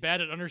shit. really bad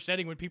at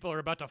understanding when people are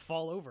about to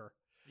fall over.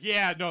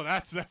 Yeah, no,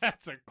 that's a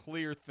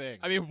clear thing.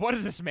 I mean, what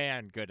is this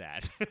man good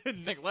at?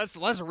 Like, let's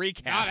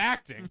recap. Not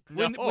acting.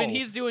 When No.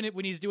 he's doing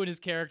his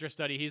character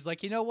study, he's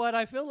like, you know what?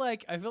 I feel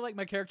like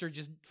my character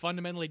just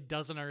fundamentally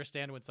doesn't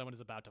understand when someone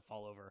is about to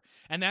fall over,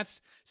 and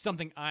that's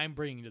something I'm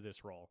bringing to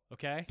this role.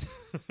 Okay,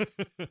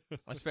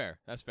 That's fair.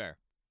 That's fair.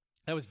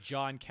 that was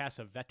John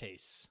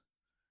Cassavetes,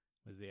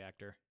 was the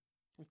actor.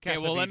 Okay,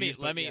 well, let Cassavetes,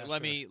 but me.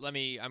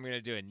 yeah, I'm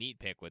gonna do a neat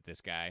pick with this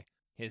guy.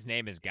 His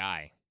name is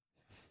Guy.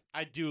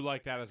 I do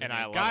like that as a And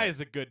name. I love Guy it. is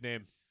a good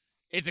name.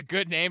 It's a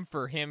good name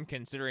for him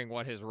considering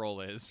what his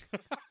role is.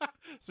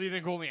 So you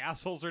think only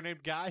assholes are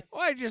named Guy?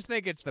 Well, I just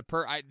think it's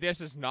this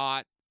is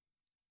not.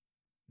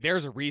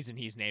 There's a reason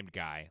he's named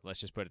Guy. Let's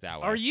just put it that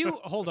way. Are you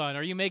hold on?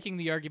 Are you making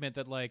the argument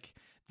that like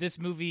this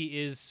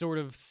movie is sort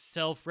of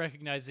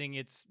self-recognizing?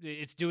 It's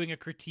doing a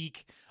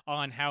critique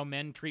on how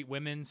men treat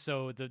women.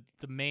 So the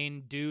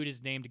main dude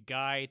is named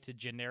Guy to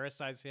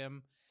genericize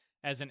him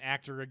as an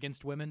actor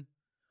against women.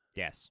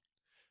 Yes.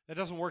 That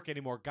doesn't work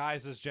anymore.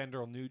 Guys is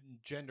gender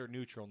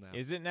neutral now.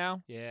 Is it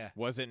now? Yeah,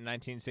 Was it in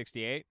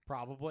 1968?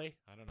 probably.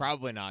 I don't know.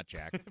 Probably not,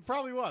 Jack. It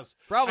probably was.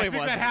 Probably I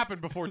think wasn't. that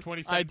happened before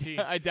 2017.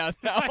 I doubt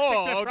that. I think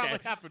Oh, that okay. probably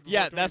happened before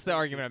Yeah, that's the 2017.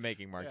 argument I'm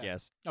making, Mark. Yeah.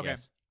 Yes. Okay.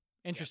 Yes.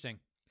 Interesting.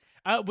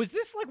 Was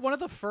this like one of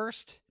the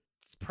first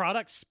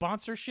product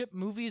sponsorship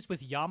movies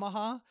with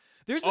Yamaha?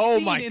 There's a Oh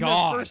scene my in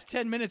God. the first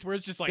 10 minutes where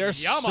it's just like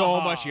There's Yamaha.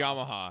 so much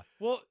Yamaha.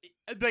 Well,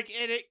 like,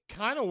 and it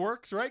kind of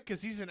works, right?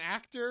 Because he's an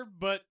actor,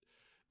 but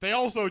they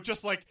also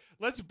just like,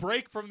 let's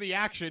break from the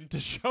action to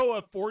show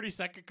a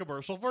 40-second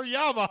commercial for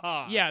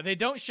Yamaha. Yeah, they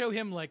don't show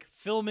him like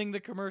filming the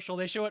commercial.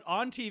 They show it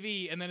on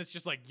TV, and then it's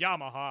just like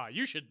Yamaha.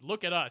 You should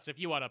look at us if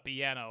you want a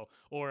piano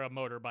or a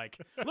motorbike.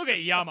 Look at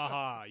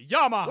Yamaha.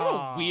 Yamaha.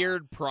 What a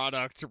weird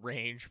product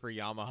range for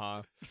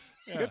Yamaha.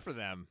 Yeah. Good for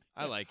them.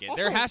 I like it.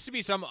 Also- There has to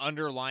be some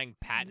underlying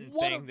patent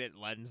What thing that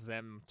lends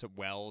them to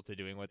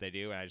doing what they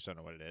do, and I just don't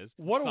know what it is.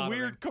 What a Soldering.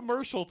 weird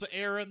commercial to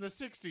air in the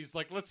 60s.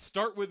 Like, let's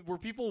start with, were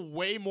people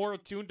way more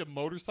attuned to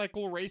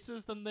motorcycle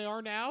races than they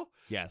are now?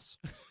 Yes.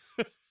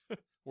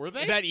 Were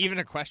they? Is that even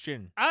a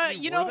question?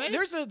 You were know,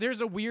 they?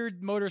 there's a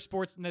weird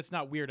motorsports. And that's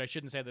not weird. I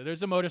shouldn't say that.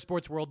 There's a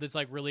motorsports world that's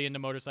like really into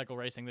motorcycle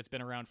racing that's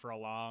been around for a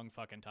long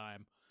fucking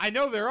time. I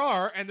know there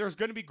are, and there's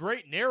going to be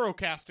great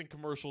narrowcasting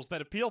commercials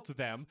that appeal to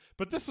them,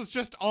 but this was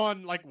just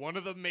on, like, one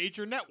of the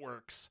major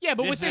networks. Yeah,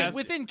 but This has-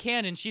 within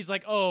canon, she's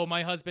like, oh,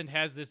 my husband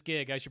has this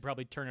gig. I should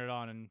probably turn it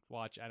on and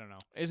watch. I don't know.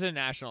 It's a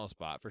national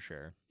spot for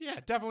sure. Yeah,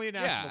 definitely a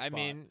national spot. I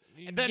mean,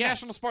 And that yes.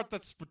 national spot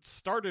that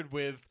started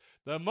with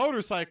the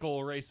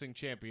motorcycle racing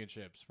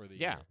championships for the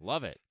Yeah, year.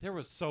 love it. There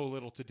was so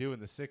little to do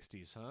in the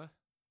 60s, huh?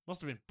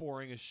 Must have been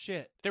boring as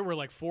shit. There were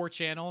like 4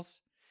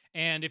 channels.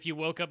 And if you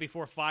woke up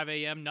before 5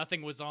 a.m.,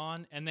 nothing was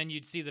on. And then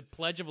you'd see the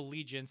Pledge of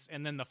Allegiance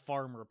and then the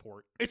Farm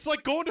Report. It's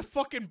like going to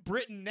fucking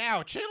Britain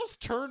now. Channels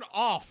turn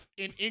off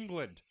in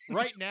England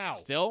right now.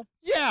 Still?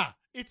 Yeah,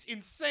 it's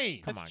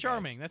insane. Come That's on,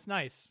 charming. guys. That's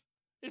nice.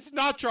 It's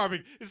not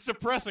charming. It's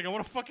depressing. I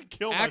want to fucking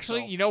kill Actually,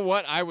 myself. you know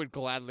what? I would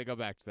gladly go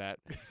back to that.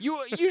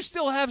 You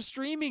still have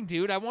streaming,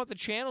 dude. I want the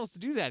channels to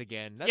do that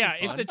again. That'd Yeah,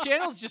 be if fun. the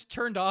channel's just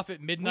turned off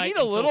at we midnight, need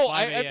a until little.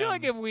 5 I feel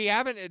like a.m. if we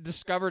haven't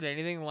discovered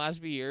anything in the last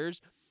few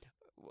years,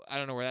 I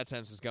don't know where that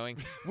sentence is going.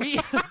 We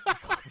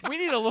we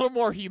need a little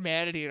more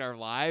humanity in our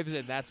lives,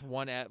 and that's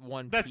one That's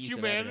piece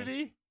of evidence.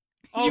 humanity?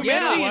 Humanity you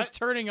know is what?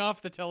 turning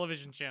off the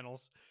television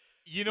channels.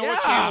 You know what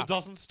Yeah. channel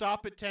doesn't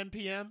stop at 10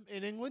 p.m.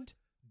 in England?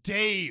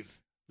 Dave.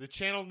 The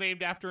channel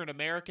named after an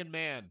American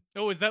man.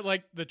 Oh, is that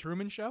like the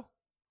Truman Show?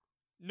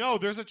 No,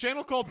 there's a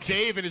channel called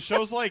Dave, and it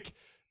shows like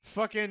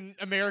fucking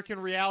American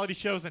reality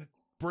shows and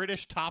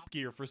British Top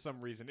Gear for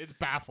some reason. It's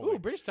baffling. Ooh,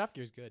 British Top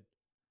Gear's good.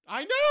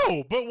 I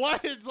know, but why?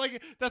 It's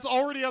like that's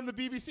already on the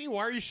BBC.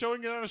 Why are you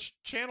showing it on a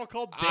channel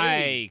called Dave?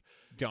 I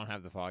don't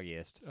have the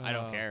foggiest. I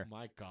don't Oh, care.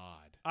 My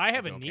God. I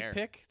have a don't neat care.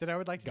 pick that I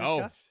would like to Go.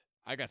 discuss.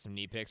 I got some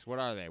neat picks. What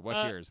are they?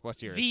 What's yours?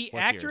 What's yours? The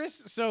What's actress.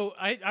 Yours? So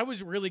I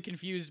was really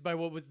confused by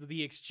what was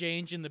the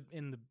exchange in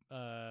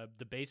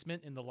the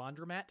basement in the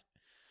laundromat.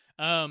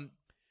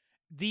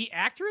 The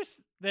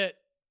actress that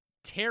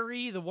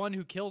Terry, the one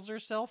who kills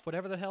herself,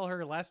 whatever the hell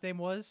her last name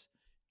was,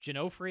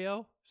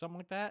 Genofrio, something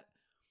like that.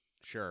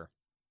 Sure.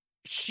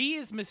 She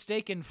is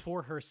mistaken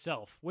for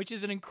herself, which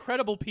is an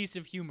incredible piece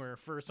of humor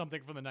for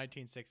something from the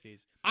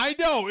 1960s. I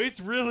know it's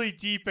really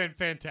deep and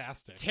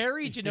fantastic.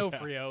 Terry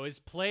Genofrio is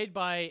played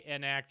by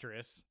an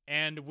actress,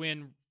 and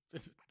when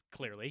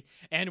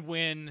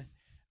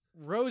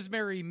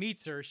Rosemary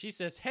meets her, she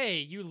says, "Hey,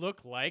 you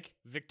look like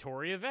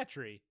Victoria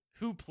Vetri,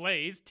 who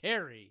plays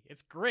Terry."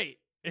 It's great.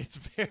 It's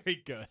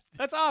very good.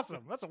 That's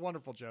awesome. That's a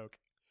wonderful joke.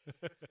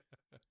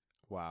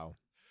 Wow.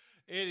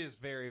 It is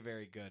very,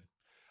 very good.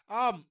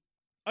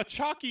 A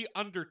chalky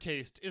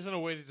undertaste isn't a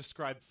way to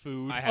describe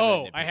food. I have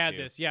Oh, that I nitpick, had too.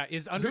 this. Yeah,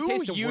 is Who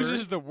undertaste a uses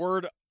word? the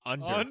word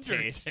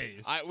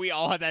undertaste? Undertaste. We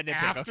all had that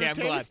nitpick. Okay, I'm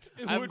glad. Aftertaste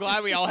I'm would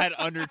glad be- we all had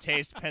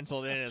undertaste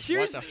penciled in as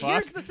Here's what the fuck.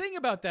 here's the thing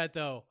about that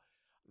though.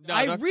 No,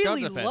 I don't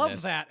really defend love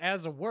this. that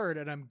as a word,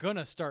 and I'm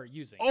gonna start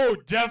using. it. Oh,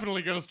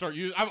 definitely gonna start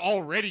using. I've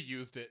already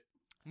used it,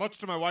 much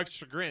to my wife's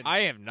chagrin.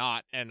 I have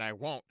not, and I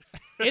won't.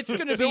 It's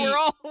gonna So be.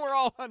 we're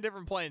all on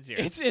different planes here.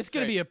 It's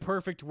gonna Great. be a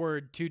perfect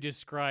word to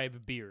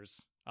describe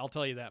beers. I'll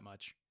tell you that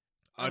much.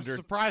 I'm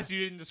surprised you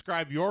didn't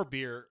describe your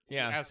beer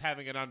Yeah. as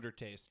having an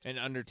undertaste. an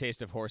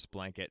undertaste of horse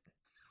blanket.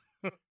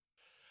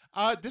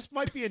 This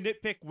might be a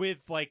nitpick with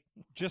like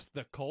just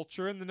the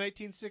culture in the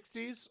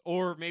 1960s,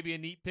 or maybe a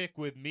neat pick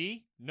with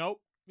me.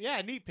 Nope. Yeah,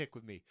 a neat pick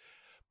with me.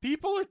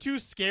 People are too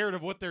scared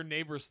of what their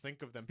neighbors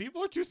think of them.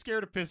 People are too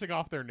scared of pissing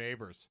off their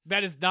neighbors.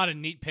 That is not a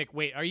neat pick.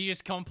 Wait, are you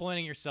just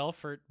complimenting yourself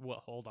for?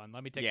 Well, hold on.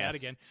 Let me take that Yes.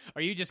 again.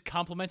 Are you just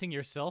complimenting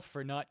yourself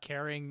for not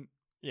caring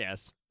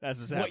Yes, that's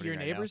what's what happening your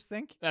right neighbors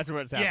think? now. That's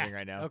what's happening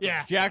right now. Okay.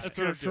 Yeah, Jack's that's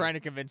what I'm doing. trying to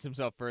convince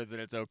himself further that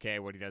it's okay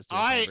what he does to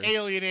his I neighbors.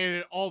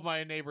 alienated all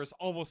my neighbors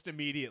almost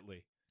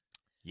immediately.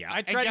 Yeah. I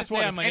And tried to guess stay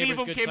what? on If my any of neighbor's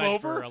them good came side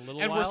over for a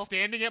little and while. were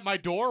standing at my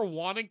door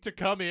wanting to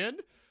come in,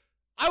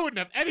 I wouldn't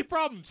have any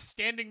problem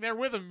standing there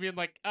with them and being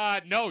like,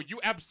 no, you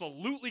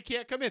absolutely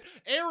can't come in.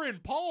 Aaron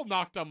Paul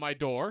knocked on my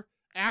door.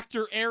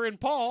 Actor Aaron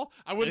Paul.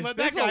 I wouldn't Is let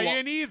that this a guy lo-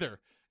 in either.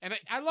 And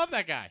I love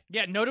that guy.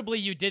 Yeah, notably,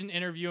 you didn't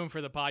interview him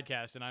for the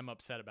podcast, and I'm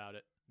upset about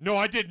it. No,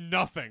 I did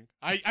nothing.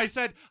 I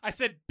said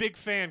big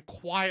fan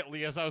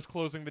quietly as I was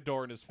closing the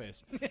door in his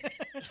face.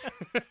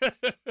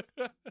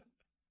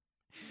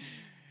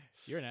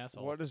 You're an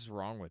asshole. What is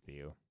wrong with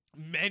you?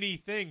 Many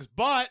things,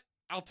 but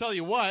I'll tell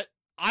you what,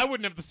 I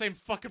wouldn't have the same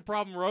fucking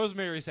problem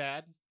Rosemary's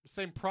had. The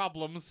same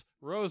problems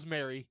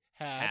Rosemary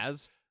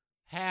had.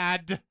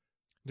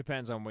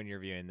 Depends on when you're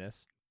viewing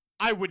this.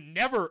 I would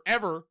never,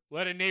 ever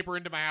let a neighbor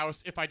into my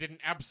house if I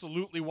didn't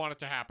absolutely want it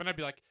to happen. I'd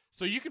be like,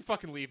 so you can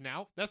fucking leave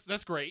now.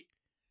 That's great.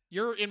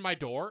 You're in my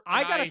door.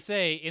 I gotta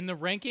say, in the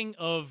ranking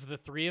of the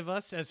three of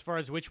us, as far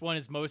as which one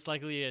is most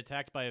likely to be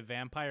attacked by a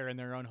vampire in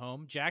their own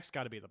home, Jack's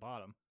got to be the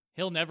bottom.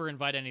 He'll never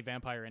invite any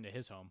vampire into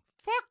his home.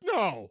 Fuck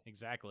no.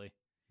 Exactly.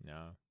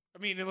 No. I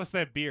mean, unless they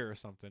have beer or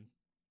something.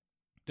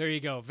 There you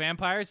go.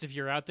 Vampires, if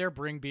you're out there,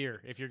 bring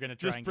beer if you're going to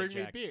try Just and bring get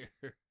me Jack.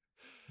 beer.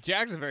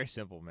 Jack's a very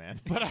simple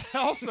man. But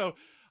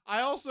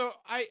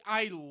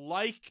I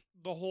like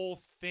the whole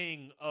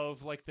thing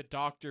of like the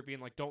doctor being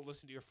like, don't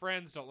listen to your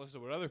friends, don't listen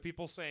to what other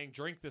people saying,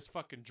 drink this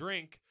fucking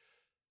drink.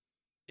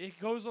 It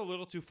goes a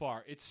little too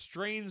far. It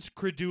strains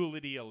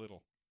credulity a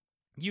little.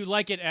 You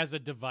like it as a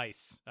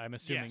device, I'm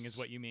assuming Yes. is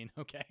what you mean.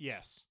 Okay.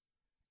 Yes.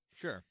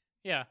 Sure.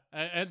 Yeah.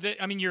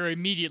 I mean, you're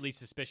immediately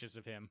suspicious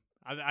of him.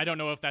 I don't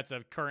know if that's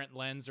a current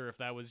lens or if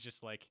that was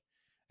just like,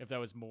 if that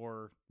was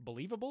more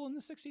believable in the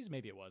 60s.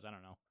 Maybe it was. I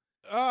don't know.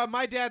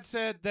 My dad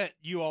said that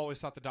you always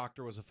thought the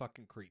doctor was a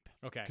fucking creep.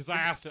 Okay. Because I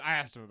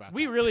asked him about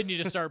We that. really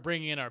need to start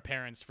bringing in our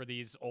parents for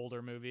these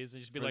older movies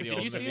and just be For like, the did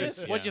you old see movies,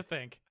 this? yeah. What'd you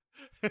think?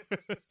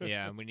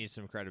 Yeah, we need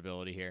some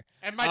credibility here.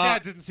 And my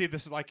dad didn't see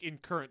this like in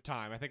current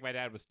time. I think my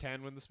dad was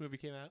 10 when this movie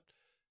came out.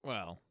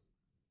 Well,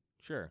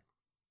 sure.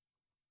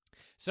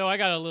 So I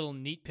got a little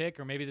neat pick,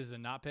 or maybe this is a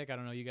not pick. I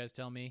don't know. You guys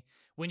tell me.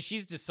 When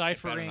she's It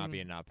deciphering, better not be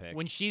a not pick.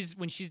 when she's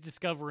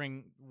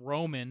discovering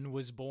Roman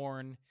was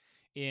born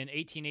in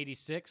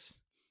 1886,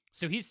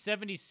 so he's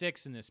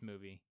 76 in this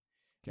movie.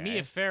 Okay.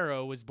 Mia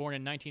Farrow was born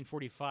in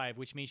 1945,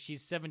 which means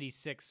she's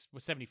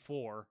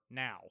 74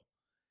 now.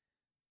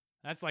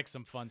 That's like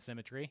some fun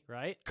symmetry,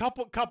 right?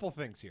 Couple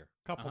things here.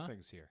 Uh-huh.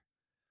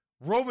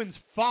 Roman's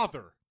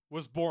father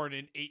was born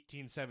in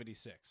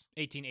 1876.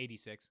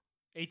 1886.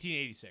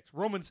 1886.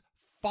 Roman's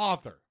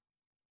father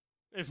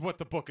is what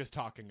the book is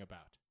talking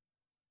about.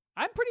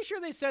 I'm pretty sure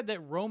they said that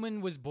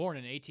Roman was born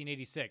in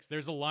 1886.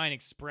 There's a line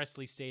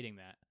expressly stating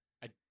that.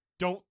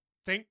 Don't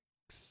think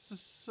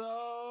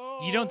so.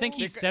 You don't think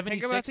he's Think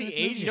 76 about in the this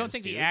movie? You don't ages,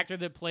 think the dude. actor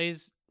that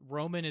plays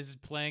Roman is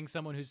playing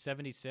someone who's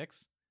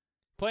 76?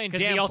 Playing 'Cause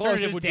the damn close.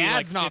 alternative His would be,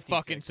 dad's like, not 56.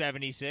 fucking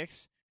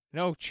 76.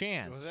 No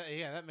chance.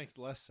 that makes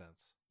less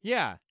sense.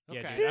 Yeah. Yeah,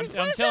 Okay. dude, Dude, I'm he's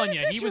playing a telling you,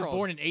 he was 76-year-old.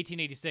 born in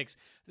 1886.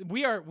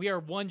 We are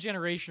one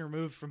generation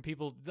removed from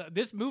people.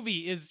 This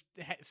movie is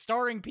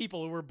starring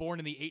people who were born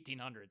in the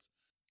 1800s.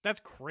 That's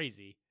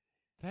crazy.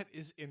 That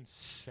is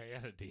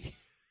insanity.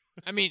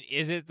 I mean,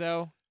 is it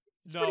though?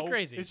 It's pretty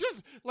crazy. It's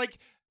just like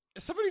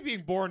somebody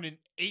being born in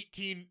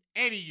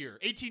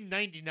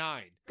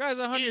 1899. Guy's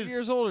 100 Is-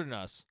 years older than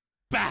us.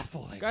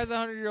 Baffling. Guy's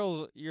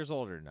 100 years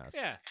older than us.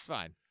 Yeah. It's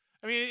fine.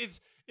 I mean,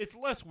 it's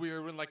less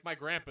weird when like my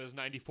grandpa is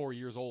 94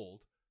 years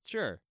old,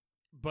 Sure.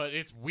 but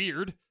it's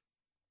weird.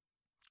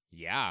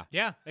 Yeah.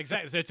 Yeah,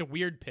 exactly. So it's a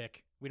weird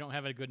pick. We don't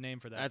have a good name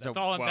for that. That's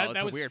all. a, well, that, it's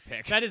that a was weird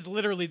pick. That is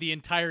literally the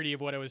entirety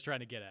of what I was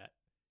trying to get at.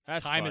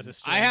 That's time fun. is a I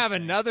strange have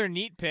thing. another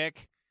neat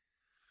pick.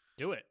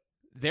 Do it.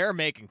 They're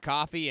making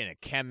coffee in a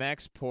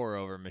Chemex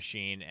pour-over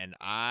machine, and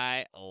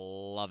I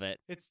love it.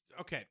 It's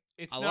okay.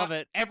 It's I not, love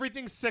it.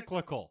 Everything's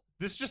cyclical.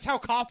 This is just how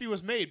coffee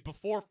was made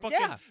before fucking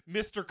Yeah.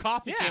 Mr.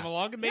 Coffee Yeah. came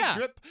along and made Yeah.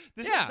 drip.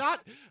 This Yeah. is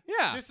not.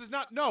 Yeah. This is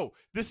not. No.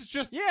 This is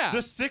just Yeah. the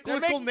They're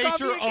cyclical making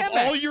coffee nature in of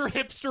Chemex. all your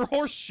hipster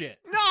horse shit.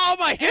 No,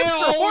 my hipster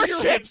all your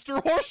horseshit.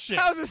 hipster horse shit.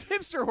 How's this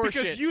hipster horseshit?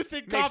 Because you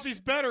think Makes- coffee's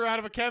better out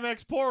of a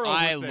Chemex pour over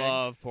I thing.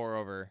 love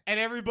pour-over. And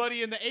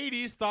everybody in the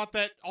 80s thought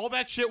that all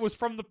that shit was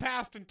from the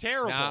past and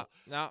terrible.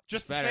 No.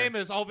 Just the better. same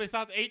as all they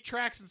thought 8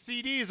 tracks and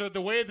CDs are the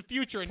way of the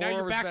future, and now you're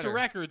Pour-over's back better. to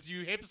records,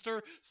 you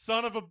hipster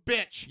son of a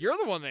bitch. You're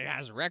the one that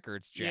has records,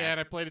 Jack. Yeah, and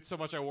I played it so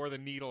much I wore the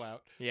needle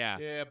out. Yeah.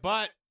 Yeah,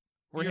 but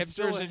We're you're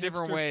still hipsters a in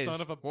different hipster ways.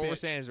 Son of a What we're bitch.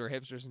 saying is we're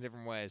hipsters in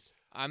different ways.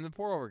 I'm the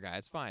pour-over guy.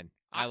 It's fine.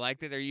 I like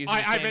that they're using.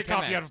 I the same make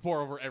coffee Chemex. out of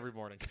pour over every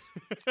morning.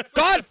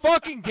 God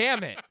fucking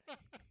damn it,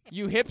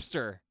 you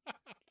hipster!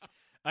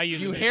 I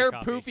use You it hair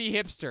coffee. poofy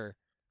hipster.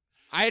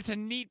 It's a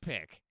neat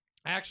pick.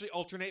 I actually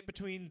alternate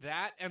between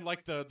that and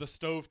like the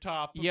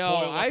stovetop Yo, boil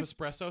up I've-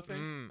 espresso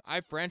thing.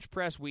 I French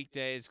press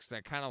weekdays because I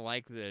kind of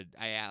like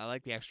I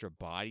like the extra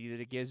body that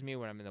it gives me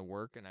when I'm in the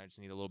work and I just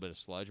need a little bit of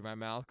sludge in my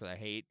mouth because I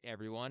hate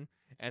everyone.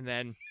 And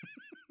then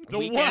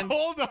weekends,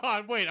 Hold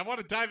on, wait, I want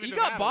to dive into you that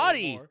got a little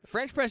body. more.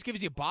 French press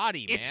gives you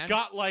body, man. It's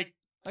got like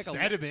Like a-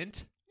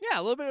 sediment. yeah,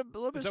 a little bit Is that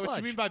of what sludge.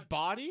 you mean by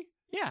body?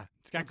 Yeah,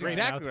 It's got that's great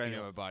exactly what I mouthfeel.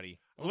 know about body.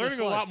 I'm little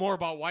learning a lot sludge. more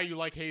about why you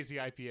like hazy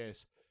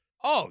IPAs.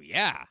 Oh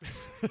yeah,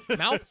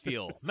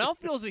 mouthfeel.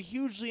 Mouthfeel is a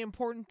hugely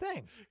important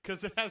thing.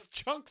 Because it has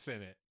chunks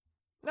in it.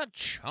 Not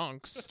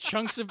chunks.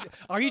 Chunks of.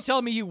 Are you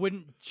telling me you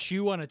wouldn't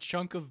chew on a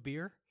chunk of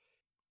beer?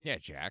 Yeah,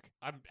 Jack.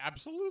 I'm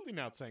absolutely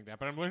not saying that,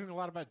 but I'm learning a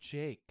lot about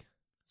Jake.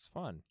 It's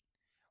fun.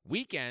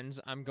 Weekends,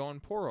 I'm going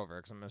pour over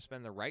because I'm going to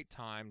spend the right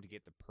time to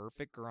get the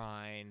perfect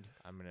grind.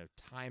 I'm going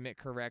to time it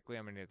correctly.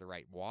 I'm going to get the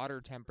right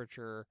water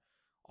temperature,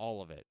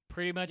 all of it.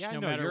 Pretty much, Yeah, no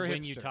no, matter you're a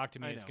when you hipster. talk to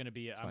me, I it's know. going to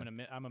be It's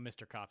I'm a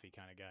Mr. Coffee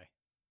kind of guy.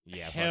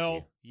 Yeah, fuck Hell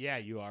you. yeah,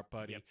 you are,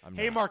 buddy. Yep. I'm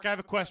Hey, not. Mark, I have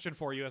a question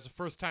for you as a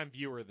first-time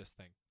viewer of this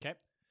thing. Okay.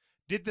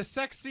 Did the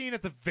sex scene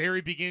at the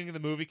very beginning of the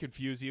movie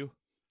confuse you?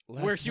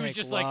 Where she was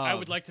just like, I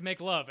would like to make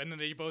love, and then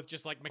they both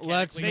just like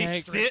mechanically. They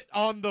Make- sit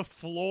on the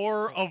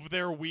floor of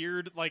their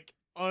weird, like,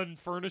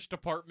 unfurnished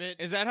apartment.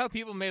 Is that how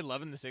people made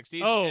love in the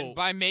 60s? Oh. And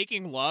by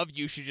making love,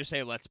 you should just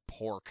say, let's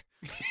pork.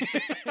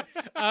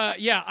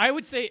 Yeah, I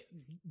would say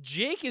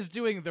Jake is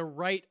doing the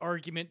right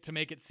argument to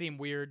make it seem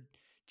weird.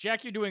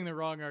 Jack, you're doing the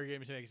wrong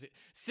argument to make it seem.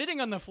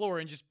 Sitting on the floor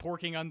and just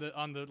porking on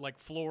the like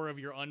floor of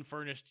your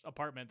unfurnished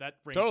apartment, that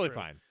rings Totally true.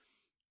 fine.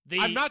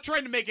 I'm not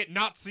trying to make it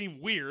not seem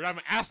weird. I'm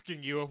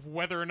asking you of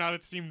whether or not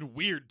it seemed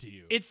weird to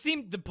you. It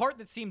seemed the part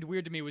that seemed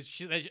weird to me was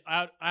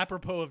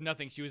apropos of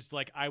nothing. She was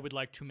like, "I would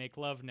like to make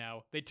love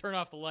now." They turn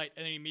off the light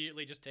and then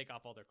immediately just take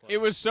off all their clothes.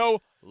 It was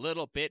so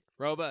little bit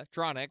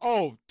robotronic.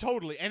 Oh,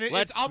 totally. And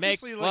Let's it's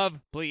obviously make like love,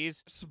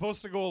 please.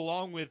 supposed to go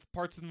along with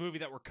parts of the movie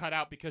that were cut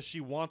out because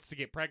she wants to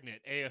get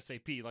pregnant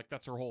ASAP. Like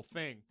that's her whole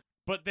thing.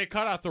 But they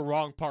cut out the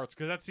wrong parts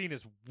because that scene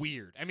is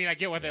weird. I mean, I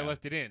get why they Yeah.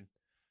 left it in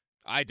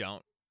I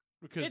don't.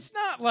 because It's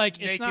not like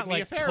naked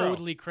Mia Farrow.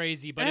 totally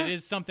crazy, but Eh. it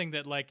is something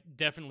that like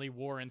definitely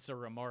warrants a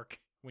remark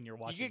when you're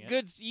watching You get it.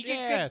 good. You get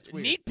Yeah, it's good.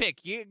 weird. Neat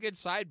pick. You get good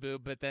side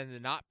boob, but then the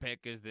not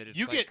pick is that it's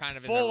you like get kind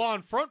of full in the,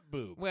 on front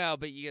boob. Well,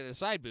 but you get the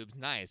side boob's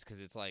nice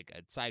because it's like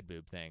a side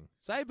boob thing.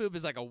 Side boob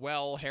is like a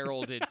well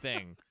heralded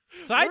thing.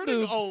 Side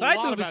Learning boob, a side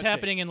lot boob is about Jake.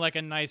 happening in like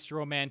a nice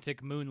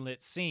romantic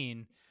moonlit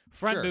scene.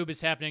 Front Sure. boob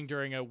is happening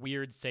during a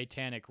weird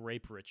satanic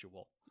rape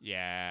ritual.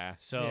 Yeah.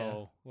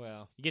 So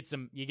well, you get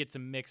some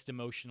mixed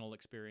emotional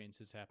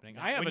experiences happening.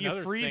 I have when another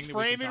you freeze thing that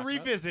we frame can and talk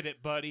about. revisit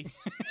it, buddy.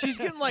 She's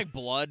getting like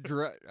blood.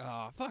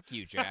 Oh, fuck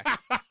you, Jack.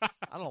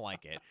 I don't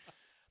like it. It's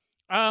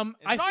I not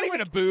feel even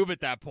like, a boob at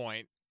that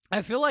point.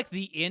 I feel like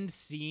the end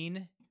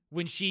scene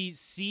when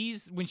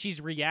she's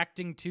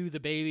reacting to the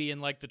baby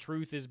and like the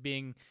truth is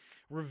being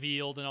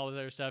revealed and all this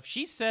other stuff.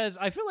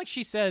 I feel like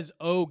she says,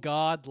 "Oh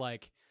God,"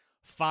 like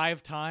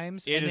 5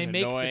 times, It and is they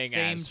make the annoying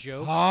same as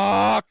joke.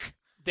 Fuck.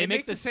 They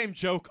make the the same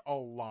joke a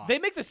lot. They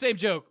make the same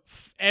joke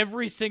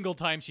every single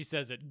time she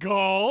says it.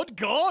 God's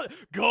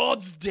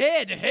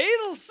dead.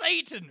 Hail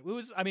Satan.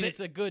 It's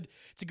a good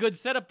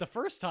setup the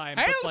first time.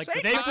 Hail but like the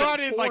Satan! They second brought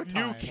in 4 like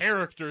new times-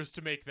 characters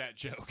to make that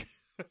joke.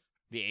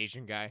 The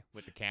Asian guy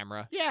with the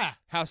camera. Yeah.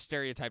 How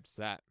stereotyped is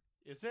that?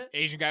 Is it?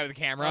 Asian guy with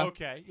the camera?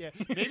 Okay, yeah.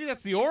 Maybe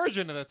that's the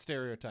origin of that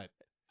stereotype.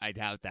 I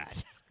doubt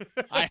that.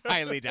 I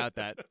highly doubt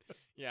that.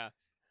 Yeah.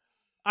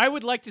 I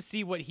would like to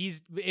see what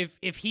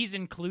if he's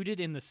included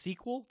in the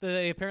sequel that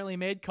they apparently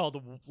made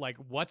called like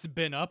What's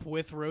Been Up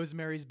with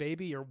Rosemary's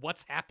Baby or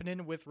What's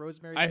Happening with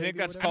Rosemary's I Baby. think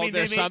that's or called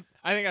whatever.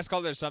 I think that's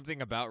called There's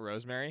Something About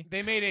Rosemary.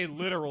 They made a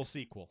literal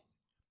sequel.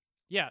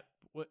 Yeah.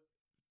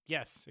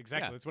 Yes,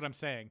 exactly. Yeah. That's what I'm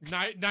saying.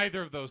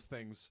 Neither of those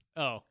things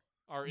Oh.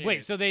 are in Wait,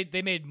 it. so they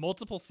made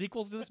multiple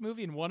sequels to this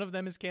movie and one of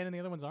them is canon and the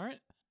other ones aren't?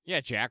 Yeah,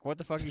 Jack, what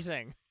the fuck are you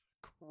saying?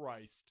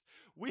 Christ.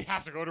 We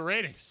have to go to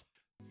ratings.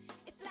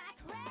 It's like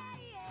rain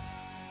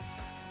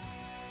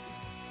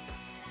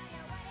on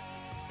your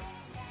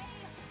wedding day.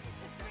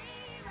 It's a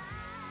free ride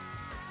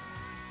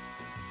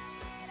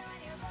on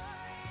your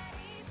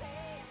already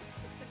paid.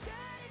 It's the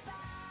good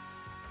advice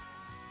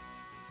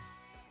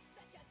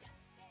that you just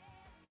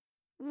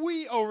did.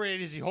 We over at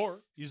Easy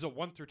Horror use a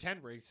 1 through 10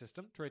 rating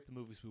system to rate the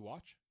movies we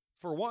watch.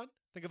 For 1,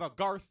 think about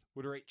Garth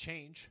would rate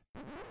Change.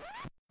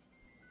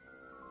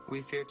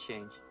 We fear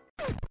change.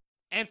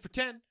 And for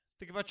 10,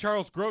 think about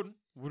Charles Grodin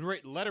would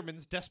rate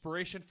Letterman's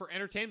Desperation for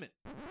Entertainment.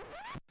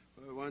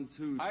 1,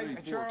 2, 3,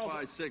 4, Charles,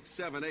 5, 6,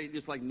 7, 8,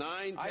 just like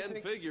 9,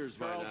 10 figures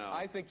by Charles, now.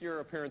 I think your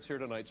appearance here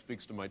tonight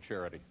speaks to my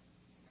charity.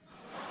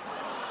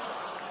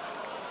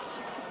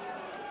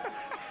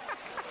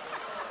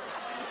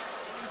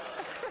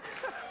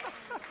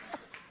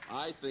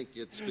 I think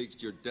it speaks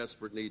to your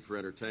desperate need for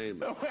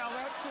entertainment. Well,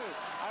 that too.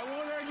 I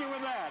won't argue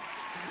with that.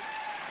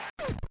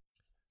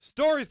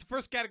 Story's the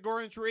first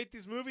category to rate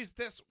these movies.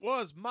 This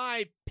was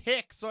my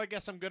pick, so I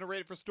guess I'm going to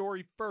rate it for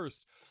story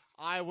first.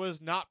 I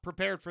was not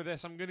prepared for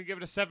this. I'm going to give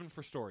it a 7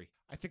 for story.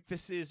 I think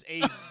this is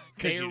a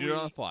Because you do it on the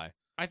very, fly.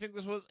 I think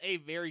this was a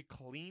very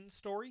clean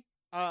story.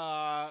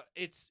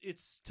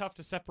 It's tough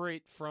to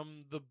separate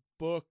from the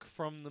book,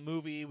 from the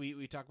movie.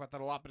 We talk about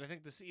that a lot, but I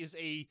think this is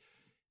a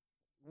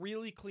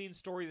really clean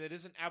story that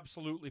isn't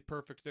absolutely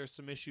perfect. There's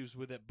some issues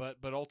with it, but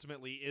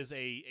ultimately is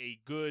a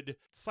good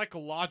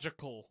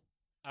psychological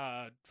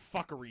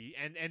fuckery,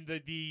 and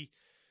the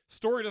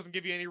story doesn't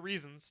give you any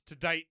reasons to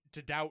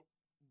doubt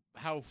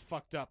how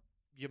fucked up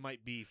you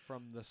might be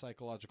from the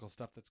psychological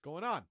stuff that's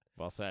going on.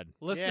 Well said.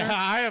 Listener, Yeah,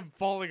 I am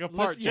falling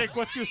apart. Listen- Jake,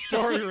 what's your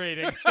story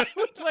rating? I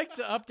would like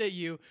to update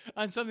you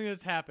on something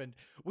that's happened.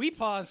 We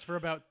paused for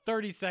about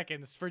 30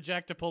 seconds for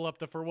Jack to pull up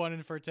the for 1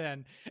 and for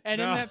 10.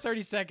 And in No. that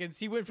 30 seconds,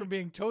 he went from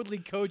being totally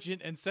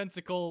cogent and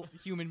sensical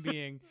human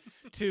being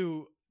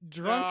to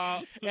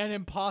drunk and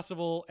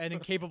impossible and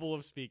incapable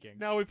of speaking.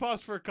 No, we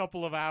paused for a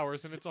couple of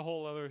hours, and it's a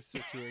whole other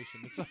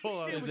situation. It's a whole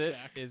other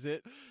Jack. Is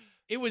it?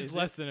 It was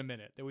less than a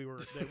minute that we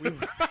were.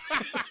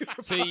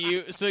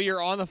 So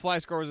your on the fly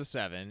score was a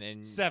 7,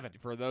 and 7.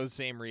 for those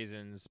same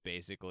reasons.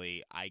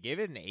 Basically, I gave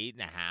it an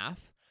 8.5.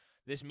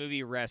 This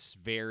movie rests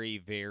very,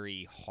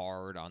 very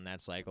hard on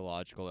that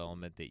psychological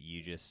element that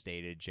you just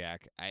stated,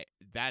 Jack.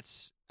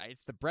 It's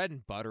the bread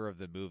and butter of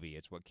the movie.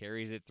 It's what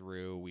carries it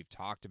through. We've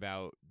talked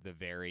about the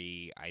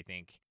very, I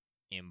think,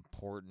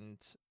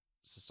 important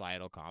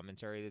societal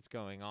commentary that's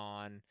going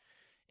on.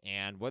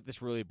 And what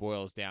this really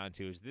boils down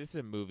to is this is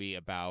a movie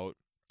about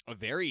a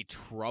very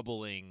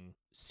troubling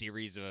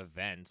series of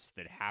events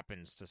that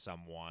happens to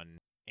someone,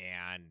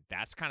 and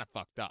that's kind of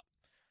fucked up.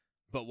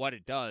 But what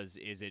it does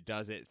is it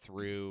does it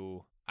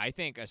through, I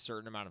think, a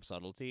certain amount of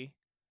subtlety,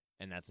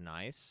 and that's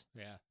nice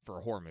Yeah. for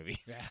a horror movie.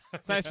 Yeah.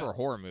 It's nice for a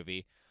horror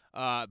movie.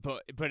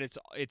 But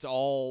it's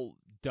all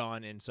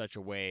done in such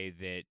a way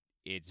that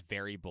it's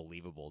very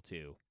believable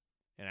too.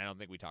 And I don't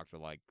think we talked a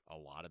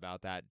lot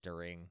about that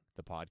during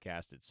the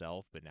podcast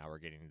itself, but now we're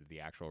getting into the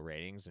actual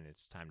ratings, and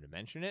it's time to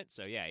mention it.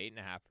 So yeah,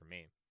 8.5 for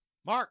me.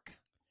 Mark.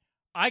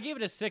 I gave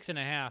it a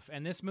 6.5,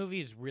 and this movie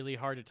is really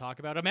hard to talk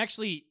about. I'm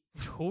actually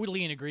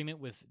totally in agreement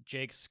with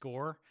Jake's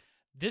score.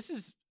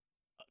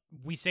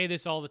 We say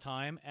this all the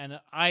time, and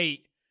I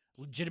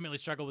legitimately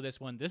struggle with this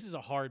one. This is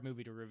a hard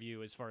movie to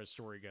review as far as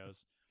story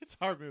goes. It's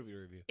a hard movie to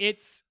review.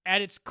 It's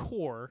at its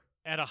core,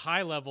 at a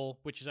high level,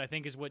 which I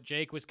think is what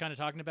Jake was kind of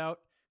talking about.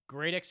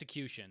 Great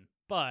execution.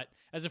 But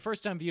as a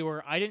first-time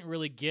viewer, I didn't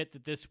really get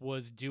that this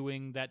was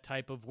doing that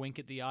type of wink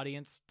at the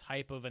audience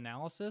type of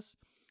analysis.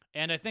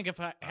 And I think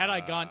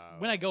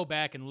when I go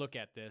back and look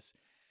at this,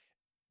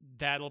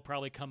 that'll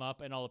probably come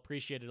up and I'll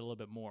appreciate it a little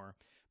bit more.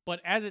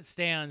 But as it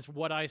stands,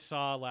 what I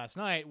saw last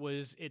night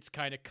was it's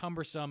kind of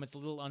cumbersome, it's a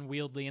little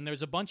unwieldy, and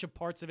there's a bunch of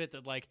parts of it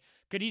that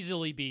could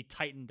easily be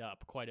tightened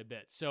up quite a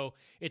bit. So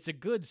it's a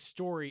good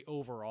story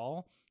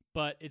overall,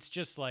 but it's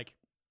just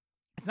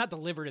it's not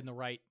delivered in the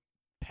right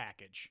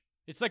package.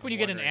 It's like when you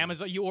get an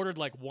Amazon, you ordered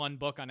one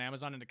book on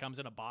Amazon and it comes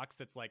in a box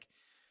that's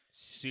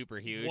super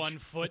huge, 1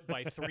 foot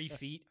by 3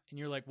 feet, and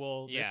you're like,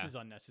 well, this is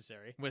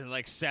unnecessary. with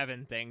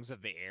 7 things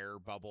of the air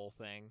bubble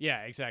thing.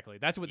 Yeah, exactly.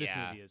 That's what this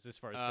movie is as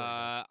far as story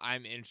goes.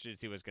 I'm interested to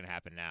see what's going to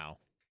happen now.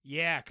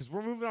 Yeah, because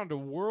we're moving on to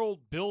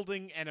world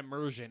building and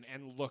immersion.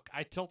 And look,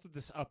 I tilted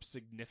this up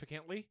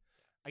significantly.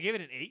 I gave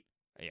it an 8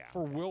 Yeah,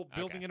 for okay. world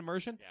building Okay. and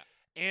immersion.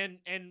 Yeah.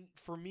 And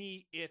for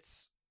me,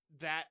 it's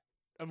that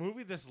a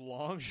movie this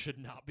long should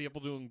not be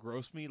able to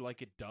engross me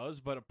like it does.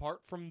 But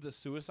apart from the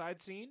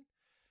suicide scene,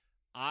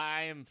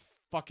 I am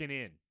fucking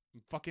in.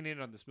 I'm fucking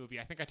in on this movie.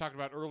 I think I talked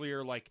about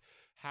earlier,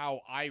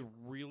 how I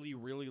really,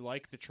 really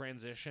like the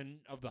transition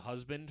of the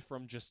husband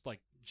from just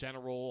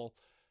general.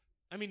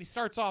 I mean, he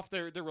starts off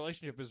their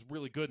relationship is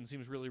really good and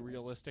seems really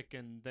realistic,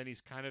 and then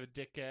he's kind of a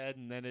dickhead,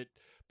 and then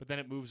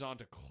it moves on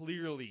to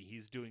clearly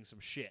he's doing some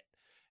shit.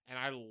 And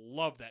I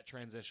love that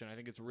transition. I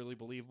think it's really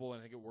believable,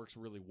 and I think it works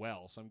really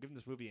well. So I'm giving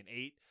this movie an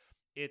 8.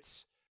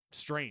 It's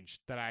strange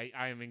that I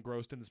am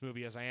engrossed in this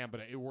movie as I am,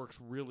 but it works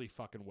really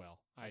fucking well.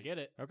 I get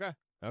it. Okay.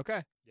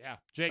 Yeah.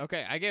 Jake.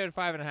 Okay. I gave it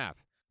 5.5.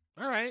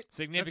 All right.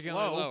 Significantly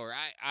That's low. lower.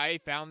 I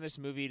found this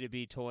movie to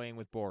be toying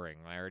with boring.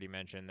 I already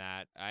mentioned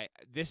that.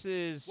 This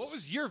is What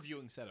was your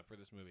viewing setup for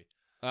this movie?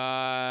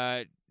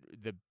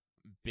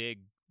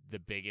 the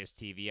biggest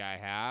TV I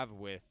have.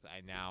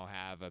 I now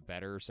have a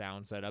better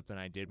sound setup than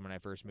I did when I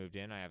first moved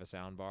in. I have a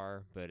sound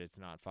bar, but it's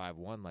not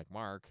 5.1 like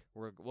Mark.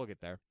 We'll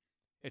get there.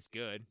 It's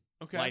good.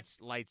 Okay.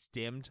 Lights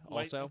dimmed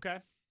also. Okay.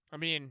 I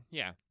mean,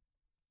 yeah.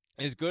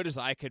 As good as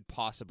I could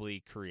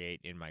possibly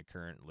create in my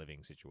current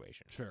living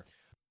situation. Sure.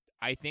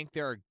 I think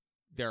there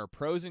are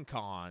pros and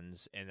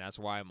cons, and that's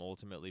why I'm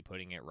ultimately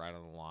putting it right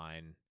on the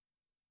line.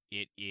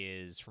 It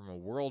is, from a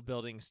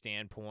world-building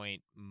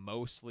standpoint,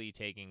 mostly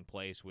taking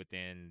place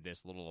within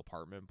this little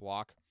apartment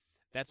block.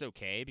 That's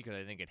okay, because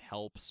I think it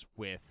helps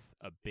with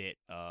a bit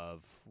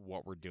of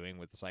what we're doing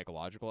with the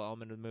psychological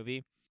element of the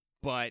movie.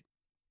 But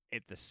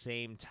at the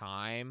same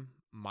time,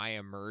 my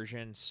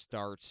immersion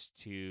starts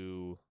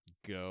to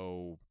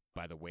go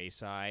by the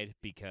wayside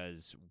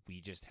because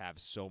we just have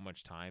so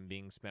much time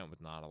being spent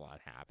with not a lot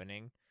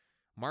happening.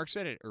 Mark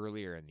said it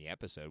earlier in the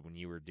episode when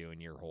you were doing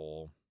your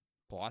whole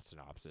plot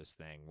synopsis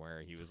thing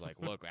where he was like,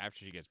 look, after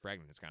she gets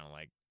pregnant, it's kind of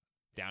like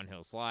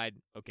downhill slide.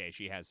 Okay,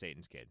 she has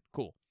Satan's kid.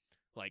 Cool.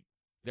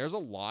 There's a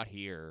lot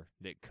here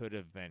that could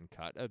have been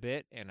cut a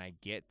bit, and I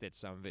get that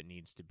some of it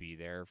needs to be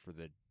there for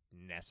the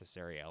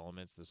necessary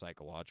elements, the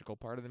psychological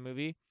part of the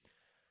movie.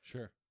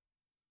 Sure.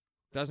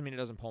 Doesn't mean it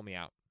doesn't pull me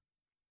out.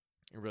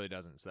 It really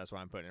doesn't, so that's why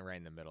I'm putting it right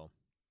in the middle.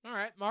 All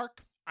right,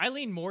 Mark. I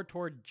lean more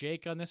toward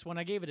Jake on this one.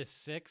 I gave it a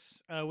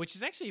 6, which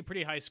is actually a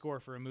pretty high score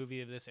for a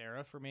movie of this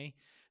era for me.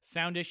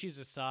 Sound issues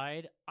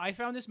aside, I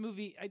found this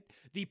movie,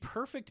 the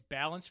perfect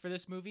balance for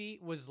this movie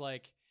was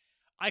like,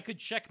 I could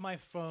check my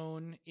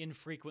phone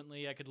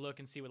infrequently. I could look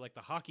and see what like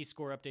the hockey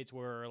score updates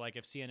were, or like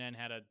if CNN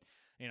had a,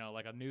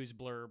 like a news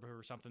blurb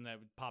or something that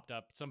popped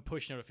up, some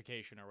push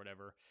notification or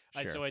whatever.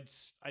 Sure. So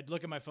I'd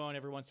look at my phone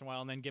every once in a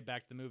while and then get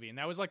back to the movie. And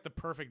that was like the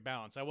perfect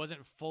balance. I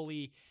wasn't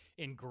fully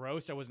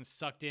engrossed. I wasn't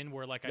sucked in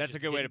where like I That's just a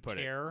good way to didn't put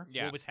it. care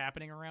Yeah. what was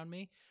happening around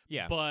me.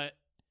 Yeah. But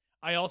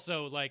I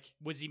also like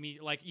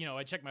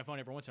I checked my phone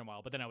every once in a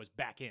while, but then I was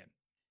back in.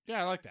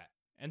 Yeah, I like that.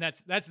 And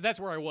that's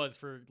where I was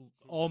for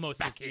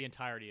almost the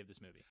entirety of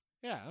this movie.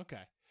 Yeah,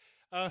 okay.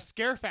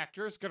 Scare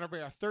factor is going to be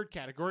our third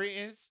category.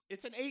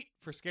 It's an 8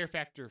 for scare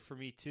factor for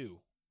me, too.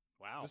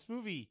 Wow. This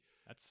movie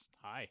That's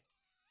high.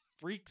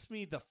 freaks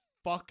me the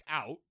fuck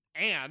out,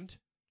 and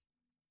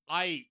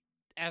I,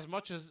 as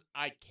much as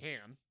I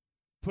can,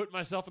 put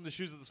myself in the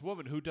shoes of this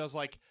woman who does,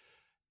 like,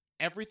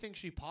 everything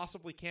she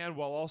possibly can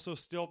while also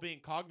still being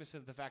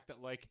cognizant of the fact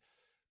that, like,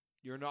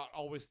 you're not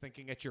always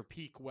thinking at your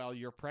peak while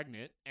you're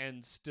pregnant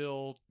and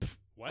still,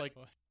 What? like,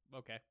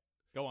 Okay.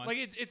 Go on. like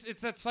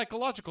it's that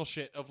psychological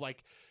shit of,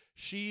 like,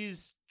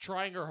 she's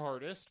trying her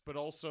hardest, but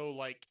also,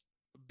 like,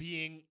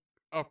 being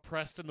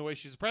oppressed in the way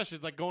she's oppressed.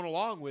 She's, like, going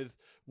along with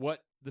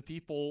what the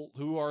people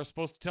who are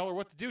supposed to tell her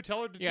what to do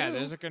tell her to do. Yeah,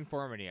 there's a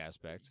conformity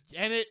aspect.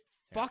 And it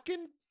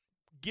fucking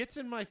gets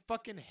in my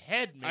fucking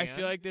head, man. I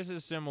feel like this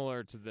is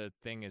similar to the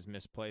thing is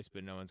misplaced,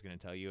 but no one's going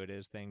to tell you it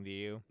is thing to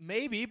you.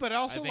 maybe, but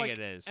also, I think like, it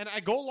is. and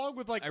I go along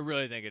with, like, I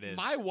really think it is.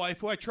 my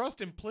wife, who I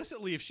trust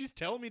implicitly. If she's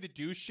telling me to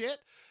do shit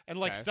and,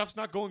 like, Okay. stuff's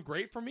not going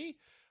great for me,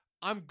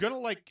 I'm gonna,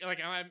 like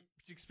I'm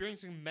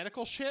experiencing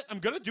medical shit, I'm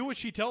gonna do what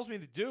she tells me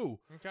to do.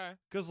 Okay.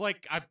 Because,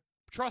 like, I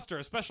trust her,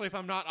 especially if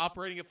I'm not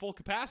operating at full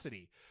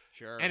capacity.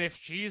 Sure. And if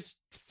she's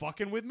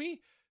fucking with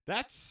me,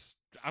 it's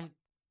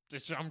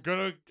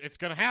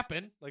gonna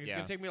happen. Like, it's Yeah.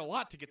 gonna take me a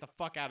lot to get the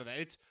fuck out of that.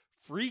 It's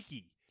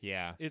freaky.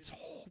 Yeah. I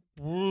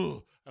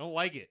don't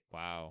like it.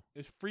 Wow.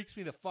 It freaks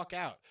me the fuck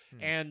out.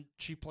 Hmm. And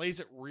she plays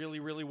it really,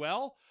 really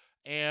well.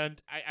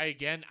 And I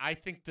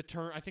think the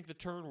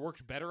turn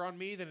worked better on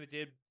me than it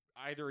did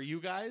either of you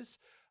guys.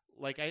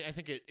 Like, I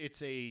think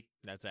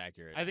That's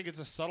accurate. I think it's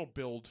a subtle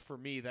build for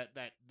me that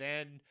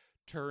then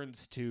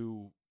turns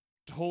to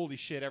holy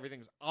shit,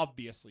 everything's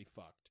obviously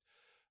fucked.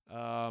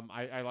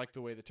 I like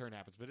the way the turn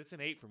happens, but it's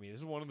an 8 for me. This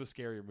is one of the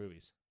scarier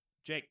movies.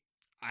 Jake.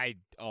 I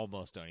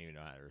almost don't even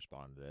know how to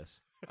respond to this.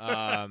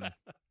 You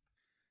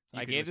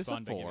I can gave this a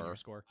respond by giving 4. your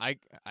score.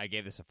 I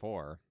gave this a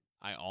 4.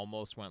 I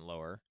almost went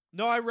lower.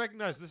 No, I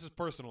recognize this is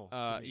personal.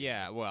 to me.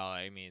 Yeah, well,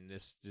 I mean,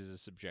 this is a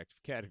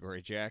subjective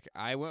category, Jack.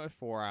 I went with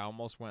 4. I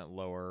almost went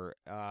lower.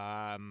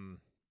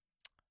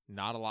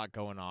 Not a lot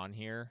going on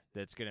here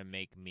that's going to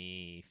make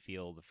me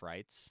feel the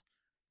frights.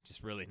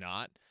 Just really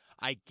not.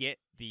 I get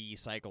the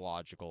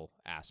psychological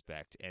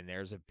aspect, and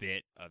there's a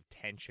bit of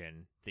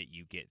tension that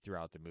you get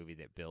throughout the movie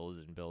that builds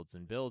and builds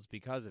and builds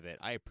because of it.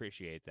 I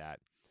appreciate that.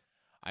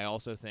 I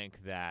also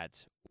think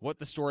that what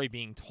the story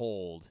being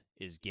told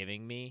is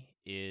giving me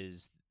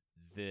is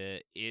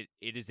it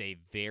is a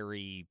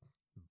very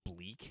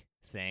bleak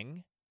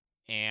thing,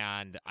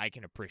 and I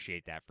can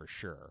appreciate that for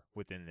sure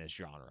within this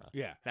genre.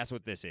 Yeah. That's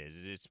what this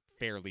is it's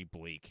fairly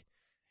bleak.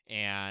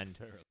 And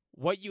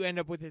what you end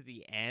up with at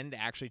the end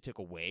actually took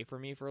away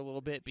from me for a little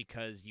bit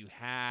because you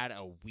had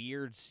a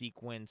weird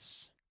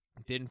sequence.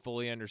 Didn't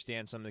fully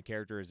understand some of the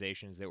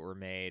characterizations that were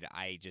made.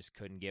 I just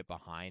couldn't get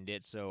behind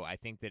it. So I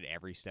think that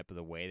every step of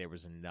the way there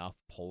was enough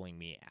pulling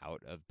me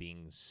out of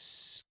being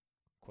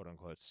quote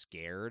unquote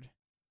scared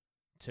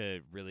to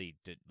really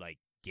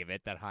give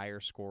it that higher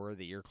score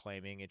that you're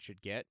claiming it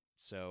should get.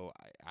 So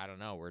I don't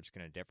know. We're just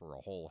going to differ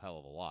a whole hell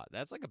of a lot.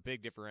 That's like a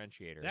big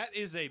differentiator. That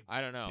is a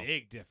I don't know.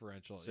 big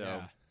differential. So-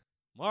 yeah.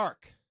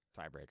 Mark.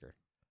 Tiebreaker.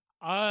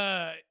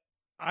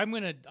 I'm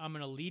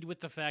gonna lead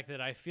with the fact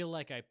that I feel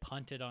like I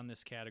punted on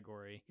this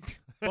category,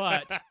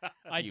 but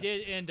I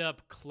did end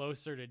up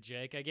closer to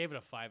Jake. I gave it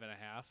a 5.5,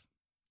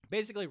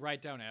 basically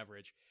right down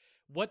average.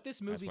 What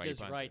this movie why you does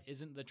punted. right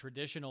isn't the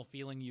traditional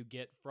feeling you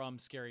get from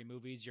scary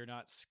movies. You're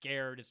not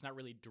scared. It's not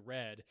really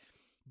dread,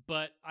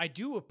 but I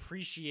do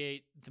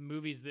appreciate the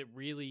movies that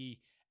really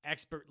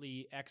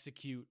expertly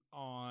execute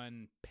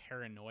on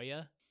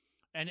paranoia.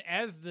 And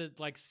as the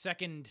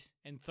second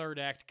and third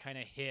act kind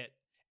of hit,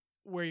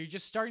 where you're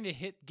just starting to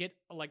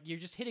you're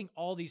just hitting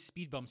all these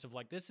speed bumps of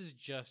this is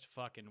just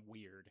fucking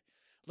weird.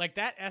 Like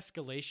that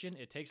escalation,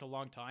 it takes a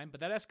long time,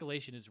 but that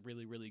escalation is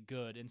really, really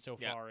good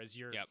insofar as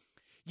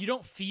you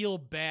don't feel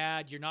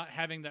bad. You're not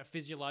having that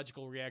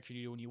physiological reaction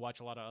you do when you watch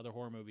a lot of other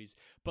horror movies,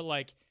 but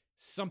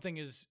something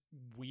is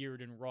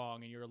weird and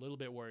wrong and you're a little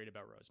bit worried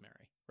about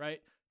Rosemary, right?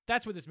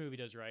 That's what this movie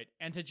does right.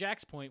 And to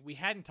Jack's point, we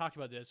hadn't talked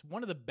about this.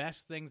 One of the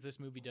best things this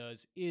movie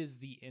does is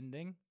the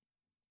ending.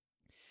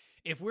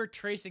 If we're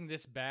tracing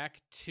this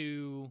back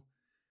to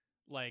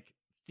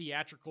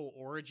theatrical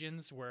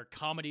origins where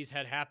comedies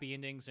had happy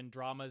endings and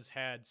dramas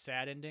had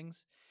sad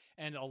endings,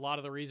 and a lot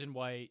of the reason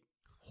why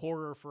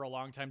horror for a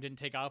long time didn't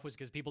take off was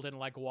because people didn't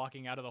like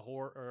walking out of the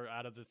horror or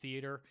out of the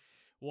theater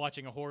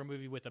watching a horror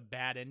movie with a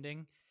bad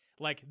ending.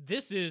 Like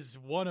this is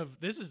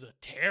a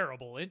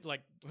terrible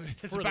like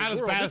It's for about the as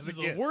world, bad this as is it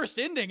the gets. worst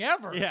ending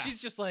ever. Yeah. She's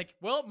just like,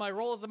 well, my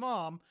role as a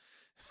mom,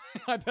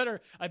 I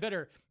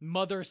better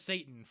mother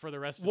Satan for the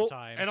rest of the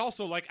time. And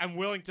also, like, I'm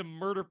willing to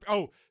murder.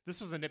 Oh,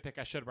 this was a nitpick.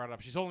 I should have brought it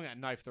up. She's holding that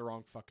knife the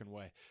wrong fucking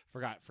way.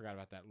 Forgot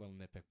about that little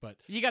nitpick. But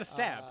you got to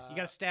stab. You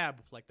got to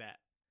stab like that.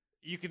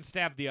 you can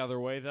stab the other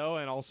way though,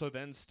 and also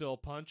then still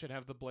punch and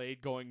have the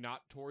blade going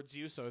not towards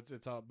you. So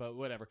it's all, but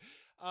whatever.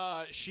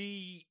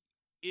 She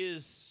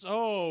is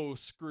so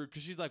screwed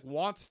because she like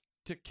wants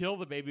to kill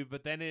the baby,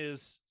 but then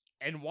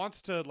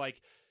wants to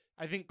like.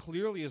 I think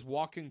clearly is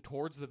walking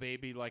towards the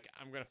baby like,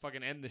 I'm going to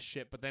fucking end this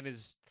shit, but then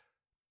is,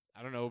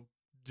 I don't know,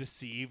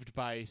 deceived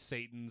by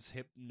Satan's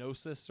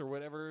hypnosis or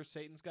whatever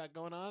Satan's got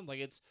going on. Like,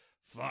 it's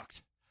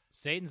fucked.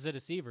 Satan's a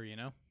deceiver, you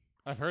know?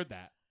 I've heard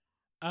that.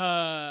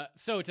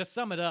 So to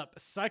sum it up,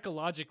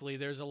 psychologically,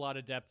 there's a lot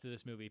of depth to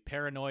this movie.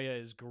 Paranoia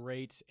is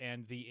great,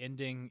 and the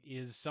ending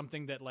is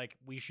something that like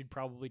we should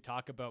probably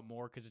talk about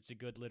more because it's a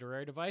good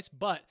literary device.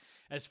 But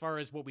as far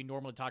as what we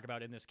normally talk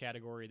about in this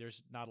category,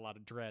 there's not a lot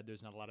of dread.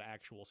 There's not a lot of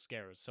actual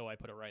scares. So I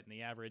put it right in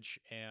the average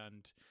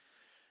and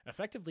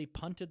effectively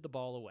punted the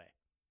ball away.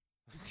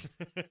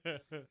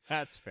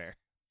 That's fair.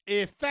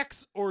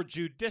 Effects or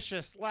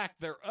judicious lack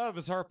thereof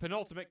is our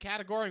penultimate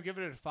category. I'm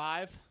giving it a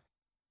 5.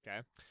 Okay.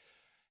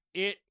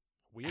 It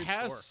Weird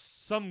has score.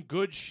 some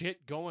good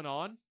shit going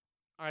on.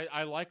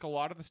 I like a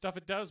lot of the stuff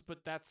it does,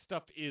 but that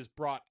stuff is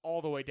brought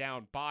all the way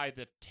down by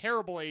the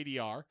terrible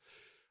ADR,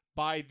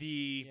 by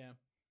the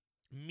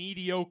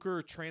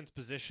mediocre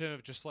transposition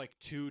of just like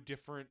 2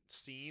 different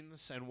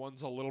scenes, and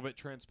one's a little bit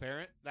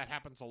transparent. That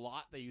happens a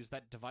lot. They use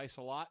that device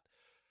a lot.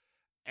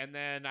 And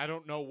then I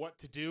don't know what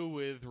to do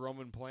with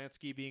Roman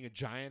Polanski being a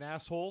giant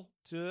asshole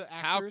to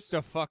actors. How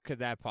the fuck could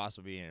that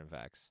possibly be in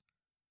effects?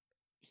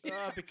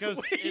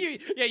 Because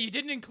you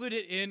didn't include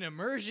it in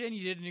immersion.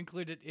 You didn't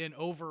include it in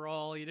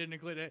overall. You didn't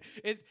include it.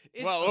 It's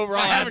Well,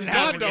 overall I haven't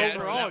hasn't gone happened to yet.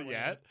 overall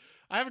yet.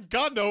 I haven't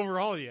gone to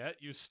overall yet,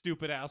 you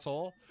stupid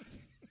asshole.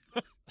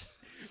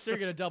 So you're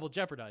gonna double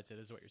jeopardize it,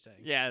 is what you're saying?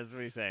 Yeah, that's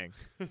what he's saying.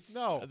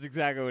 No. That's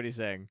exactly what he's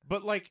saying.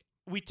 But like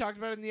we talked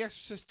about in The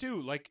Exorcist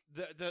too, like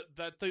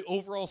the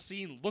overall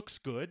scene looks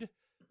good,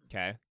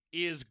 Okay.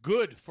 is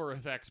good for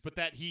effects, but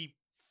that he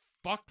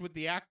fucked with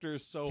the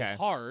actors so Okay.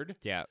 hard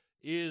Yeah.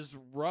 is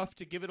rough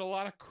to give it a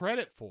lot of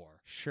credit for.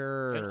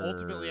 Sure. And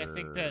ultimately, I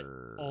think that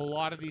a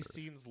lot of these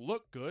scenes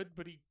look good,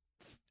 but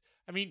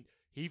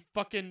he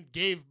fucking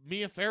gave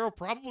Mia Farrow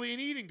probably an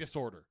eating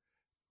disorder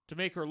to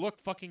make her look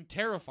fucking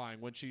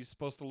terrifying when she's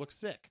supposed to look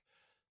sick.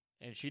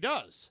 And she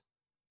does.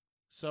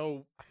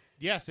 So,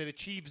 yes, it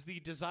achieves the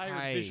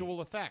desired visual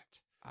effect,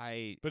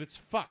 but it's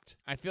fucked.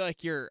 I feel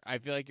like you're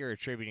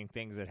attributing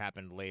things that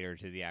happened later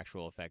to the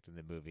actual effect in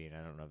the movie, and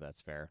I don't know if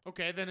that's fair.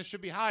 Okay, then it should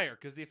be higher,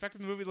 because the effect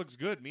in the movie looks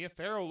good. Mia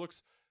Farrow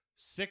looks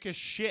sick as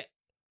shit.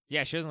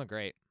 Yeah, she doesn't look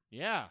great.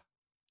 Yeah.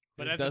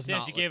 But It as it does stands,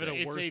 not you look gave it great.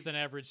 a It's worse a- than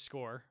average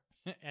score,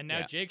 and now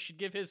Yeah. Jake should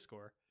give his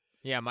score.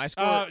 Yeah, my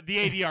score. The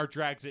ADR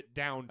drags it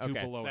down to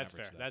Okay. below That's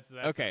average. fair. though. That's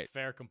Okay. a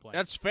fair complaint.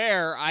 That's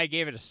fair. I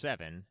gave it a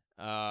 7.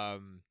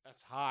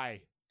 That's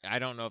high. I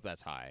don't know if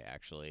that's high,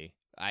 actually.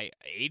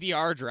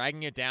 ADR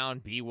dragging it down,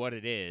 be what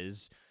it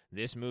is.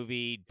 This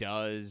movie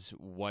does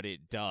what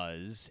it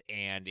does,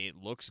 and it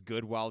looks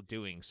good while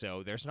doing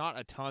so. There's not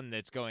a ton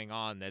that's going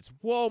on that's,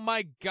 whoa,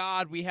 my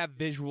God, we have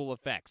visual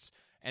effects,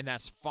 and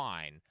that's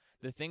fine.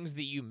 The things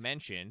that you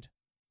mentioned,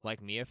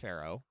 like Mia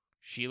Farrow,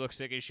 she looks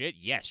sick as shit.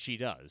 Yes, she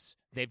does.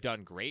 They've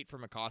done great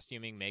from a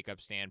costuming,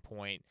 makeup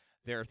standpoint.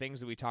 There are things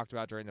that we talked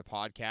about during the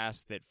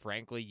podcast that,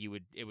 frankly,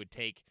 it would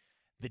take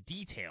the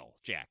detail,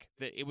 Jack.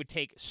 That it would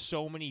take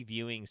so many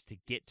viewings to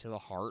get to the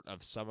heart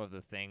of some of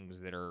the things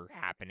that are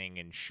happening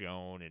and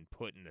shown and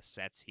put in the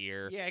sets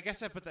here. Yeah, I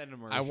guess I put that in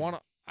immersion.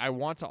 I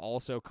want to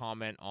also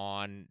comment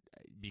on,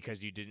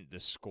 because you didn't, the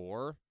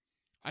score.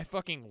 I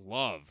fucking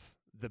love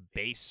the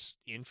bass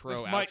intro,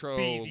 This might outro,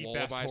 be the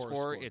best lullaby horror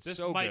score. score. It's this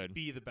so might good.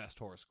 be the best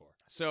horror score.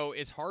 So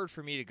it's hard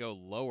for me to go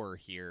lower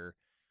here.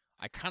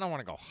 I kind of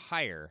want to go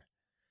higher,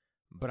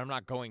 but I'm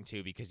not going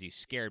to because you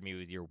scared me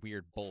with your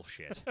weird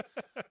bullshit.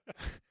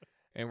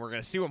 And we're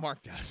going to see what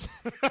Mark does.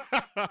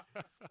 All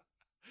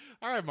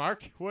right,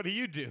 Mark, what do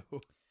you do?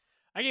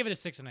 I gave it a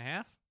 6.5.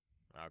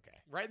 Okay.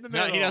 Right in the No,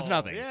 middle. he does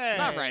nothing. Yay.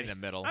 Not right in the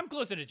middle. I'm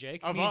closer to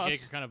Jake. Of Me and us.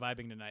 Jake are kind of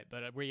vibing tonight,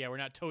 but we're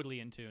not totally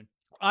in tune.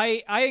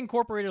 I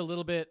incorporated a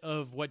little bit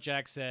of what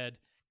Jack said.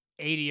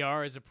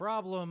 ADR is a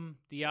problem.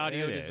 The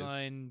audio It is.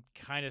 design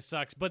kind of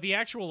sucks, but the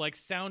actual like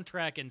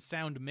soundtrack and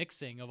sound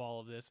mixing of all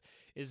of this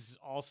is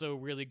also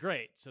really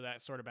great. So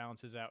that sort of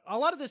balances out. A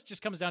lot of this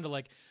just comes down to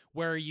like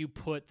where you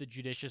put the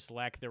judicious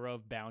lack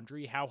thereof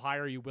boundary. How high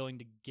are you willing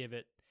to give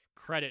it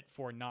credit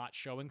for not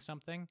showing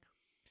something?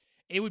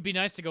 It would be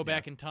nice to go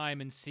back in time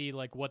and see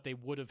like what they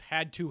would have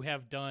had to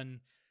have done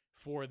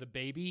for the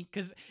baby,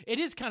 because it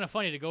is kind of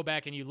funny to go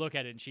back and you look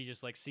at it and she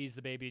just like sees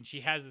the baby and she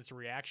has this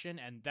reaction,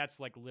 and that's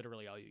like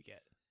literally all you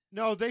get.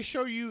 No, they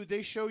show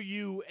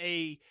you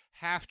a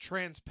half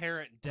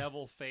transparent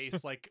devil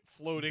face like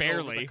floating over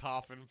Barely. the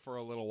coffin for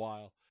a little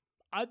while.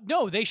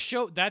 No,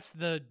 that's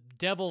the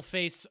devil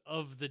face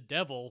of the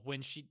devil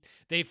when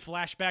they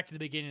flash back to the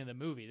beginning of the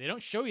movie. They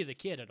don't show you the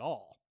kid at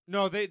all.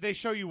 No, they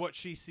show you what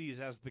she sees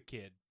as the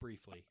kid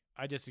briefly.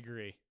 I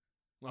disagree.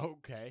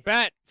 Okay.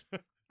 Bet.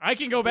 I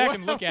can go back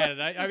and look at it.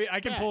 What's I mean, this I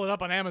can bet? pull it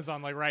up on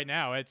Amazon like right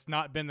now. It's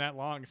not been that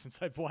long since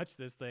I've watched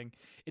this thing.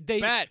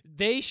 Bet.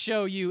 They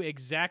show you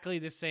exactly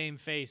the same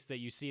face that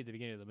you see at the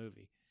beginning of the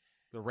movie.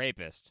 The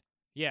rapist.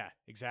 Yeah,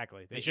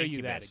 exactly. They The show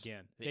you that incubus.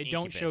 again. The They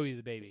don't show incubus. you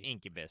the baby.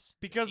 Incubus.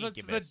 Because it's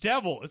Incubus. the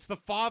devil. It's the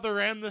father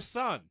and the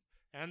son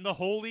and the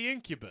holy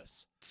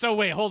incubus. So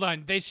wait, hold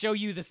on. They show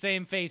you the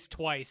same face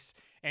twice,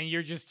 and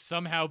you're just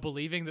somehow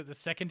believing that the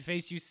second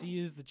face you see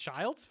is the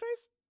child's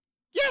face?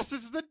 Yes,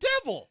 it's the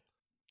devil.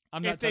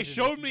 I'm not If they touching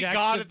showed this. me Jack's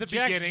God just- at the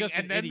Jack's beginning just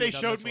an and then they idiot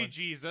on showed this me one.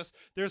 Jesus,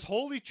 there's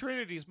holy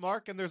trinities,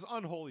 Mark, and there's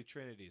unholy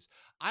trinities.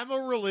 I'm a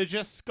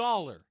religious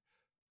scholar.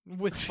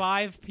 With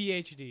 5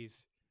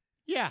 PhDs.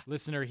 Yeah,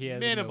 Listener, he has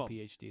Minimum. no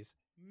PhDs.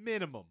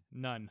 minimum.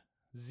 None.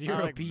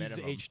 0 like P's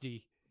minimum.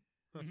 HD.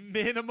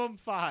 Minimum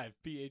 5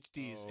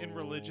 PhDs in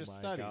religious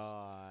studies.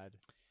 God.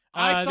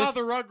 I saw this-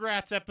 the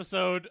Rugrats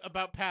episode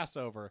about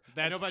Passover.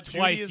 I know That's about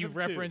twice Judaism you've too.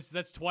 referenced.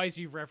 That's twice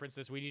you've referenced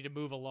this. We need to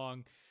move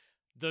along.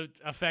 The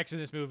effects in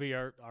this movie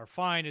are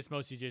fine. It's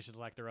mostly just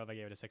lack thereof. I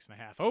gave it a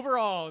 6.5.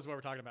 Overall is what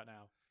we're talking about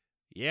now.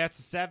 Yeah, it's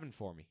a 7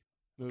 for me.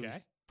 Movie's Okay.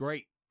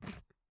 great.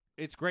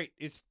 It's great.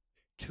 It's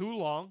too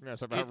long. You want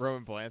to talk about It's-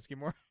 Roman Polanski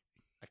more?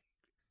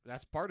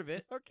 That's part of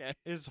it. Okay.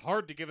 It's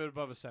hard to give it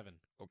above a 7.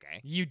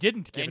 Okay. You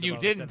didn't give And it you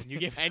above a didn't. 7. You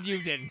gave it And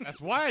you didn't. That's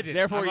why I did.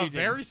 Therefore I'm you a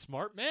very didn't.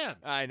 smart man.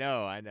 I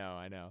know. a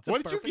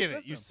What did you perfect give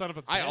it, you system. son of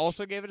a bitch? I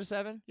also gave it a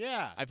 7.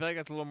 Yeah. I feel like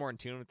that's a little more in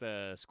tune with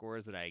the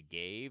scores that I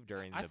gave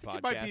during I the think podcast.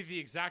 it might be the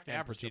exact and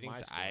average of my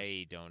proceedings. scores.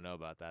 I don't know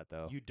about that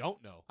though. You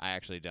don't know. I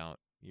actually don't.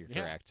 You're Yeah.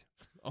 correct.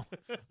 Oh,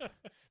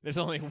 there's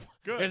only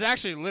Good. there's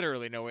actually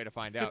literally no way to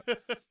find out.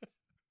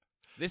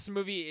 This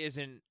movie is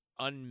an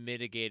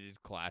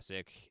unmitigated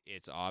classic.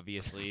 It's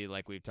obviously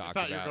like we've I talked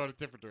thought you were about going in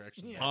different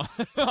directions. Yeah.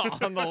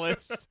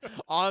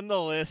 on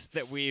the list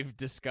that we've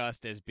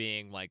discussed as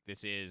being like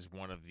this is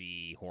one of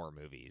the horror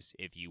movies.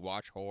 If you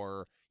watch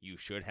horror, you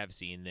should have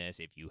seen this.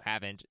 If you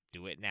haven't,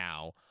 do it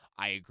now.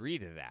 I agree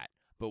to that.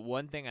 But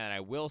one thing that I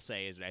will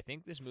say is that I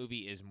think this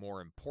movie is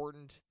more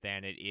important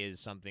than it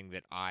is something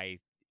that I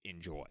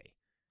enjoy.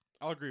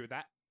 I'll agree with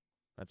that.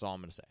 That's all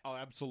I'm going to say. I'll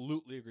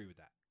absolutely agree with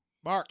that.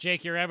 Mark,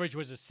 Jake, your average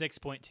was a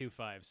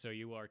 6.25, so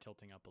you are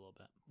tilting up a little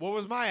bit. what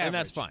was my average? And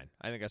that's fine.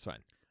 I think that's fine.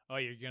 Oh,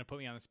 you're going to put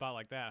me on the spot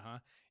like that, huh?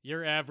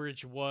 Your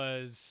average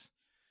was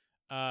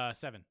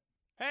 7.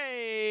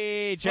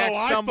 Hey, So Jack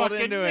I stumbled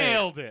fucking into it.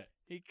 nailed it.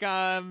 He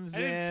comes I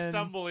didn't in.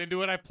 stumble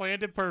into it. I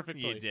planned it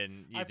perfectly. You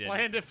didn't. You I didn't.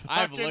 planned it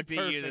I've fucking looked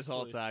at you this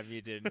whole perfectly. time.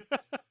 You didn't.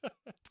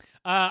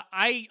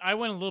 I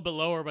went a little bit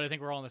lower, but I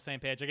think we're all on the same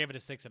page. I gave it a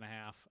 6.5.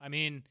 I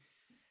mean,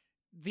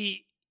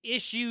 the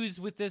issues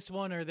with this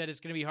one are that it's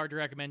going to be hard to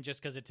recommend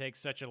just because it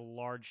takes such a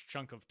large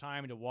chunk of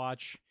time to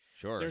watch.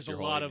 Sure. There's a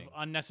lot of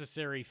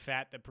unnecessary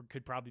fat that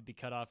could probably be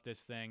cut off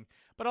this thing.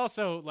 But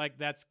also, like,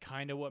 that's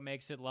kind of what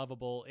makes it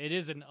lovable. It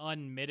is an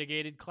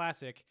unmitigated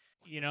classic,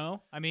 you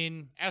know? I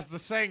mean, As the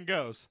saying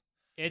goes.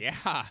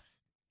 it's Yeah.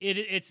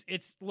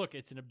 it's look,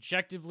 it's an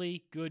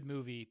objectively good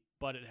movie,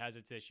 but it has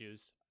its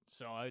issues.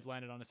 So I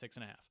landed on a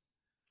 6.5.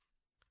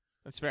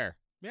 That's fair.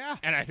 Yeah.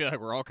 And I feel like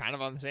we're all kind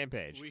of on the same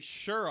page. We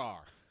sure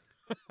are.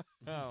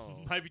 Oh.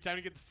 Might be time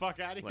to get the fuck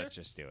out of here. Let's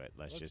just do it.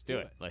 Let's Let's just do do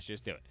it. it. Let's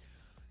just do it.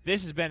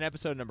 This has been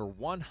episode number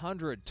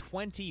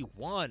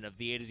 121 of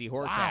the A to Z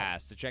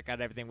Horrorcast. To check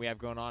out everything we have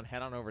going on,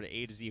 head on over to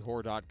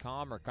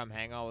A2ZHorror.com or come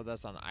hang out with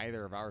us on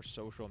either of our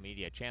social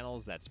media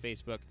channels. That's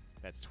Facebook,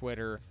 that's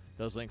Twitter.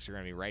 Those links are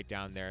going to be right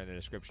down there in the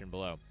description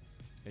below.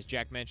 As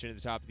Jack mentioned at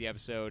the top of the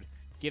episode,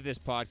 give this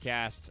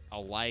podcast a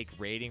like,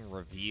 rating,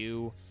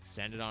 review.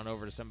 Send it on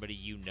over to somebody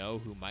you know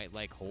who might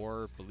like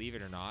horror. Believe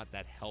it or not,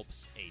 that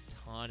helps a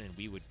ton, and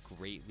we would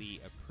greatly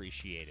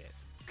appreciate it.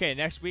 Okay,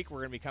 next week we're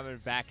going to be coming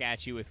back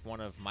at you with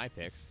one of my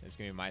picks. It's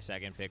going to be my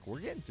second pick. We're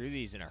getting through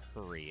these in a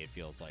hurry, it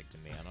feels like to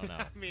me. I don't know.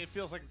 I mean, it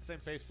feels like the same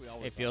pace we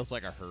always It feels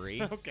like a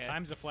hurry. are. Okay.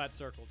 Time's a flat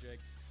circle, Jake.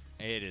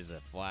 It is a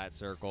flat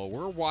circle.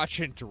 We're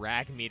watching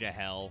Drag Me to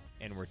Hell,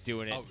 and we're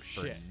doing it Oh,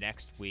 for shit.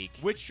 next week.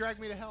 Which Drag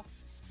Me to Hell?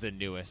 The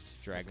newest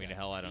Drag Me Okay. to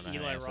Hell. I don't know how to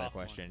Eli answer Roth that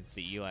question.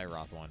 The Eli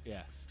Roth one.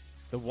 Yeah.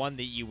 The one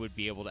that you would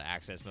be able to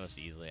access most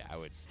easily, I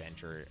would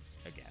venture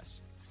a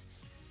guess.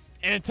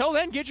 And until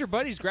then, get your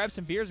buddies, grab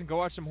some beers, and go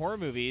watch some horror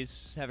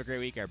movies. Have a great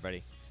week,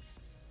 everybody.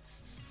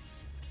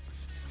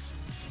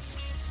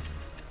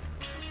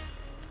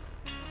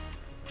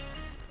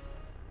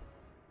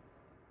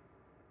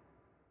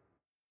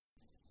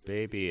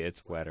 Baby,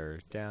 it's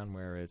wetter down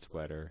where it's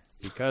wetter,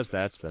 because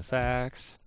that's the facts.